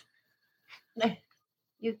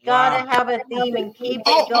 you gotta have a theme and keep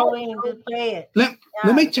it going and just play it.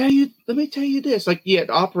 Let me tell you this. Like, the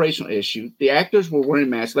operational issue. The actors were wearing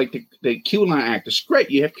masks. Like the Q line actors, great.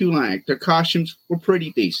 You have Q line actors. Their costumes were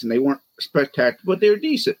pretty decent. They weren't spectacular, but they were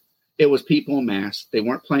decent. It was people in masks. They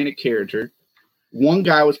weren't playing a character. One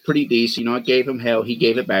guy was pretty decent. I gave him hell. He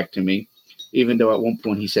gave it back to me, even though at one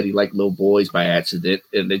point he said he liked little boys by accident,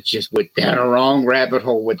 and it just went down a wrong rabbit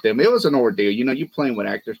hole with them. It was an ordeal. You're playing with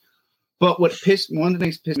actors. But one of the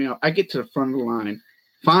things pissed me off, I get to the front of the line,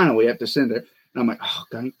 finally at the center, and I'm like, "Oh,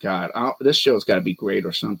 thank God. This show's got to be great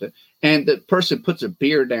or something." And the person puts a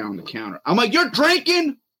beer down on the counter. I'm like, "You're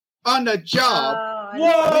drinking on the job."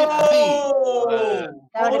 Whoa!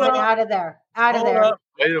 That would have been out of there. Out of there.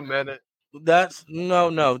 Wait a minute. That's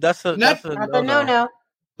no. That's a no.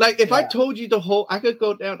 Like, if I told you I could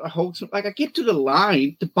go down a whole, like, I get to the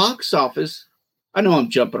line, the box office. I know I'm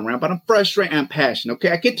jumping around, but I'm frustrated and passionate.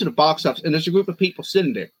 Okay, I get to the box office, and there's a group of people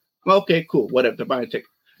sitting there. Well, okay, cool, whatever. They're buying a ticket.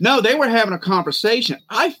 No, they were having a conversation.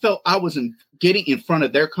 I felt I was getting in front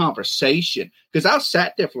of their conversation because I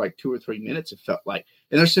sat there for like 2 or 3 minutes. It felt like,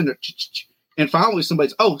 and they're sitting there, and finally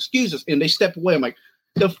somebody's, "Oh, excuse us," and they step away. I'm like,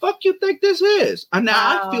 "The fuck you think this is?" And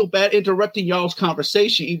now I feel bad interrupting y'all's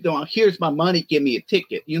conversation, even though here's my money, give me a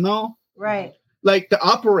ticket. Right? Like, the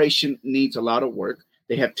operation needs a lot of work.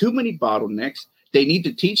 They have too many bottlenecks. They need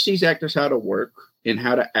to teach these actors how to work and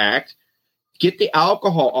how to act. Get the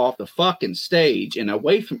alcohol off the fucking stage and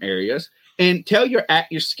away from areas, and tell your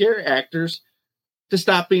scare actors to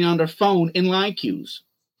stop being on their phone in line queues.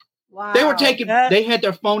 Wow. They had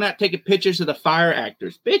their phone out taking pictures of the fire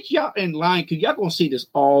actors. Bitch, y'all in line queue. Y'all gonna see this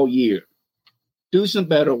all year. Do some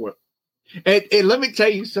better work. And let me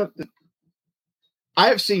tell you something. I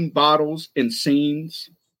have seen bottles in scenes.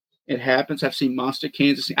 It happens. I've seen monster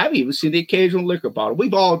cans. I've even seen the occasional liquor bottle.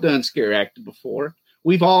 We've all done scare acting before.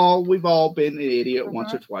 We've all been an idiot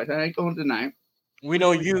once or twice. I ain't going to deny it. We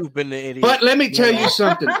know you've been the idiot. But let me tell you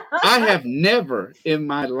something. I have never in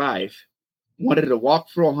my life wanted to walk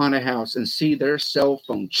through a haunted house and see their cell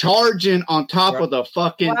phone charging on top of the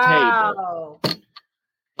fucking table.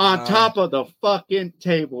 On top of the fucking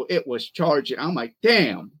table, it was charging. I'm like,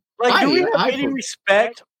 damn. Like, do we have any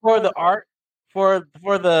respect for the art, for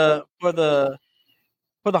the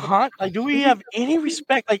haunt? Like, do we have any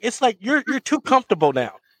respect? Like, it's like you're too comfortable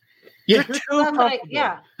now. You're too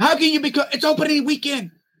comfortable. How can you become? It's opening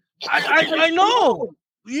weekend. I know.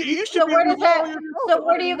 You should. So where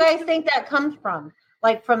do you guys think that comes from?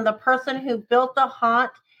 Like, from the person who built the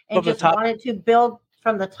haunt and just wanted to build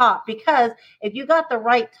from the top? Because if you got the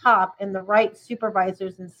right top and the right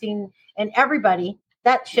supervisors and scene and everybody,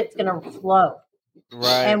 that shit's gonna flow.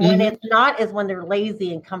 Right. And when it's not is when they're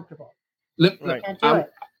lazy and comfortable. Right. You can't do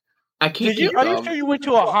it. I can't. Are you sure you went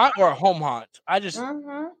to a haunt or a home haunt? I just.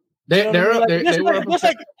 They're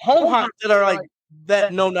like home haunts that are like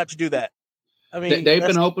that know not to do that. I mean, they've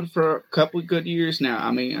been open for a couple of good years now.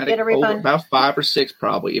 I mean, I think about 5 or 6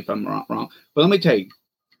 probably, if I'm wrong. But let me tell you,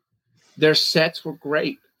 their sets were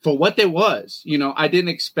great for what they was. You know, I didn't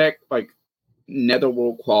expect like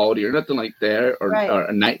Netherworld quality or nothing like that, or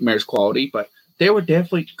a Nightmares quality, but they were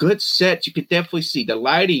definitely good sets. You could definitely see the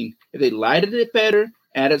lighting. If they lighted it better,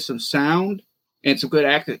 added some sound and some good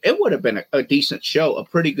acting, it would have been a decent show, a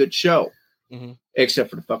pretty good show. Mm-hmm. Except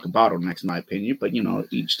for the fucking bottlenecks, in my opinion. But, you know,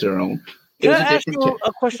 each their own. Can I ask you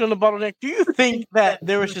a question on the bottleneck? Do you think that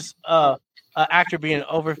there was just an actor being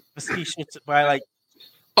over facetious by like,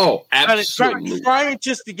 absolutely, trying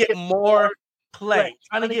just to get more play,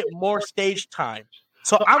 trying to get more stage time?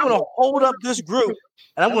 So I'm going to hold up this group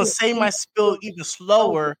and I'm going to say my spiel even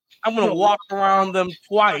slower. I'm going to walk around them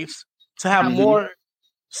twice to have more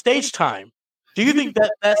stage time. Do you think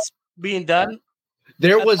that that's being done?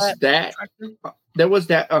 There was that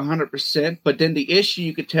 100%. But then the issue,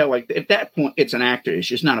 you could tell, like at that point, it's an actor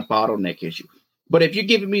issue. It's not a bottleneck issue. But if you're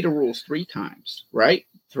giving me the rules 3 times, right?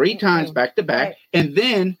 3 times back to back, and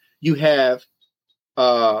then you have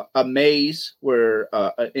a maze where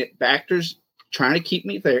actors trying to keep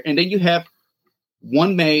me there, and then you have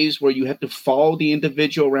one maze where you have to follow the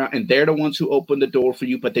individual around, and they're the ones who open the door for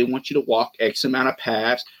you, but they want you to walk X amount of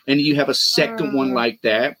paths, and you have a second one like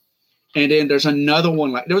that. And then there's another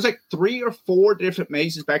one there was like 3 or 4 different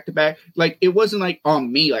mazes back to back. Like it wasn't like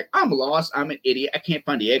on me, like I'm lost, I'm an idiot, I can't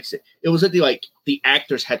find the exit. It was the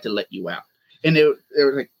actors had to let you out, and they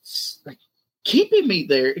were like keeping me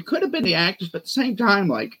there. It could have been the actors, but at the same time,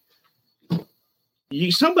 like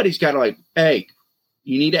somebody's got to like, hey,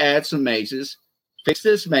 you need to add some mazes, fix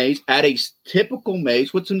this maze, add a typical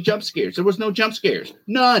maze with some jump scares. There was no jump scares,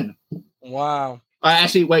 none. Wow.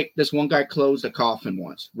 Actually, wait, this one guy closed a coffin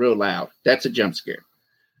once, real loud. That's a jump scare.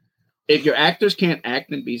 If your actors can't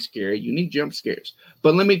act and be scary, you need jump scares.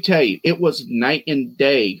 But let me tell you, it was night and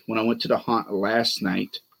day when I went to the haunt last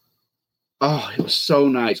night. Oh, it was so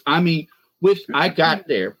nice. I mean, I got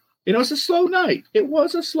there, you know, it's a slow night. It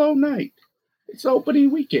was a slow night. It's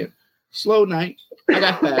opening weekend. Slow night. I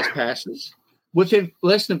got fast passes. Within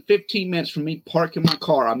less than 15 minutes from me parking my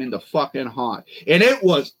car, I'm in the fucking haunt. And it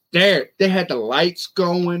was there. They had the lights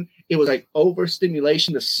going. It was like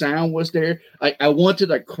overstimulation. The sound was there. Like I wanted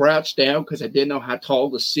to crouch down because I didn't know how tall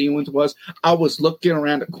the ceilings was. I was looking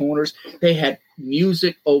around the corners. They had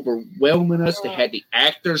music overwhelming us. They had the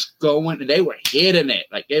actors going, and they were hitting it.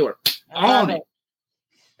 Like they were on it.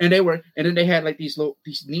 And then they had like these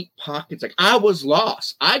neat pockets. Like I was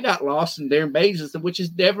lost. I got lost in their mazes, which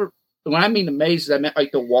is never. When I mean the mazes, I meant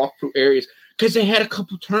like the walkthrough areas, because they had a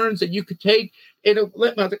couple turns that you could take. And I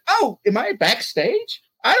was like, oh, am I backstage?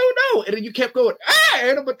 I don't know. And then you kept going,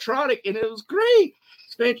 animatronic, and it was great.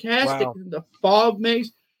 It's fantastic. Wow. And the fog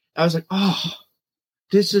maze, I was like, oh,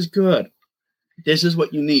 this is good. This is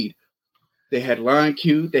what you need. They had line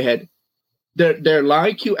Q. They had their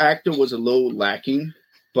line Q actor was a little lacking.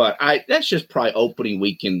 But that's just probably opening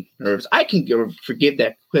weekend nerves. I can forgive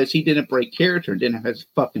that because he didn't break character and didn't have his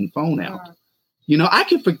fucking phone out. You know, I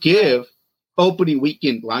can forgive opening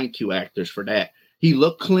weekend line Q actors for that. He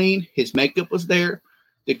looked clean. His makeup was there.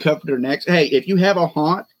 They covered their necks. Hey, if you have a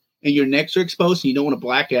haunt and your necks are exposed and you don't want to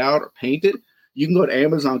black out or paint it, you can go to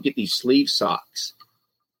Amazon and get these sleeve socks.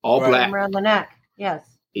 All black. Around the neck. Yes.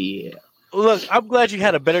 Yeah. Look, I'm glad you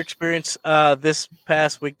had a better experience this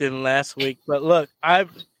past week than last week. But look,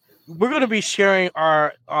 we're going to be sharing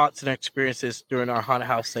our thoughts and experiences during our haunted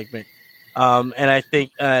house segment, and I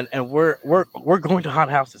think, and we're going to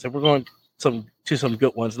haunted houses, and we're going to some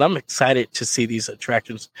good ones. And I'm excited to see these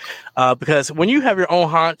attractions because when you have your own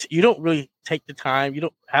haunt, you don't really take the time. You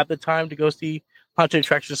don't have the time to go see haunted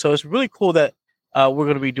attractions. So it's really cool that we're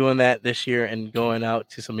going to be doing that this year and going out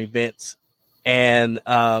to some events. And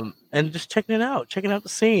just checking out the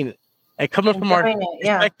scene and coming from our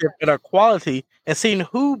perspective and our quality and seeing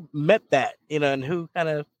who met that, you know, and who kind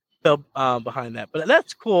of fell behind that. But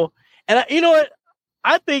that's cool. And you know what?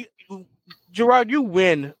 I think, Gerard, you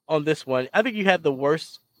win on this one. I think you had the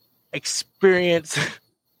worst experience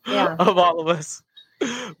of all of us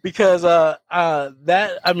because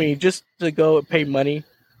just to go and pay money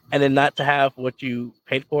and then not to have what you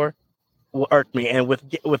paid for will irk me. And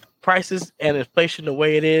with prices and inflation the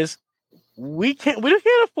way it is, we can't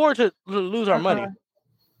afford to lose our money.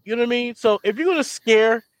 You know what I mean? So if you're gonna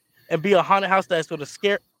scare and be a haunted house that's gonna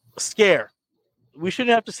scare, we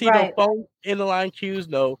shouldn't have to see no phone in the line queues,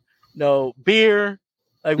 no beer.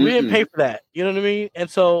 Like we didn't pay for that. You know what I mean? And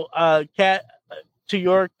so, Kat, to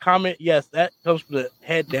your comment, yes, that comes from the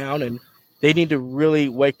head down, and they need to really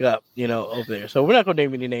wake up, you know, over there. So we're not gonna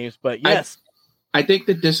name any names, but yes. I think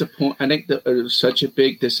such a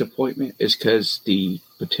big disappointment is because the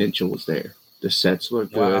potential was there. The sets were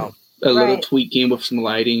good. Wow. A little tweaking with some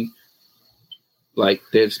lighting. Like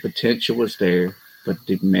this potential was there, but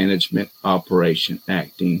the management, operation,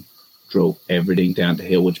 acting drove everything down the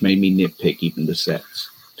hill, which made me nitpick even the sets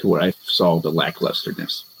to where I saw the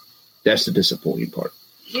lacklusterness. That's the disappointing part.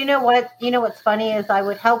 You know what? You know what's funny is I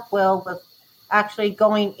would help Will with actually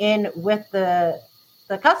going in with the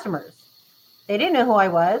customers. They didn't know who I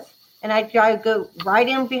was, and I'd go right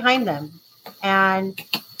in behind them and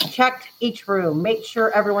checked each room, make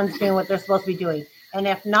sure everyone's doing what they're supposed to be doing. And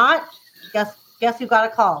if not, guess who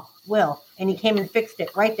got a call? Will. And he came and fixed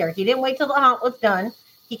it right there. He didn't wait till the haunt was done.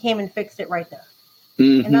 He came and fixed it right there.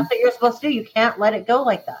 Mm-hmm. And that's what you're supposed to do. You can't let it go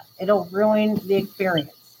like that. It'll ruin the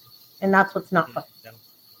experience. And that's what's not fun.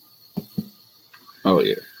 Oh,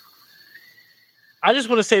 yeah. I just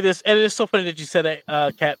want to say this, and it's so funny that you said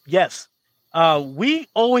that, Kat. Yes. We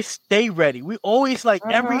always stay ready. We always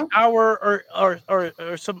every hour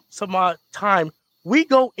or some odd time, we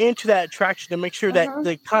go into that attraction to make sure that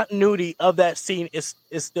the continuity of that scene is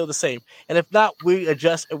still the same. And if not, we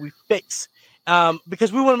adjust and we fix.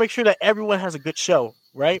 Because we want to make sure that everyone has a good show,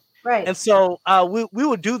 right? Right. And so we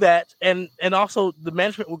will do that, and also the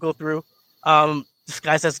management will go through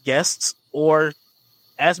disguised as guests or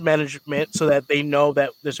as management so that they know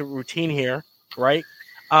that there's a routine here, right?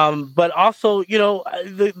 But also,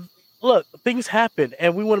 look, things happen,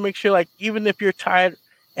 and we want to make sure, even if you're tired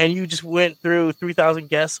and you just went through 3,000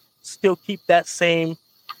 guests, still keep that same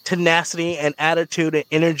tenacity and attitude and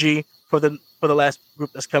energy for the last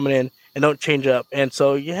group that's coming in, and don't change up. And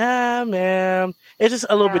so, yeah, man, it's just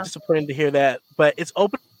a little bit disappointing to hear that, but it's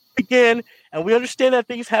open again, and we understand that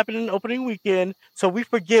things happen in opening weekend, so we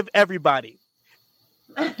forgive everybody.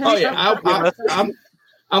 Oh yeah, I'm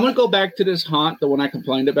gonna go back to this haunt, the one I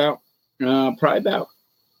complained about, probably about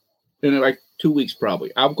in 2 weeks.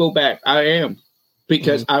 Probably I'll go back. I am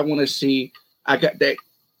because I want to see. I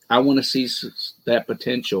want to see that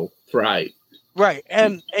potential thrive. Right,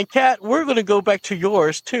 and Kat, we're going to go back to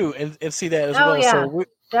yours too and see that as well. Yeah, so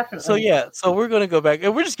definitely. So we're going to go back,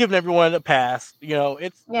 and we're just giving everyone a pass.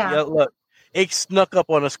 Look, it snuck up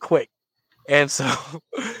on us quick, and so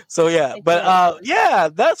yeah. But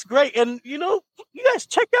that's great, and you guys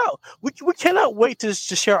check out. We cannot wait to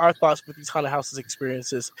share our thoughts with these haunted houses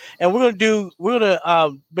experiences, and we're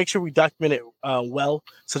gonna make sure we document it well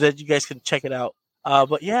so that you guys can check it out.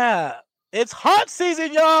 But yeah. It's haunt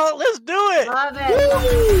season, y'all. Let's do it. Love it.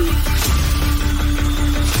 Woo!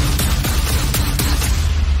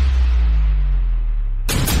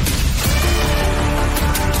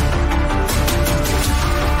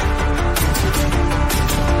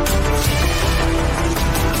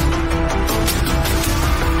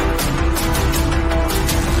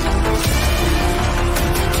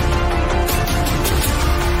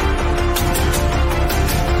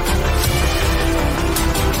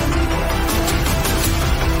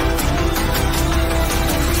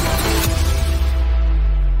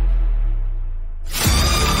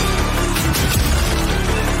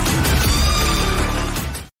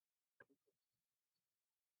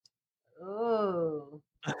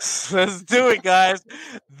 Let's do it, guys.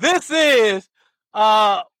 This is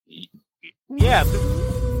Yo,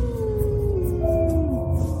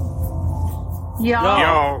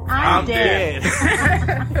 I'm dead.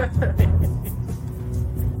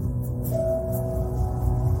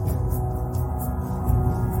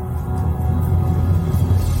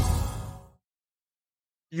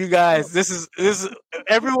 You guys, this is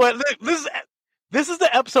everyone. This is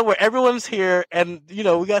the episode where everyone's here, and we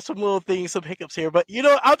got some little things, some hiccups here, but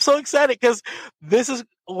I'm so excited because this is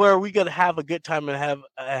where we're gonna have a good time and have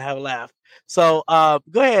a laugh. So go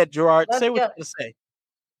ahead, Gerard, say what you have to say.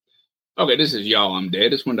 Okay, this is Y'all I'm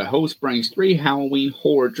Dead. It's when the host brings 3 Halloween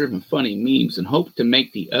horror-driven funny memes and hope to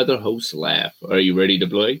make the other hosts laugh. Are you ready to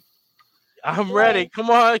play? I'm ready. Come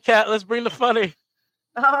on, Kat, let's bring the funny.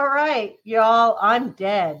 All right, y'all, I'm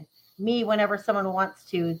dead. Me whenever someone wants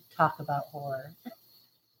to talk about horror.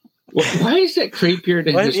 Why is that creepier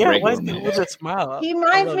than his regular man? What's that smile? He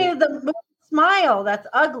reminds me of the movie Smile. That's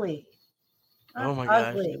ugly. Oh my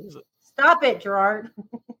ugly. gosh. Stop it, Gerard.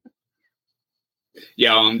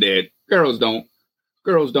 Y'all I'm dead. Girls don't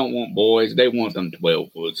want boys. They want them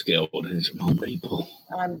 12-foot skeletons from people.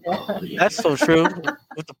 I'm dead. Oh, yeah. That's so true.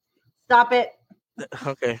 Stop it.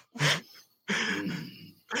 Okay.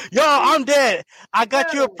 Yo, I'm dead. I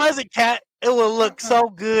got you a present, Kat. It will look so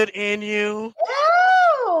good in you.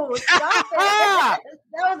 Ew! Stop it. That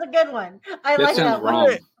was a good one. I like that one.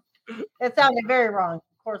 Wrong. It sounded very wrong.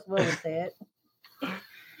 Of course, Will would say it.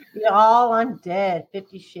 Y'all, I'm dead.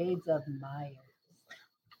 50 Shades of Myers.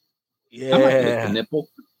 Yeah. I might lick the nipple.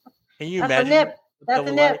 Can you That's imagine? a nip. That's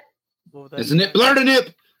a nip. It's a nip. Blur the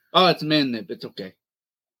nip. Oh, it's a man nip. It's okay.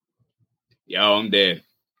 Yo, I'm dead.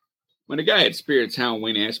 When the guy at Spirits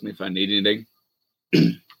Halloween asked me if I need anything,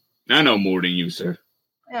 I know more than you, sir.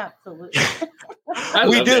 Absolutely. I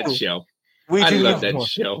love that show. I love that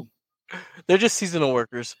show. They're just seasonal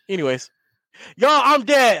workers. Anyways, y'all, I'm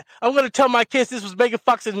dead. I'm gonna tell my kids this was Megan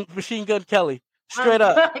Fox and Machine Gun Kelly. Straight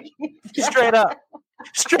up. Straight up.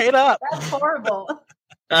 Straight up. That's horrible.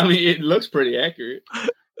 I mean, it looks pretty accurate.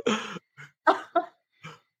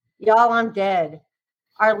 Y'all, I'm dead.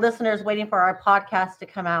 Our listeners waiting for our podcast to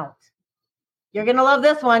come out. You're gonna love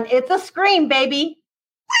this one. It's a scream, baby.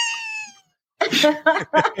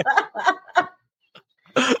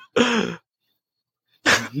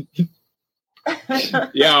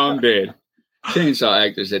 Yeah, I'm dead. Chainsaw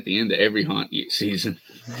actors at the end of every haunt season.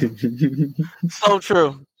 So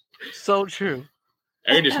true. So true.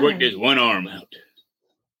 I just worked this one arm out.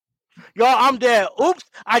 Y'all, I'm dead. Oops,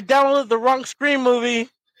 I downloaded the wrong Scream movie.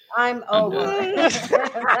 I'm over. That's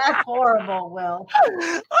horrible, Will.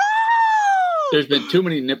 There's been too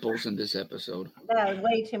many nipples in this episode. That is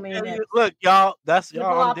way too many nipples. Look, y'all, that's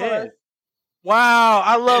y'all. I'm dead. Wow,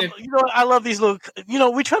 I love these little.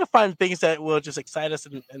 We try to find things that will just excite us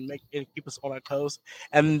and make and keep us on our toes.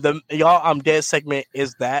 And the y'all, I'm dead segment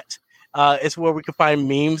is that. It's where we can find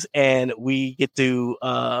memes and we get to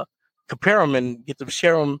compare them and get to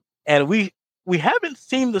share them. And we haven't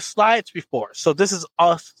seen the slides before, so this is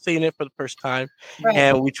us seeing it for the first time, right.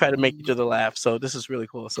 And we try to make each other laugh. So this is really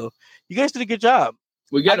cool. So you guys did a good job.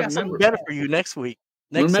 We got something better for you next week.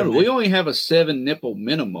 Remember, we only have a 7 nipple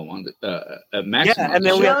minimum on the maximum. Yeah, and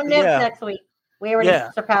then no nips next week. We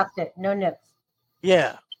already surpassed it. No nips.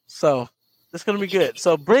 Yeah. So it's gonna be good.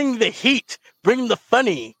 So bring the heat, bring the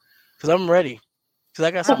funny, because I'm ready. Because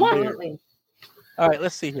I got something weird. All right,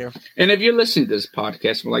 let's see here. And if you're listening to this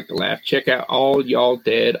podcast and would like to laugh, check out All Y'all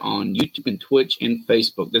Dead on YouTube and Twitch and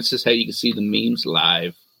Facebook. This is how you can see the memes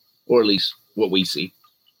live, or at least what we see.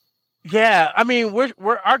 Yeah, I mean, we're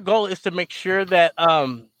our goal is to make sure that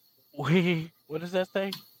we what does that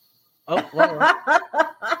say? Oh,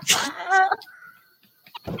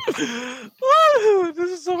 woo,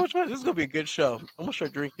 this is so much fun. This is gonna be a good show. I'm gonna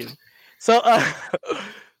start drinking. So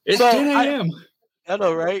it's 10 a.m. I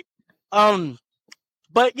know, right?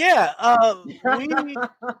 But yeah,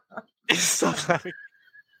 it's so funny.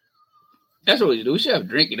 That's what we do. We should have a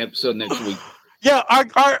drinking episode next week. Yeah,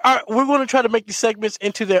 we're going to try to make these segments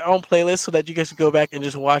into their own playlist so that you guys can go back and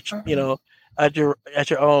just watch, at your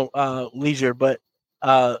own leisure. But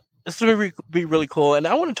it's going to be really cool. And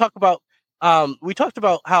I want to talk about. We talked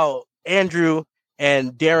about how Andrew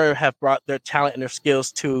and Darren have brought their talent and their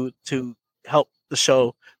skills to help the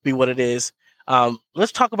show be what it is.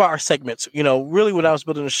 Let's talk about our segments. Really, when I was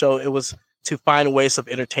building the show, it was to find ways of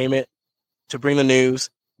entertainment, to bring the news,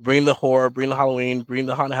 bring the horror, bring the Halloween, bring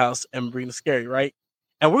the haunted house, and bring the scary, right?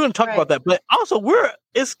 And we're going to talk about that. But also,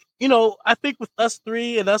 I think with us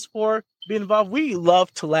 3 and us 4 being involved, we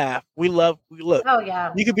love to laugh. We look. Oh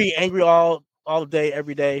yeah. You could be angry all day,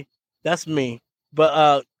 every day. That's me.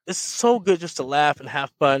 But it's so good just to laugh and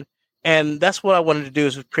have fun. And that's what I wanted to do,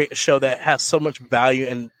 is create a show that has so much value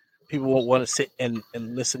and people will want to sit and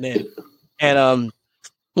listen in. And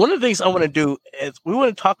one of the things I want to do is we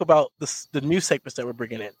want to talk about the new segments that we're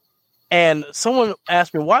bringing in. And someone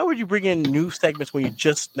asked me, why would you bring in new segments when you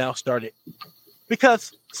just now started?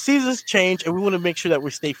 Because seasons change and we want to make sure that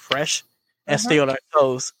we stay fresh and stay on our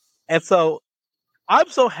toes. And so I'm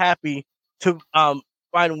so happy to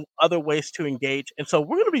find other ways to engage. And so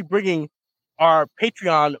we're going to be bringing our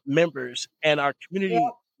Patreon members and our community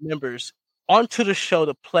members onto the show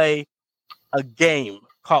to play a game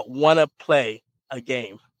called Wanna Play a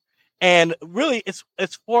Game. And really it's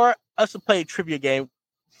for us to play a trivia game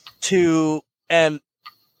and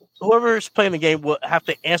whoever is playing the game will have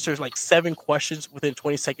to answer like 7 questions within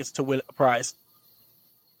 20 seconds to win a prize.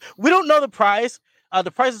 We don't know the prize.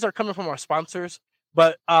 The prizes are coming from our sponsors,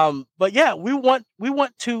 but yeah, we want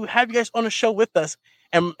to have you guys on the show with us,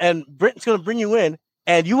 and Brenton's going to bring you in,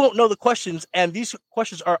 and you won't know the questions, and these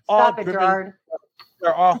questions are all driven.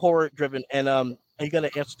 They're all horror driven, and you got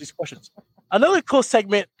to answer these questions. Another cool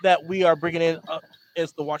segment that we are bringing in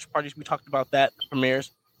is the watch parties. We talked about that, the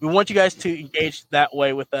premieres. We want you guys to engage that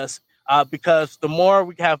way with us, because the more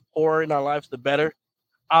we have horror in our lives, the better.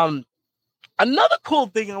 Another cool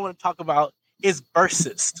thing I want to talk about is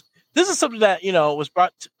versus. This is something that was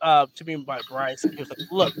brought to me by Bryce. He was like,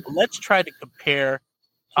 "Look, let's try to compare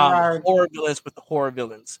horror villains with the horror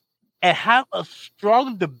villains, and have a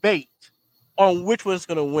strong debate on which one's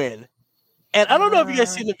going to win." And I don't know if you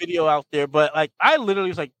guys seen the video out there, but like I literally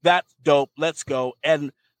was like, "That's dope, let's go!"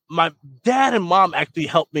 And my dad and mom actually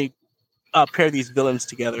helped me pair these villains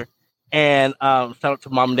together. And shout out to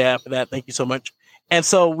mom and dad for that. Thank you so much. And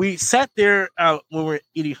so we sat there when we were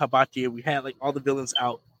eating hibachi, and we had like all the villains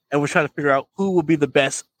out, and we're trying to figure out who will be the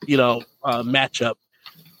best, matchup.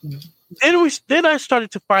 Then I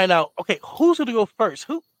started to find out, okay, who's going to go first?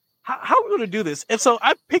 How are we going to do this? And so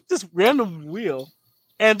I picked this random wheel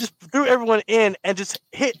and just threw everyone in and just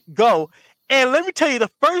hit go. And let me tell you,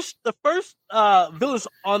 the first villains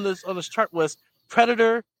on this chart was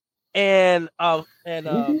Predator and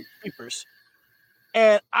Creepers.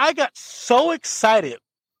 And I got so excited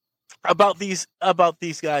about these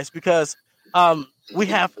guys because we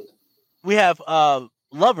have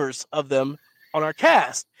lovers of them on our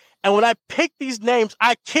cast. And when I picked these names,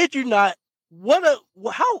 I kid you not,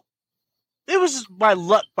 how it was just by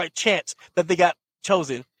luck, by chance that they got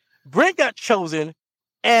chosen. Brent got chosen,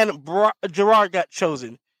 and Gerard got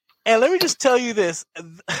chosen. And let me just tell you this: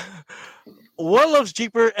 one loves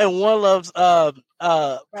Jeeper and one loves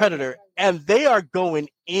Predator, and they are going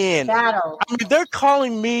in. Battle. I mean, they're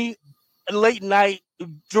calling me late night.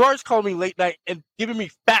 Gerard's calling me late night and giving me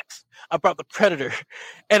facts about the Predator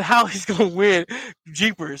and how he's going to win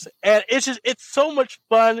Jeepers. And it's so much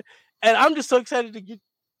fun. And I'm just so excited to get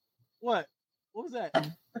what was that?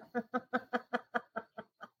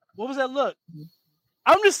 What was that look?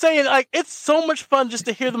 I'm just saying, like, it's so much fun just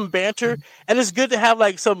to hear them banter, and it's good to have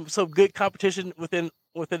like some good competition within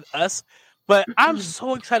us. But I'm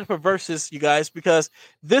so excited for Versus, you guys, because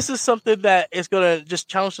this is something that is going to just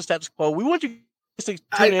challenge the status quo. We want you to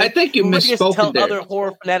tune in. I think you misspoke. Tell there. other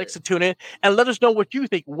horror fanatics to tune in and let us know what you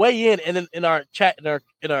think. Weigh in and in our chat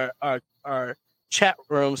in our chat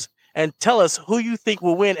rooms and tell us who you think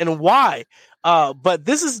will win and why. But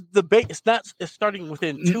this is debate. It's starting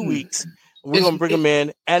within 2 weeks. We're going to bring them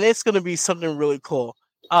in, and it's going to be something really cool.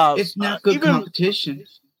 It's not good competition.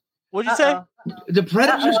 What'd you say? The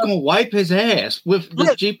Predator's going to wipe his ass with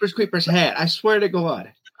Jeepers Creepers hat. I swear to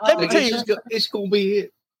God. Let me tell you, it's going to be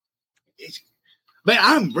it. Man,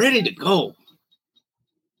 I'm ready to go.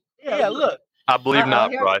 Yeah, look. I believe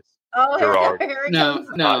not, Bryce. Gerard. No.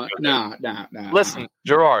 Listen,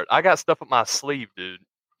 Gerard, I got stuff up my sleeve, dude.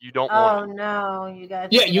 You don't want it. Oh no, you guys.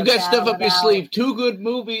 Yeah, you got stuff up your sleeve. 2 good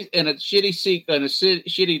movies and a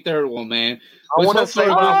shitty third one, man. I want to say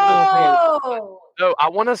no, I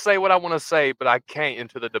want to say what I want to say, but I can't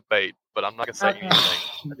into the debate. But I'm not gonna say anything.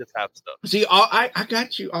 I just have stuff. See, I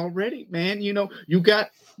got you already, man. You know, you got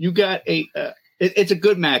a. It's a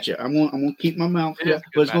good matchup. I'm gonna keep my mouth shut,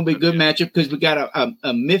 but it's gonna be a good matchup because we got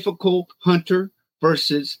a mythical hunter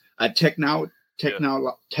versus a technological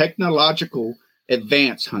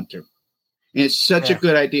advanced hunter. And it's such a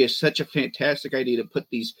good idea, such a fantastic idea to put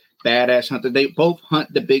these badass hunters. They both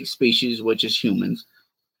hunt the big species, which is humans.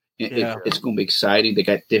 It's going to be exciting. They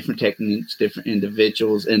got different techniques, different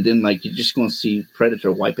individuals, and then like you're just going to see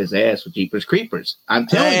Predator wipe his ass with Jeepers Creepers. I'm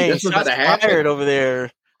telling you, that's what's about to happen. Fired over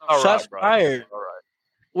there. All shots right, fired. All right.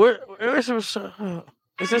 Where is this?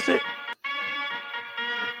 Is this it?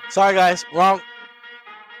 Sorry, guys. Wrong.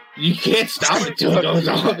 You can't stop it till it goes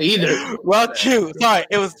off either. Well, cue. Sorry,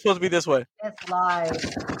 it was supposed to be this way. It's live.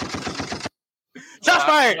 Shots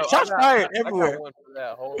fired. Shots fired everywhere.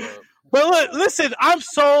 But look, listen, I'm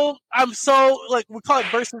so like we call it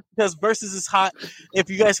Versus because Versus is hot. If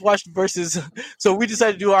you guys watched Versus, so we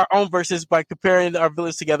decided to do our own Versus by comparing our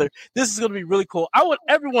villains together. This is going to be really cool. I want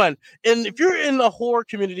everyone, and if you're in the horror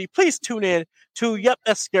community, please tune in to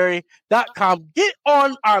yepthat'sscary.com. Get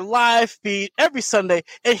on our live feed every Sunday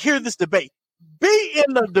and hear this debate. Be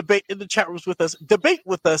in the debate in the chat rooms with us. Debate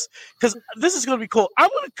with us because this is going to be cool. I'm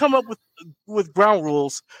going to come up with ground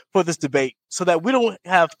rules for this debate so that we don't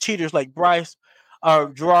have cheaters like Bryce or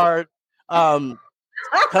Gerard. You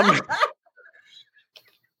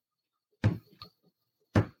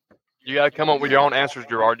got to come up with your own answers,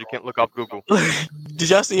 Gerard. You can't look off Google. Did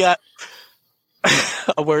y'all see that?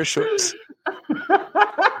 I wear shorts.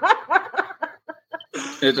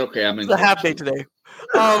 It's okay. I mean, it's a half day today.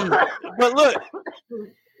 But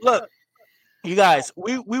look, you guys,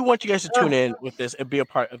 we want you guys to tune in with this and be a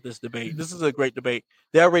part of this debate. This is a great debate.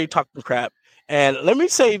 They already talked some crap. And let me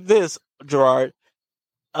say this, Gerard.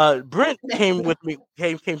 Brent came to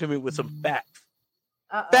me with some facts.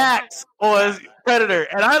 Facts on Predator.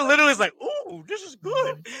 And I literally was like, ooh, this is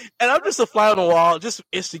good. And I'm just a fly on the wall, just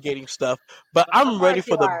instigating stuff. But I'm ready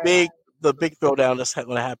for the big throwdown that's going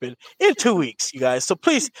to happen in 2 weeks, you guys. So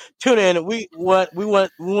please tune in. We want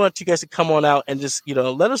you guys to come on out and just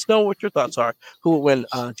let us know what your thoughts are. Who will win,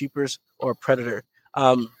 Jeepers or Predator?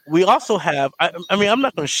 We also have. I mean, I'm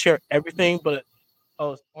not going to share everything, but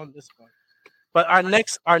it's on this one. But our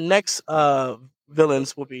next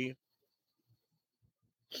villains will be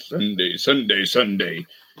Sunday.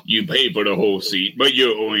 You pay for the whole seat, but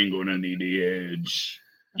you ain't gonna need the edge.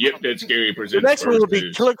 Yep, that scary presents. The next one will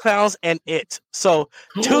be Killer Clowns and It. So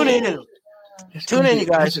tune in, you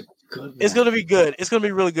guys. It's going to be good. It's going to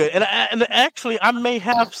be really good. And actually, I may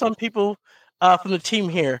have some people from the team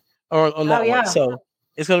here on that one. So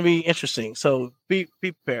it's going to be interesting. So be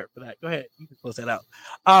prepared for that. Go ahead, you can close that out.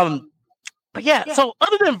 But yeah, so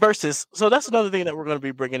other than verses, so that's another thing that we're going to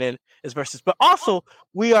be bringing in is verses. But also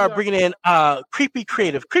we are bringing in Creepy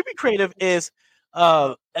Creative. Creepy Creative is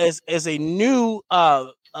as a new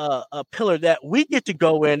a pillar that we get to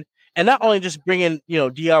go in and not only just bring in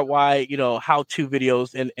DIY how-to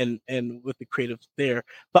videos and with the creatives there,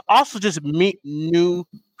 but also just meet new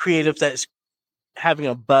creatives that's having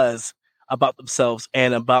a buzz about themselves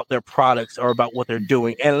and about their products or about what they're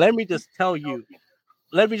doing. And let me just tell you,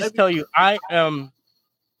 I am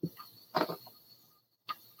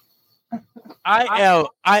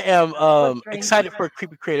excited for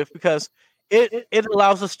Creepy Creative because it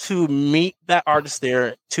allows us to meet that artist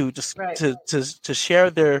there to just to share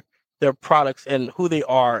their products and who they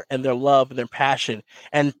are and their love and their passion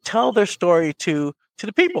and tell their story to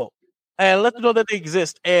the people and let them know that they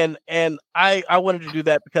exist. And I wanted to do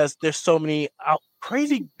that because there's so many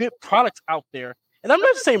crazy good products out there. And I'm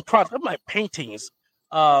not just saying products, I'm like paintings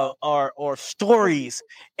or stories.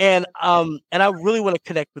 And I really want to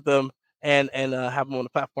connect with them and have them on the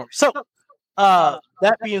platform. So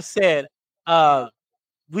that being said,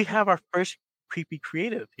 we have our first Creepy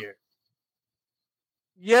Creative here.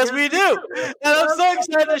 Yes, we do. And I'm so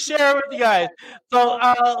excited to share it with you guys. So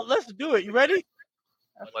let's do it. You ready?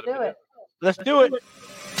 Let's do it.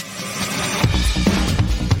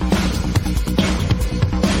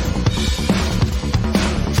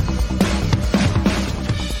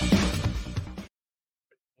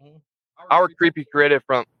 Our Creepy Creative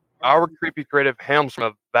helms from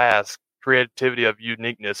a vast creativity of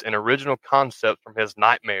uniqueness and original concepts from his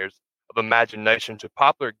nightmares of imagination to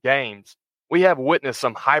popular games. We have witnessed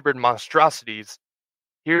some hybrid monstrosities.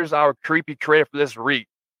 Here's our Creepy Creative for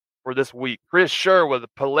this week. Chris Scher with the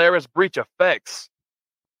Polaris Breach Effects.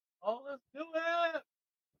 Oh, let's do it.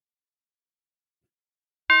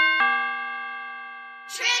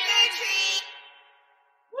 Trick or treat.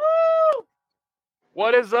 Woo!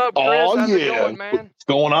 What is up, Chris? How's it going, man? What's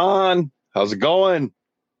going on? How's it going?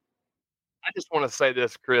 I just want to say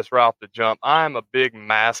this, Chris, right off the jump. I'm a big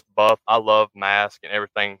mask buff. I love masks and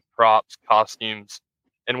everything, props, costumes.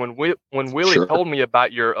 And when Willie told me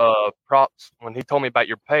about your props, when he told me about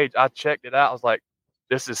your page, I checked it out. I was like,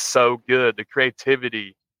 this is so good. The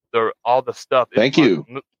creativity, all the stuff. Thank you.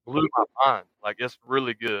 Blew my mind. Like, it's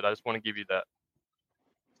really good. I just want to give you that.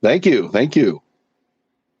 Thank you.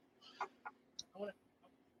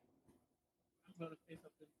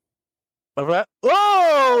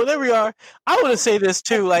 Whoa, there we are. I want to say this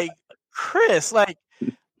too, like Chris, like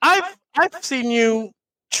I've seen you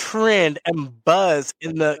trend and buzz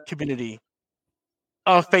in the community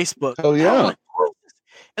on Facebook. Oh yeah. Like,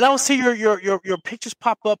 and I will see your pictures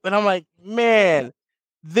pop up, and I'm like, man,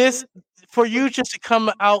 this for you just to come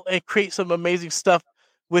out and create some amazing stuff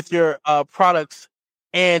with your products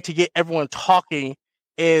and to get everyone talking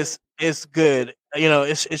is good. You know,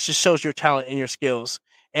 it just shows your talent and your skills.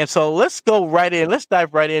 And so let's go right in. Let's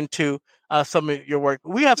dive right into some of your work.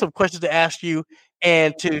 We have some questions to ask you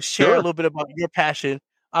and to share a little bit about your passion.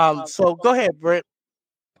 So go ahead, Brett.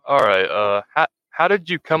 All right. How did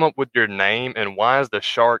you come up with your name, and why is the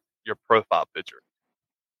shark your profile picture?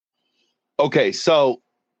 Okay, so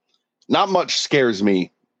not much scares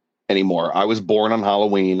me anymore. I was born on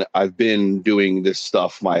Halloween. I've been doing this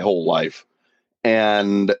stuff my whole life.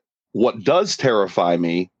 And what does terrify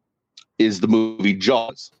me is the movie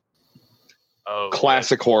Jaws.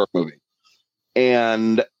 Classic horror movie.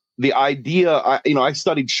 And the idea, I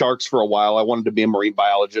studied sharks for a while. I wanted to be a marine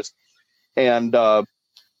biologist. And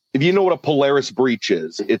if you know what a Polaris breach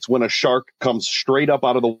is, it's when a shark comes straight up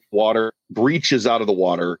out of the water, breaches out of the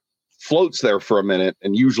water, floats there for a minute,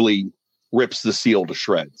 and usually rips the seal to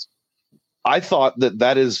shreds. I thought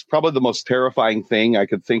that is probably the most terrifying thing I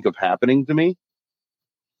could think of happening to me.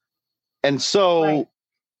 And so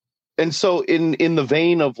in the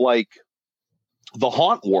vein of like the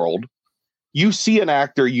haunt world, you see an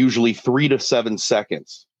actor usually 3 to 7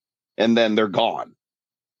 seconds and then they're gone.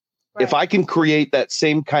 Right. If I can create that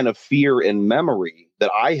same kind of fear and memory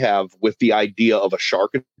that I have with the idea of a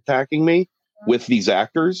shark attacking me with these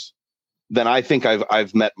actors, then I think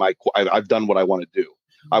I've done what I want to do.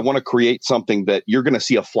 I want to create something that you're going to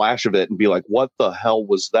see a flash of it and be like, what the hell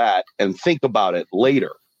was that? And think about it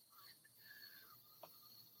later.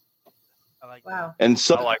 Wow. And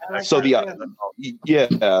so, so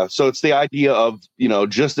it's the idea of,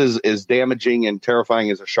 just as damaging and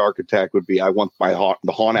terrifying as a shark attack would be, I want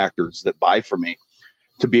the haunt actors that buy from me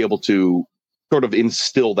to be able to sort of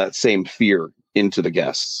instill that same fear into the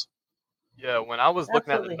guests. Yeah, when I was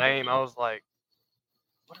looking at the name, I was like,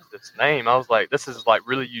 what is this name? I was like, this is like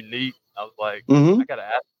really unique. I was like, I got to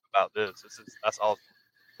ask about this. That's awesome.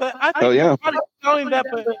 But I think his product, not only that,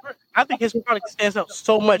 but I think his product stands out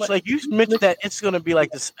so much. Like you mentioned that it's going to be like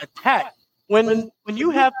this attack. When you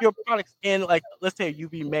have your products in, like, let's say a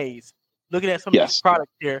UV maze, looking at some of these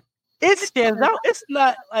products here, it stands out. It's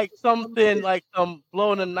not like something like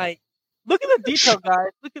blow in the night. Look at the detail, guys.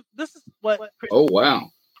 Look at this is what. Oh wow.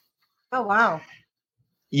 Oh wow.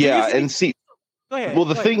 Yeah, and see. Go ahead. Well,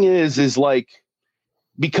 the thing is like,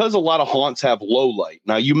 because a lot of haunts have low light.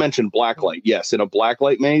 Now, you mentioned black light. Yes, in a black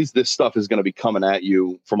light maze, this stuff is going to be coming at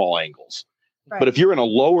you from all angles. Right. But if you're in a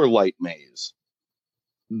lower light maze,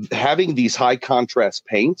 having these high contrast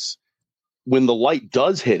paints, when the light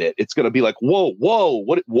does hit it, it's going to be like, whoa,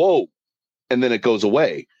 whoa, and then it goes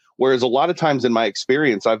away. Whereas a lot of times in my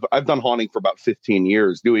experience, I've done haunting for about 15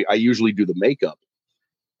 years. I usually do the makeup.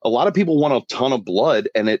 A lot of people want a ton of blood,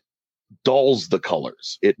 and it dulls the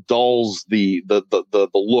colors. It dulls the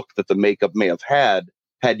look that the makeup may have had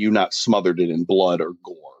you not smothered it in blood or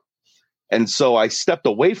gore. And so I stepped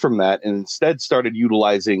away from that and instead started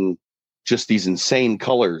utilizing just these insane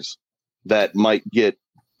colors that might get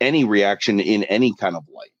any reaction in any kind of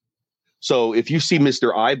light. So if you see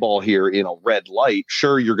Mr. Eyeball here in a red light,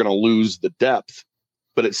 sure, you're going to lose the depth,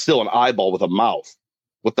 but it's still an eyeball with a mouth.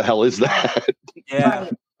 What the hell is that? Yeah.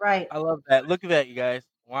 Right. I love that. Look at that, you guys.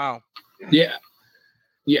 Wow. Yeah.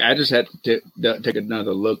 I just had to take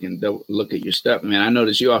another look and look at your stuff. Man, I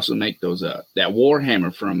noticed you also make those that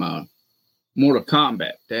Warhammer from Mortal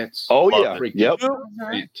Kombat. That's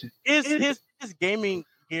His gaming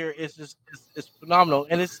gear is just it's phenomenal,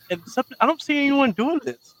 and it's something I don't see anyone doing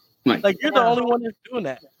this. Like you're the only one that's doing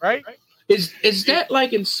that, right? Is that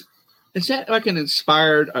like an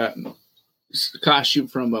inspired costume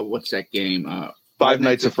from what's that game? Five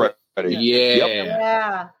Nights at Freddy's. Yeah.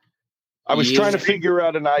 Yeah. I was trying to figure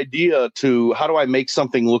out an idea to how do I make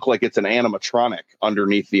something look like it's an animatronic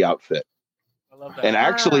underneath the outfit. I love that. And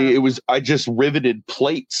actually, I just riveted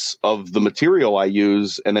plates of the material I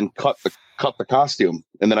use and then cut the costume,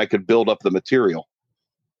 and then I could build up the material.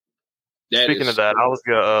 Speaking of that, I was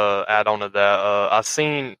gonna add on to that. I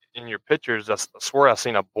seen in your pictures, I swear I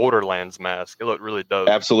seen a Borderlands mask. It looked really dope.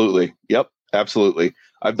 Absolutely. Yep. Absolutely.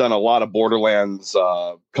 I've done a lot of Borderlands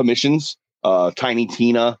commissions. Tiny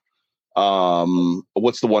Tina.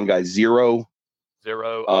 What's the one guy? Zero.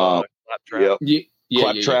 Claptrap.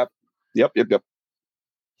 Claptrap. Yep.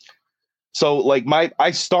 So like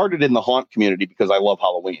I started in the haunt community because I love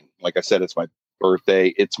Halloween. Like I said, it's my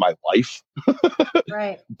birthday. It's my life.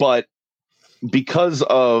 Right. But because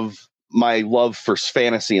of my love for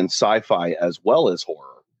fantasy and sci-fi as well as horror,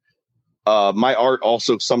 my art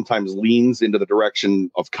also sometimes leans into the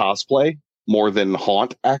direction of cosplay more than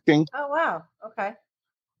haunt acting. Oh, wow. Okay.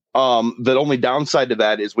 The only downside to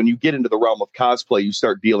that is when you get into the realm of cosplay, you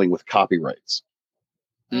start dealing with copyrights.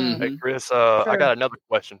 Mm-hmm. Hey, Chris, I got another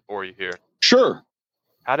question for you here. Sure.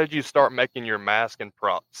 How did you start making your mask and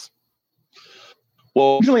props?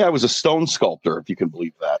 Well, originally I was a stone sculptor, if you can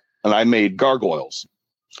believe that. And I made gargoyles.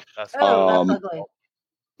 That's that's ugly.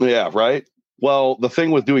 Yeah, right? Well, the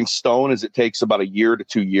thing with doing stone is it takes about a year to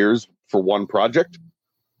 2 years for one project.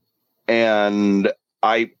 And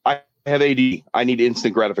I have AD. I need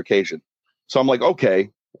instant gratification. So I'm like,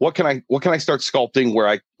 okay, what can I start sculpting where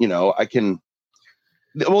I can.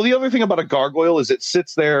 Well, the other thing about a gargoyle is it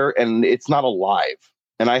sits there and it's not alive.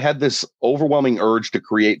 And I had this overwhelming urge to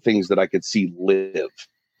create things that I could see live.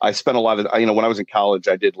 I spent a lot of, when I was in college,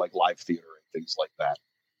 I did like live theater and things like that.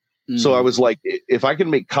 So I was like, if I can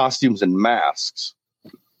make costumes and masks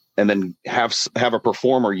and then have a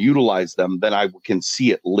performer utilize them, then I can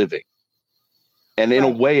see it living. And in a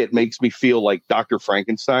way, it makes me feel like Dr.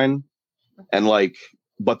 Frankenstein and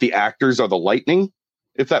but the actors are the lightning,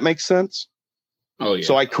 if that makes sense. Oh, yeah.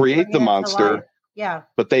 So I create the monster,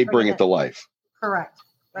 but they bring it to life. Correct.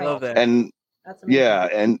 Right. Love that. And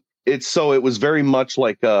and it was very much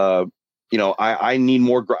like, I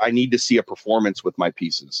need to see a performance with my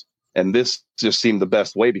pieces. And this just seemed the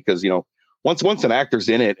best way because, once an actor's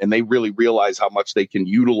in it and they really realize how much they can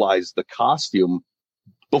utilize the costume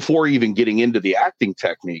before even getting into the acting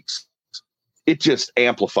techniques, it just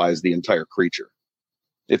amplifies the entire creature.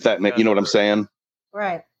 If that, you know what I'm saying?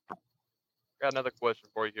 Right. Got another question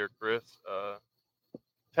for you here, Chris.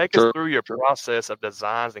 Take us through your process of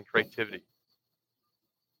designs and creativity.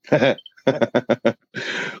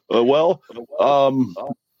 Well,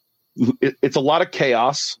 it's a lot of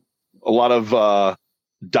chaos, a lot of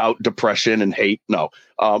doubt, depression, and hate. No,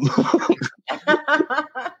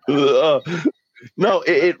 no.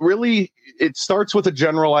 It really starts with a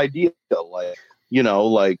general idea,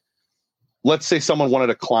 like let's say someone wanted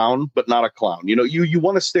a clown, but not a clown. You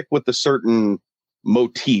want to stick with the certain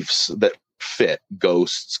motifs that fit: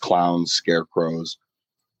 ghosts, clowns, scarecrows.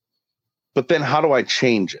 But then how do I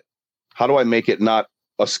change it? How do I make it not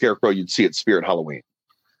a scarecrow you'd see at Spirit Halloween?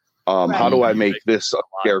 Right. How do I make this a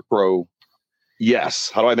scarecrow? Yes.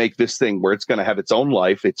 How do I make this thing where it's going to have its own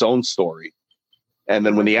life, its own story? And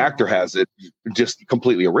then when the actor has it, just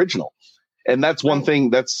completely original. And that's one thing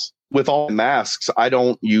that's with all masks. I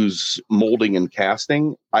don't use molding and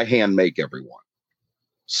casting. I hand make everyone.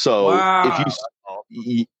 So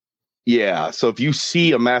so if you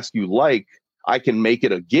see a mask you like, I can make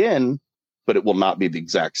it again, but it will not be the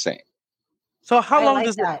exact same. So how long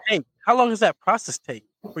does it take? How long does that process take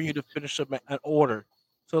for you to finish an order?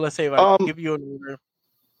 So let's say if I give you an order,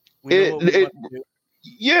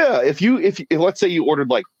 if you let's say you ordered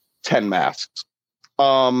like 10 masks,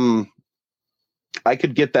 I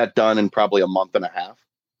could get that done in probably a month and a half.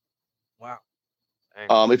 Wow.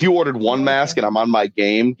 If you ordered one mask and I'm on my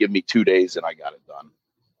game, give me 2 days and I got it done.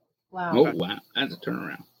 Wow. Oh wow, that's a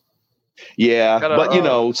turnaround. Yeah,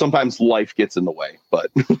 but sometimes life gets in the way.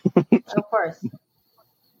 But of course.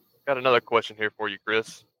 Got another question here for you,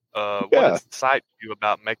 Chris. What excites you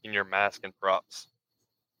about making your mask and props?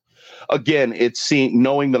 Again, it's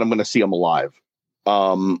knowing that I'm going to see them alive.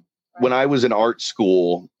 When I was in art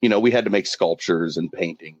school, we had to make sculptures and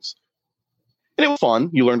paintings, and it was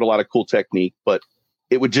fun. You learned a lot of cool technique, but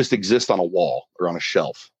it would just exist on a wall or on a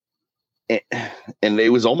shelf, and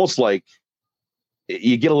it was almost like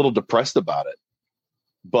you get a little depressed about it.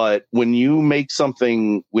 But when you make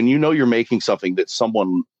something, when you're making something that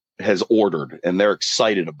someone has ordered and they're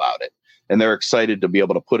excited about it and they're excited to be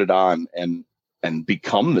able to put it on and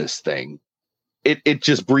become this thing, it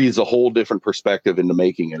just breathes a whole different perspective into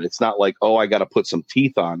making it. It's not like, oh, I got to put some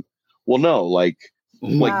teeth on. Well, no, like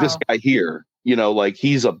this guy here, like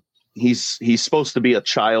he's supposed to be a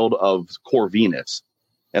child of Corvinus.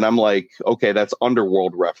 And I'm like, okay, that's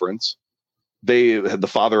underworld reference. They had the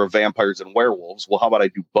father of vampires and werewolves. Well, how about I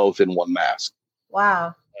do both in one mask?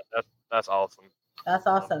 Wow. That's awesome. That's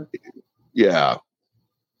awesome. Yeah.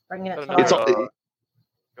 Bringing it to life. Go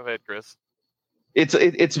ahead, Chris.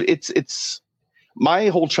 It's my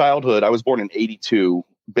whole childhood. I was born in 1982.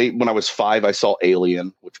 When I was 5, I saw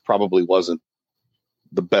Alien, which probably wasn't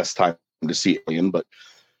the best time to see Alien, but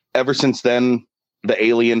ever since then, the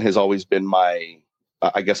alien has always been my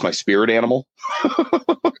spirit animal.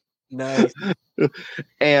 Nice.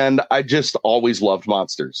 And I just always loved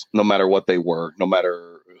monsters, no matter what they were, no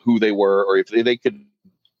matter who they were, or if they could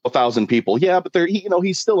 1,000 people. Yeah, but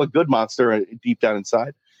he's still a good monster deep down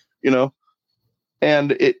inside,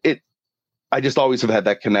 and I just always have had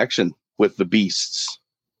that connection with the beasts.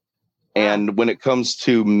 And when it comes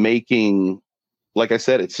to making, like I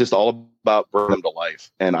said, it's just all about bringing them to life.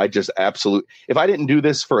 And I just if I didn't do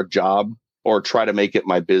this for a job or try to make it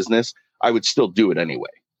my business, I would still do it anyway.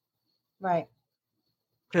 Right.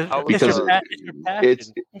 Because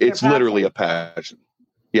it's literally a passion.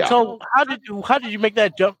 Yeah. So how did you make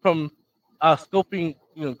that jump from sculpting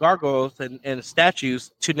gargoyles and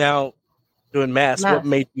statues to now doing masks? What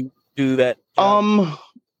made you do that job?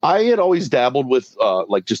 I had always dabbled with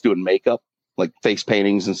like just doing makeup, like face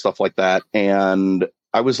paintings and stuff like that, and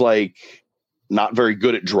I was like not very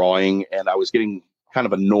good at drawing, and I was getting kind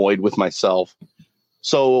of annoyed with myself.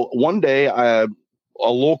 So one day, a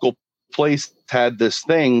local place had this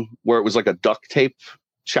thing where it was like a duct tape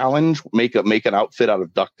challenge. Make an outfit out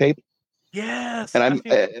of duct tape. Yes. And I made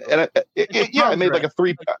like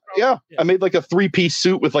I made like a 3-piece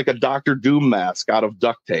suit with like a Dr. Doom mask out of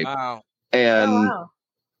duct tape. Wow. And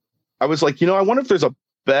I was like, I wonder if there's a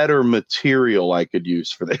better material I could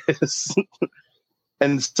use for this.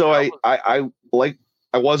 And so I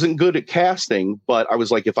wasn't good at casting, but I was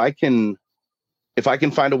like, if I can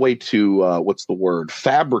find a way to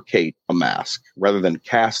fabricate a mask rather than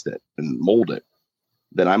cast it and mold it,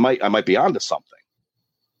 then I might be onto something.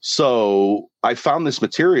 So I found this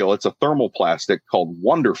material. It's a thermoplastic called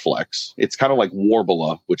Wonderflex. It's kind of like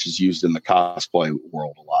Warbler, which is used in the cosplay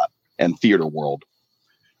world a lot and theater world.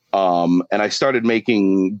 And I started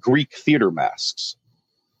making Greek theater masks,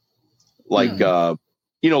 like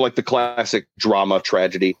like the classic drama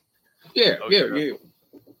tragedy. Yeah.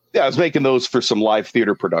 Yeah, I was making those for some live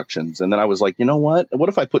theater productions. And then I was like, you know what? What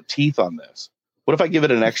if I put teeth on this? What if I give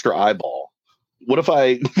it an extra eyeball? What if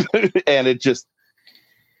I, and it just,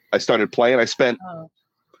 I started playing. I spent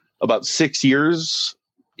about 6 years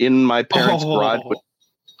in my parents' garage. But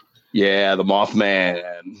yeah, the Mothman.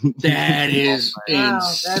 That is Wow,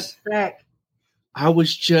 that's sick. I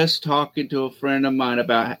was just talking to a friend of mine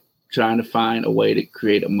about trying to find a way to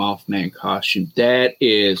create a Mothman costume. That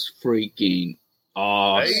is freaking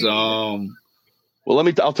awesome.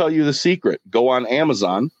 Well, I'll tell you the secret. Go on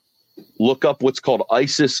Amazon, look up what's called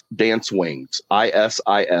ISIS dance wings,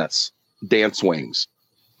 ISIS dance wings.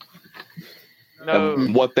 No.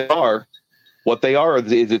 And what they are,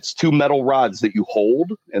 it's two metal rods that you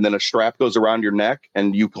hold, and then a strap goes around your neck,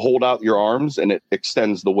 and you hold out your arms, and it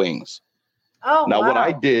extends the wings. Oh, now, what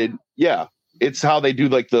I did, it's how they do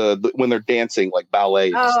like the when they're dancing, like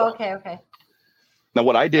ballet. And stuff. Okay. Now,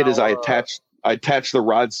 what I did is I attached the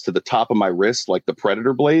rods to the top of my wrist, like the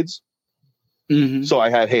Predator blades. Mm-hmm. So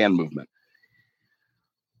I had hand movement.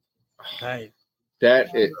 Nice.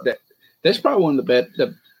 That's probably one of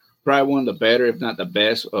the better, if not the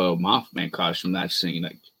best, Mothman costume I've seen.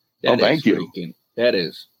 Like, thank you. That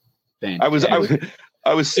is fantastic.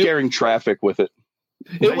 I was scaring traffic with it.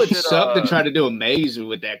 It would suck to try to do a maze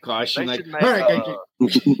with that costume. Like, right.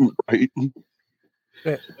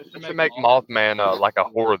 They should make Mothman like a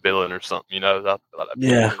horror villain or something, you know? That'd be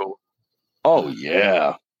Yeah. cool. Oh,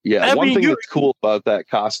 yeah. Yeah. One thing that's cool about that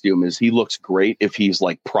costume is he looks great if he's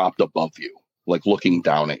like propped above you, like looking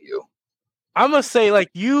down at you. I must say, like,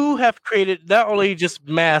 you have created not only just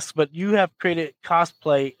masks, but you have created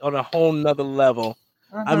cosplay on a whole nother level.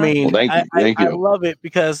 I mean, Well, thank you. I love it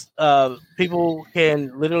because people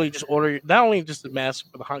can literally just order not only just the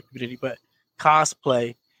mask for the haunt community, but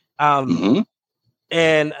cosplay. And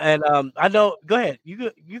I know. Go ahead.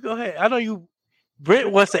 You go ahead. I know you.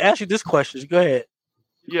 Brent wants to ask you this question. Go ahead.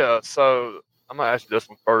 Yeah. So I'm gonna ask you this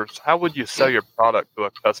one first. How would you sell your product to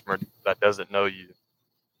a customer that doesn't know you?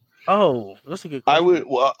 Oh, that's a good question. I would.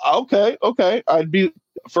 Well, okay. I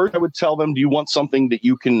would tell them, do you want something that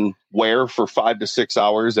you can wear for 5 to 6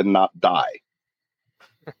 hours and not die?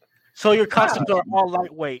 So your costumes are all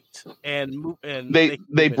lightweight and move, and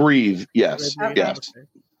they breathe. Yes. Yes.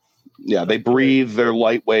 Yeah, they breathe. They're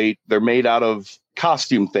lightweight. They're made out of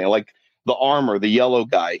costume thing, like the armor. The yellow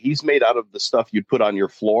guy, he's made out of the stuff you'd put on your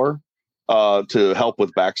floor to help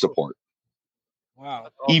with back support. Wow.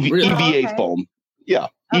 EVA foam. Yeah,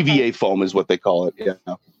 EVA foam is what they call it. Yeah.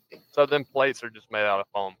 So then plates are just made out of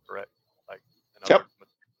foam, correct? Like. Yep.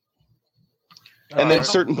 And then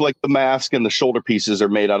certain, like the mask and the shoulder pieces, are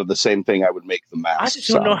made out of the same thing I would make the mask. I just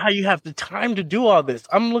don't know how you have the time to do all this.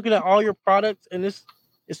 I'm looking at all your products, and it's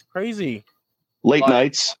crazy. Late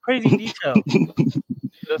nights. Crazy detail.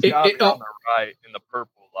 This guy on the right in the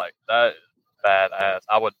purple, like that is badass.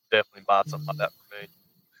 I would definitely buy something like that for me.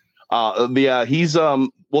 He's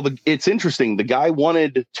it's interesting. The guy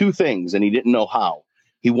wanted two things, and he didn't know how.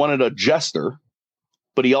 He wanted a jester,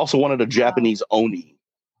 but he also wanted a Japanese Oni.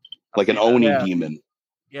 Like an Oni demon.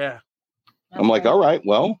 Yeah. I'm like, all right,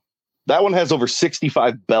 well, that one has over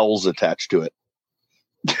 65 bells attached to it.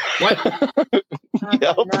 What?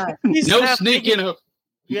 Yep. No sneaking up.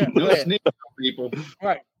 Yeah. No sneaking up, people.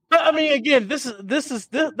 Right. But I mean, again, this is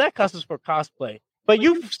that costumes for cosplay. But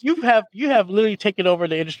you have literally taken over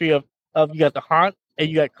the industry of you got the haunt and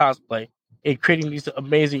you got cosplay and creating these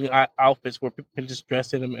amazing outfits where people can just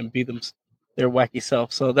dress in them and be their wacky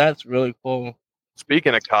self. So that's really cool.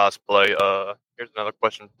 Speaking of cosplay, here's another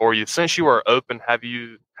question for you. Since you are open, have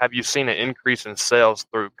you seen an increase in sales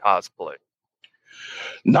through cosplay?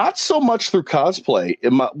 Not so much through cosplay.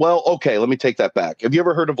 Okay, let me take that back. Have you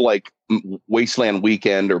ever heard of like Wasteland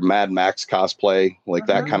Weekend or Mad Max cosplay, like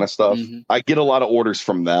that kind of stuff? Mm-hmm. I get a lot of orders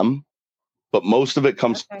from them, but most of it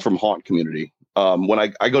comes from haunt community. When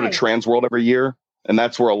I go to Trans World every year, and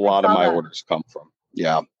that's where a lot of my orders come from.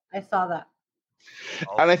 Yeah. I saw that.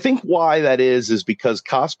 And I think why that is because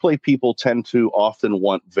cosplay people tend to often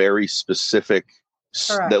want very specific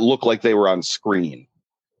that look like they were on screen.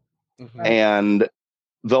 Mm-hmm. And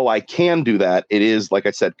though I can do that, it is, like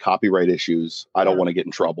I said, copyright issues. I don't want to get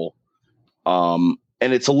in trouble. And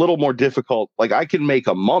it's a little more difficult. Like I can make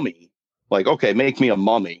a mummy, like, okay, make me a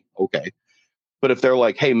mummy. Okay. But if they're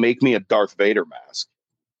like, hey, make me a Darth Vader mask.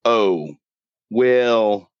 Oh,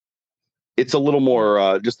 well, it's a little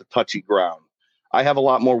more just a touchy ground. I have a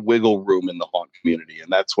lot more wiggle room in the haunt community,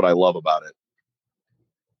 and that's what I love about it.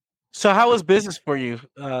 So how was business for you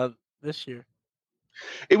this year?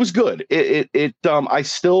 It was good. I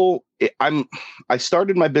started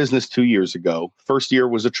my business 2 years ago. First year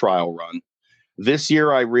was a trial run. This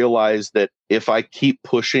year, I realized that if I keep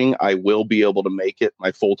pushing, I will be able to make it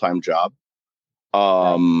my full-time job.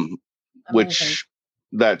 Which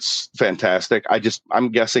that's fantastic. I'm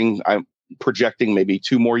guessing I'm projecting maybe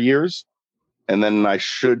 2 more years, and then I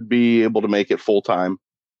should be able to make it full-time.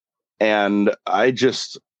 And I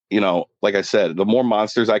just, like I said, the more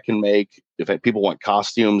monsters I can make, if people want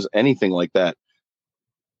costumes, anything like that,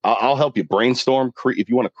 I'll help you brainstorm. If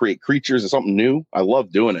you want to create creatures or something new, I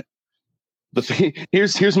love doing it. But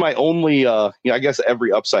here's my only, I guess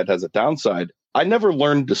every upside has a downside. I never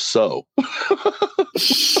learned to sew.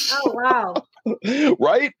 Oh, wow.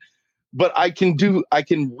 Right? But I can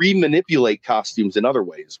remanipulate costumes in other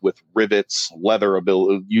ways with rivets,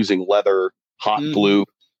 using leather, hot glue,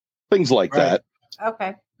 things like that.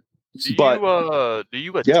 Okay. But do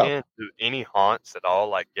you attend to any haunts at all,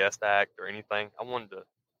 like guest act or anything? I wanted to.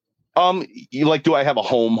 Do I have a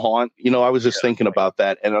home haunt? I was just thinking about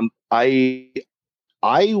that, and I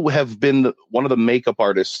have been one of the makeup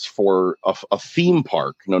artists for a theme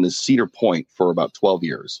park known as Cedar Point for about 12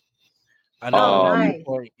 years. I know.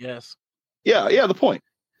 Nice. Yes. Yeah, the Point.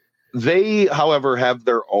 They, however, have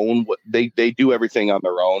their own. They do everything on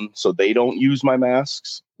their own, so they don't use my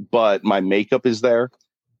masks, but my makeup is there.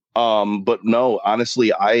 But no,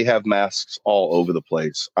 honestly, I have masks all over the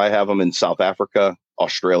place. I have them in South Africa,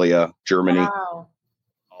 Australia, Germany. Wow.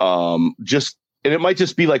 And it might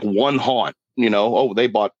just be like one haunt, they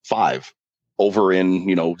bought 5 over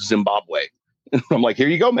in, Zimbabwe. I'm like, here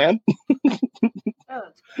you go, man. Oh,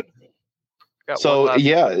 that's crazy. So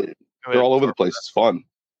they're all over the place. It's fun.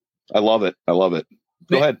 I love it. Go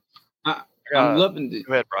ahead. I'm loving this.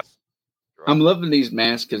 Go ahead, Bryce. I'm loving these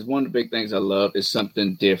masks because one of the big things I love is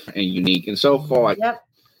something different and unique. And so far,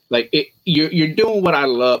 you're doing what I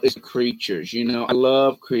love is creatures. I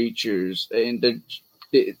love creatures, and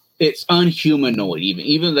it's unhumanoid.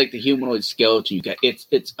 Even like the humanoid skeleton you got,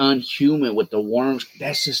 it's unhuman with the worms.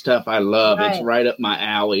 That's the stuff I love. Right. It's right up my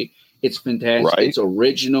alley. It's fantastic. Right. It's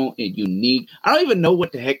original and unique. I don't even know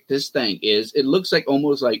what the heck this thing is. It looks like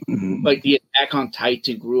almost like the Attack on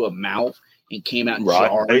Titan grew a mouth and came out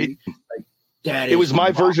jarring. It was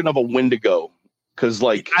my version of a Wendigo, because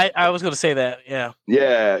I was going to say that,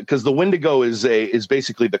 yeah, because the Wendigo is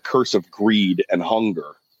basically the curse of greed and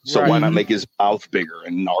hunger. So why not make his mouth bigger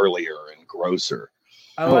and gnarlier and grosser?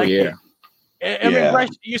 I like it. I mean, Bryce,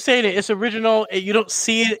 you're saying it's original. You don't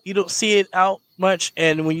see it out much,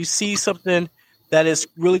 and when you see something that is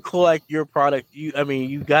really cool like your product, you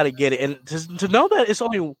got to get it, and to know that it's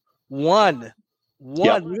only one,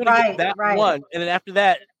 you're going to get that one, and then after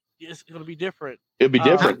that, it's going to be different. It'd be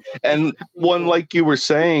different. And one, like you were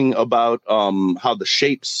saying about how the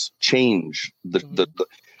shapes change.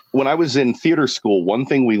 When I was in theater school, one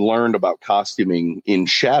thing we learned about costuming in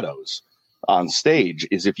shadows on stage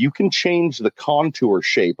is if you can change the contour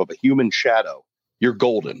shape of a human shadow, you're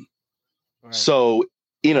golden. Right. So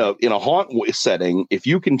in a haunt setting, if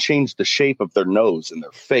you can change the shape of their nose and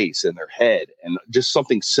their face and their head and just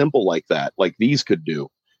something simple like that, like these could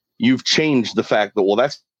do, you've changed the fact that,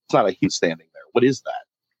 that's not a human standing there. What is that?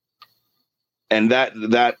 And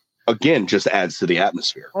that again just adds to the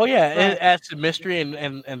atmosphere. Oh yeah, it adds to mystery and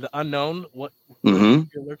the unknown. What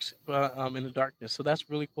lurks in the darkness. So that's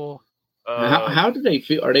really cool. How do they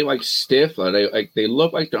feel? Are they like stiff? Are they like they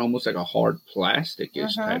look like they're almost like a hard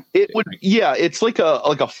plastic-ish type? It's like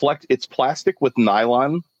a flex. It's plastic with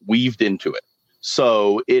nylon weaved into it.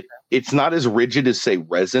 So it's not as rigid as say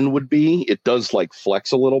resin would be. It does like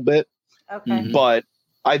flex a little bit. Okay. But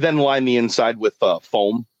I then line the inside with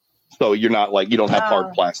foam, so you're not you don't have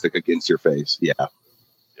hard plastic against your face. Yeah.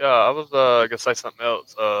 Yeah, I was gonna say something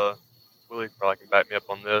else. Willie probably can back me up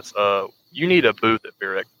on this. You need a booth at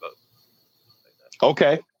Beer Expo.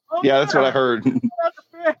 Okay. Yeah, that's what I heard.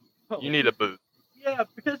 You need a booth. Yeah,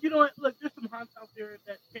 because look, there's some haunts out there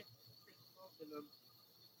that can't in them.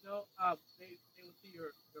 They will see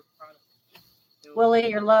your product.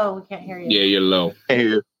 Willie, you're low. We can't hear you. Yeah, you're low.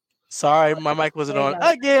 Sorry, my mic wasn't on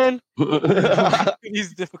again.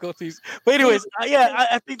 These difficulties. But anyways,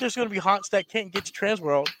 I think there's going to be haunts that can't get to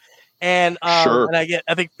Transworld, and and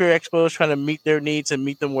I think Fear Expo is trying to meet their needs and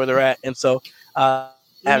meet them where they're at, and so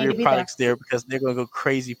have your products there because they're going to go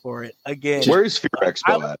crazy for it again. Where is Fear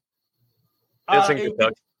Expo at? It's in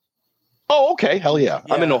Kentucky. Oh, okay, hell yeah!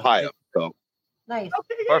 I'm in Ohio, so. Nice.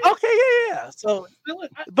 Okay, yeah. So,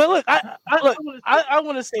 I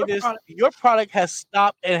want to say this: your product has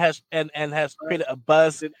stopped and has created a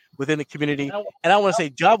buzz within the community, and I want to say,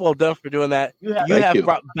 job well done for doing that. You have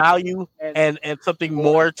brought value and something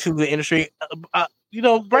more to the industry.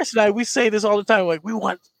 Bryce and I, we say this all the time: we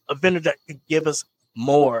want a vendor that could give us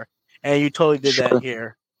more, and you totally did that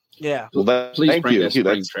here. Yeah. Well, Please thank bring you. that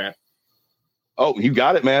spring trap. Oh, you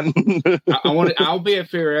got it, man. I want it. I'll be at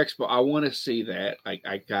Fair Expo. I want to see that.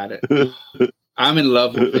 I got it. I'm in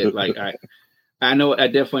love with it. Like I know. I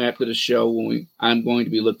definitely after the show I'm going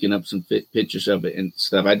to be looking up some pictures of it and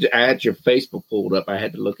stuff. I had your Facebook pulled up. I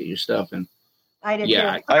had to look at your stuff and I did.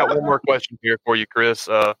 Yeah, I got one more question here for you, Chris.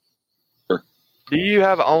 Sure. Do you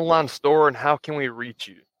have an online store, and how can we reach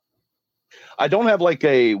you? I don't have like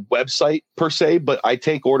a website per se, but I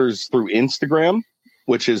take orders through Instagram,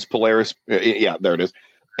 which is Polaris. Yeah, there it is.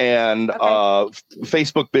 And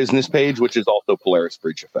Facebook business page, which is also Polaris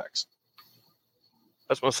Breach Effects.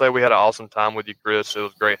 I just want to say we had an awesome time with you, Chris. It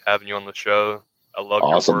was great having you on the show. I love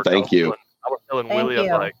awesome. Your work. Thank you. I was telling Willie, I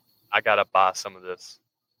was like, I gotta buy some of this.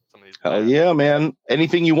 Some of these. Hell yeah, man!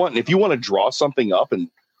 Anything you want. And if you want to draw something up, and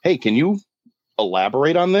hey, can you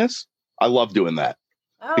elaborate on this? I love doing that.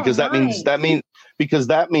 Because that means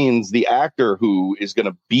the actor who is going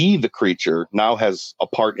to be the creature now has a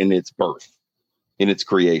part in its birth, in its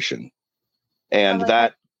creation, and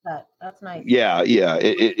that's nice. Yeah,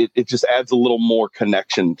 it just adds a little more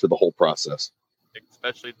connection to the whole process.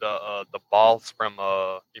 Especially the boss from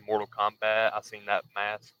Immortal Kombat. I seen that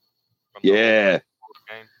mask. From yeah. The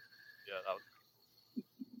game. Yeah, that was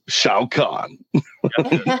Shao Kahn.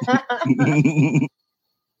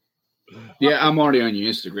 Yeah, I'm already on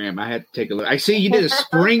your Instagram. I had to take a look. I see you did a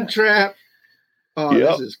spring trap. Oh,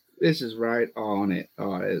 yep. This is right on it.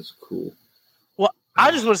 Oh, it's cool. Well,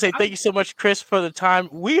 I just want to say thank you so much, Chris, for the time.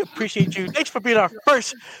 We appreciate you. Thanks for being our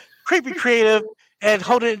first Creepy Creative and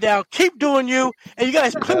holding it down. Keep doing you. And you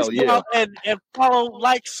guys please go out and follow,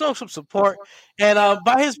 like, show some support. And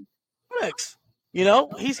buy his products. You know,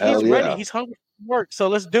 he's ready. He's hungry for work. So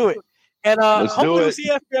let's do it. And hopefully we'll see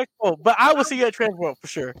you at Expo. But I will see you at Transworld for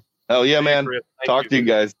sure. Hell yeah, man. Talk to you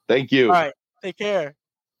guys. Thank you. All right. Take care.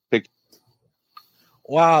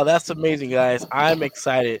 Wow, that's amazing, guys. I'm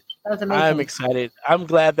excited. That's amazing. I'm excited. I'm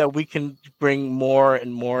glad that we can bring more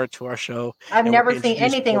and more to our show. I've never seen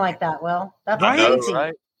anything like that, Will. That's amazing.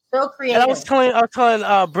 Right? So creative. And I was telling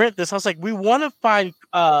Brent this. I was like, we want to find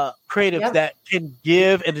creatives that can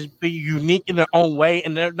give and be unique in their own way,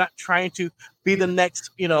 and they're not trying to be the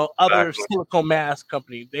next, other silicone mask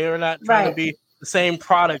company. They are not trying to be the same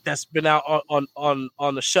product that's been out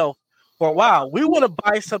on the shelf for a while. We want to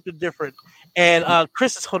buy something different, and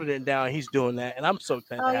Chris is holding it down. He's doing that, and I'm so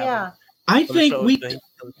excited. Oh yeah, I think me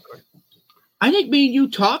and you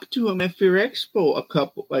talked to him at Fear Expo a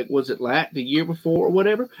couple, like was it the year before or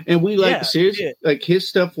whatever, and we seriously, like his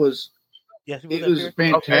stuff was, it was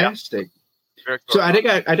fantastic. Okay. So I think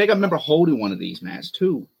I remember holding one of these masks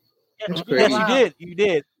too. Yes, you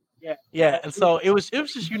did. Yeah, and so it was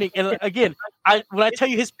just unique. And again, when I tell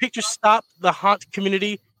you his picture stopped the haunt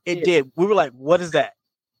community, it did. We were like, "What is that?"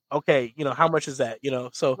 Okay, how much is that?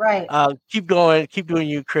 So keep going, keep doing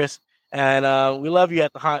you, Chris, and we love you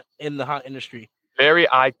at the haunt industry. Very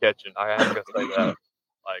eye catching. I have to say that.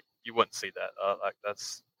 Like you wouldn't see that. Like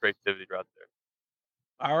that's creativity right there.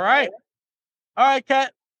 All right,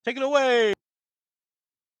 Kat, take it away.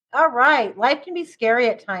 All right, life can be scary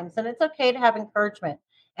at times, and it's okay to have encouragement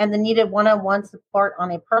and the needed one-on-one support on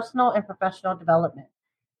a personal and professional development.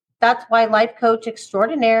 That's why life coach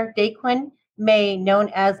extraordinaire Daquin May, known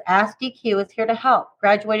as Ask DQ, is here to help.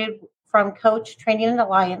 Graduated from Coach Training and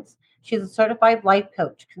Alliance, she's a certified life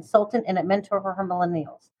coach, consultant, and a mentor for her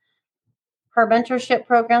millennials. Her mentorship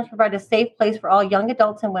programs provide a safe place for all young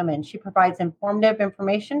adults and women. She provides informative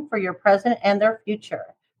information for your present and their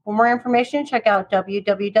future. For more information, check out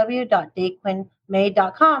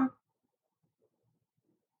www.daquinmay.com.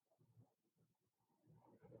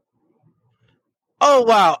 Oh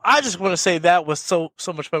wow! I just want to say that was so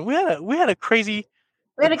much fun. We had a crazy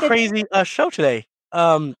show today.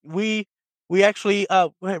 We actually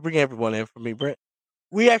bring everyone in for me, Brent.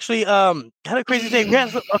 We actually had a crazy day. We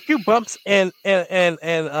had a few bumps and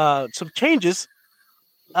some changes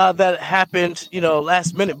that happened,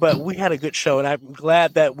 last minute. But we had a good show, and I'm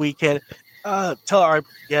glad that we can tell our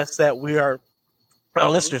guests that we are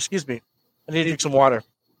listeners. Excuse me, I need to drink some water.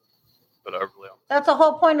 That's the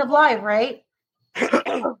whole point of life, right?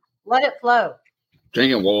 Let it flow.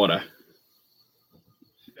 Drinking water.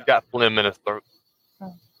 You got phlegm in his throat.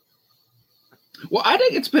 Well, I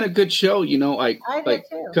think it's been a good show, like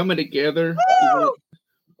coming together.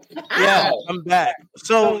 Yeah, I'm back.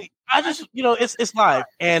 So I just, it's live,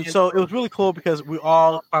 and so it was really cool because we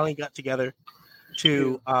all finally got together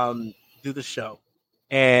to do the show,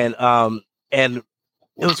 and it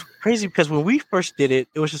was crazy because when we first did it,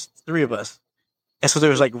 it was just three of us, and so there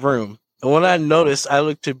was like room. And when I noticed, I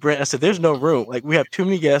looked to Brent. I said, "There's no room. Like we have too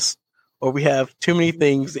many guests or we have too many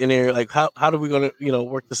things in there. Like how are we going to,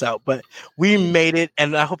 work this out? But we made it,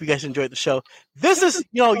 and I hope you guys enjoyed the show. This is,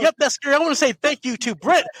 Yep, That's Scary. I want to say thank you to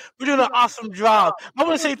Brent for doing an awesome job. I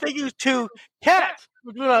want to say thank you to Kat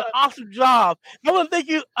for doing an awesome job. I want to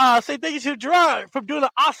say thank you to Gerard for doing an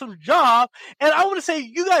awesome job. And I want to say,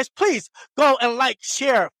 you guys, please go and like,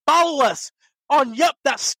 share, follow us on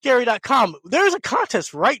yepthatscary.com. There's a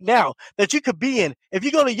contest right now that you could be in. If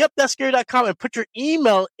you go to yepthatscary.com and put your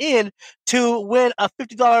email in to win a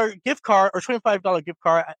 $50 gift card or $25 gift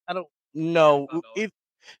card, I don't know.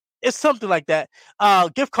 It's something like that.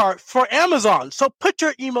 Gift card for Amazon. So put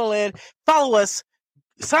your email in, follow us,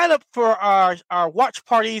 sign up for our watch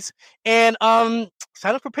parties, and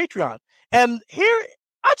sign up for Patreon. And here,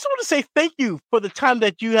 I just want to say thank you for the time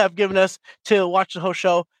that you have given us to watch the whole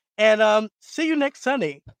show. And see you next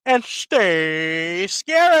Sunday. And stay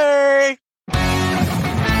scary.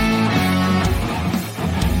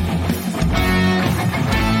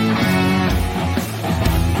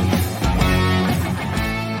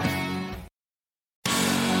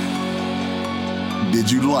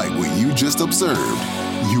 Did you like what you just observed?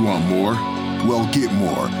 You want more? Well, get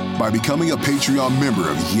more by becoming a Patreon member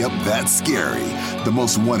of Yep, That's Scary, the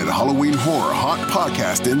most wanted Halloween horror haunt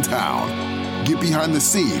podcast in town. Get behind the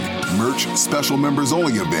scene, merch, special members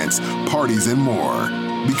only events, parties, and more.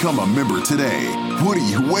 Become a member today. What are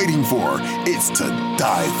you waiting for? It's to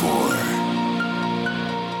die for.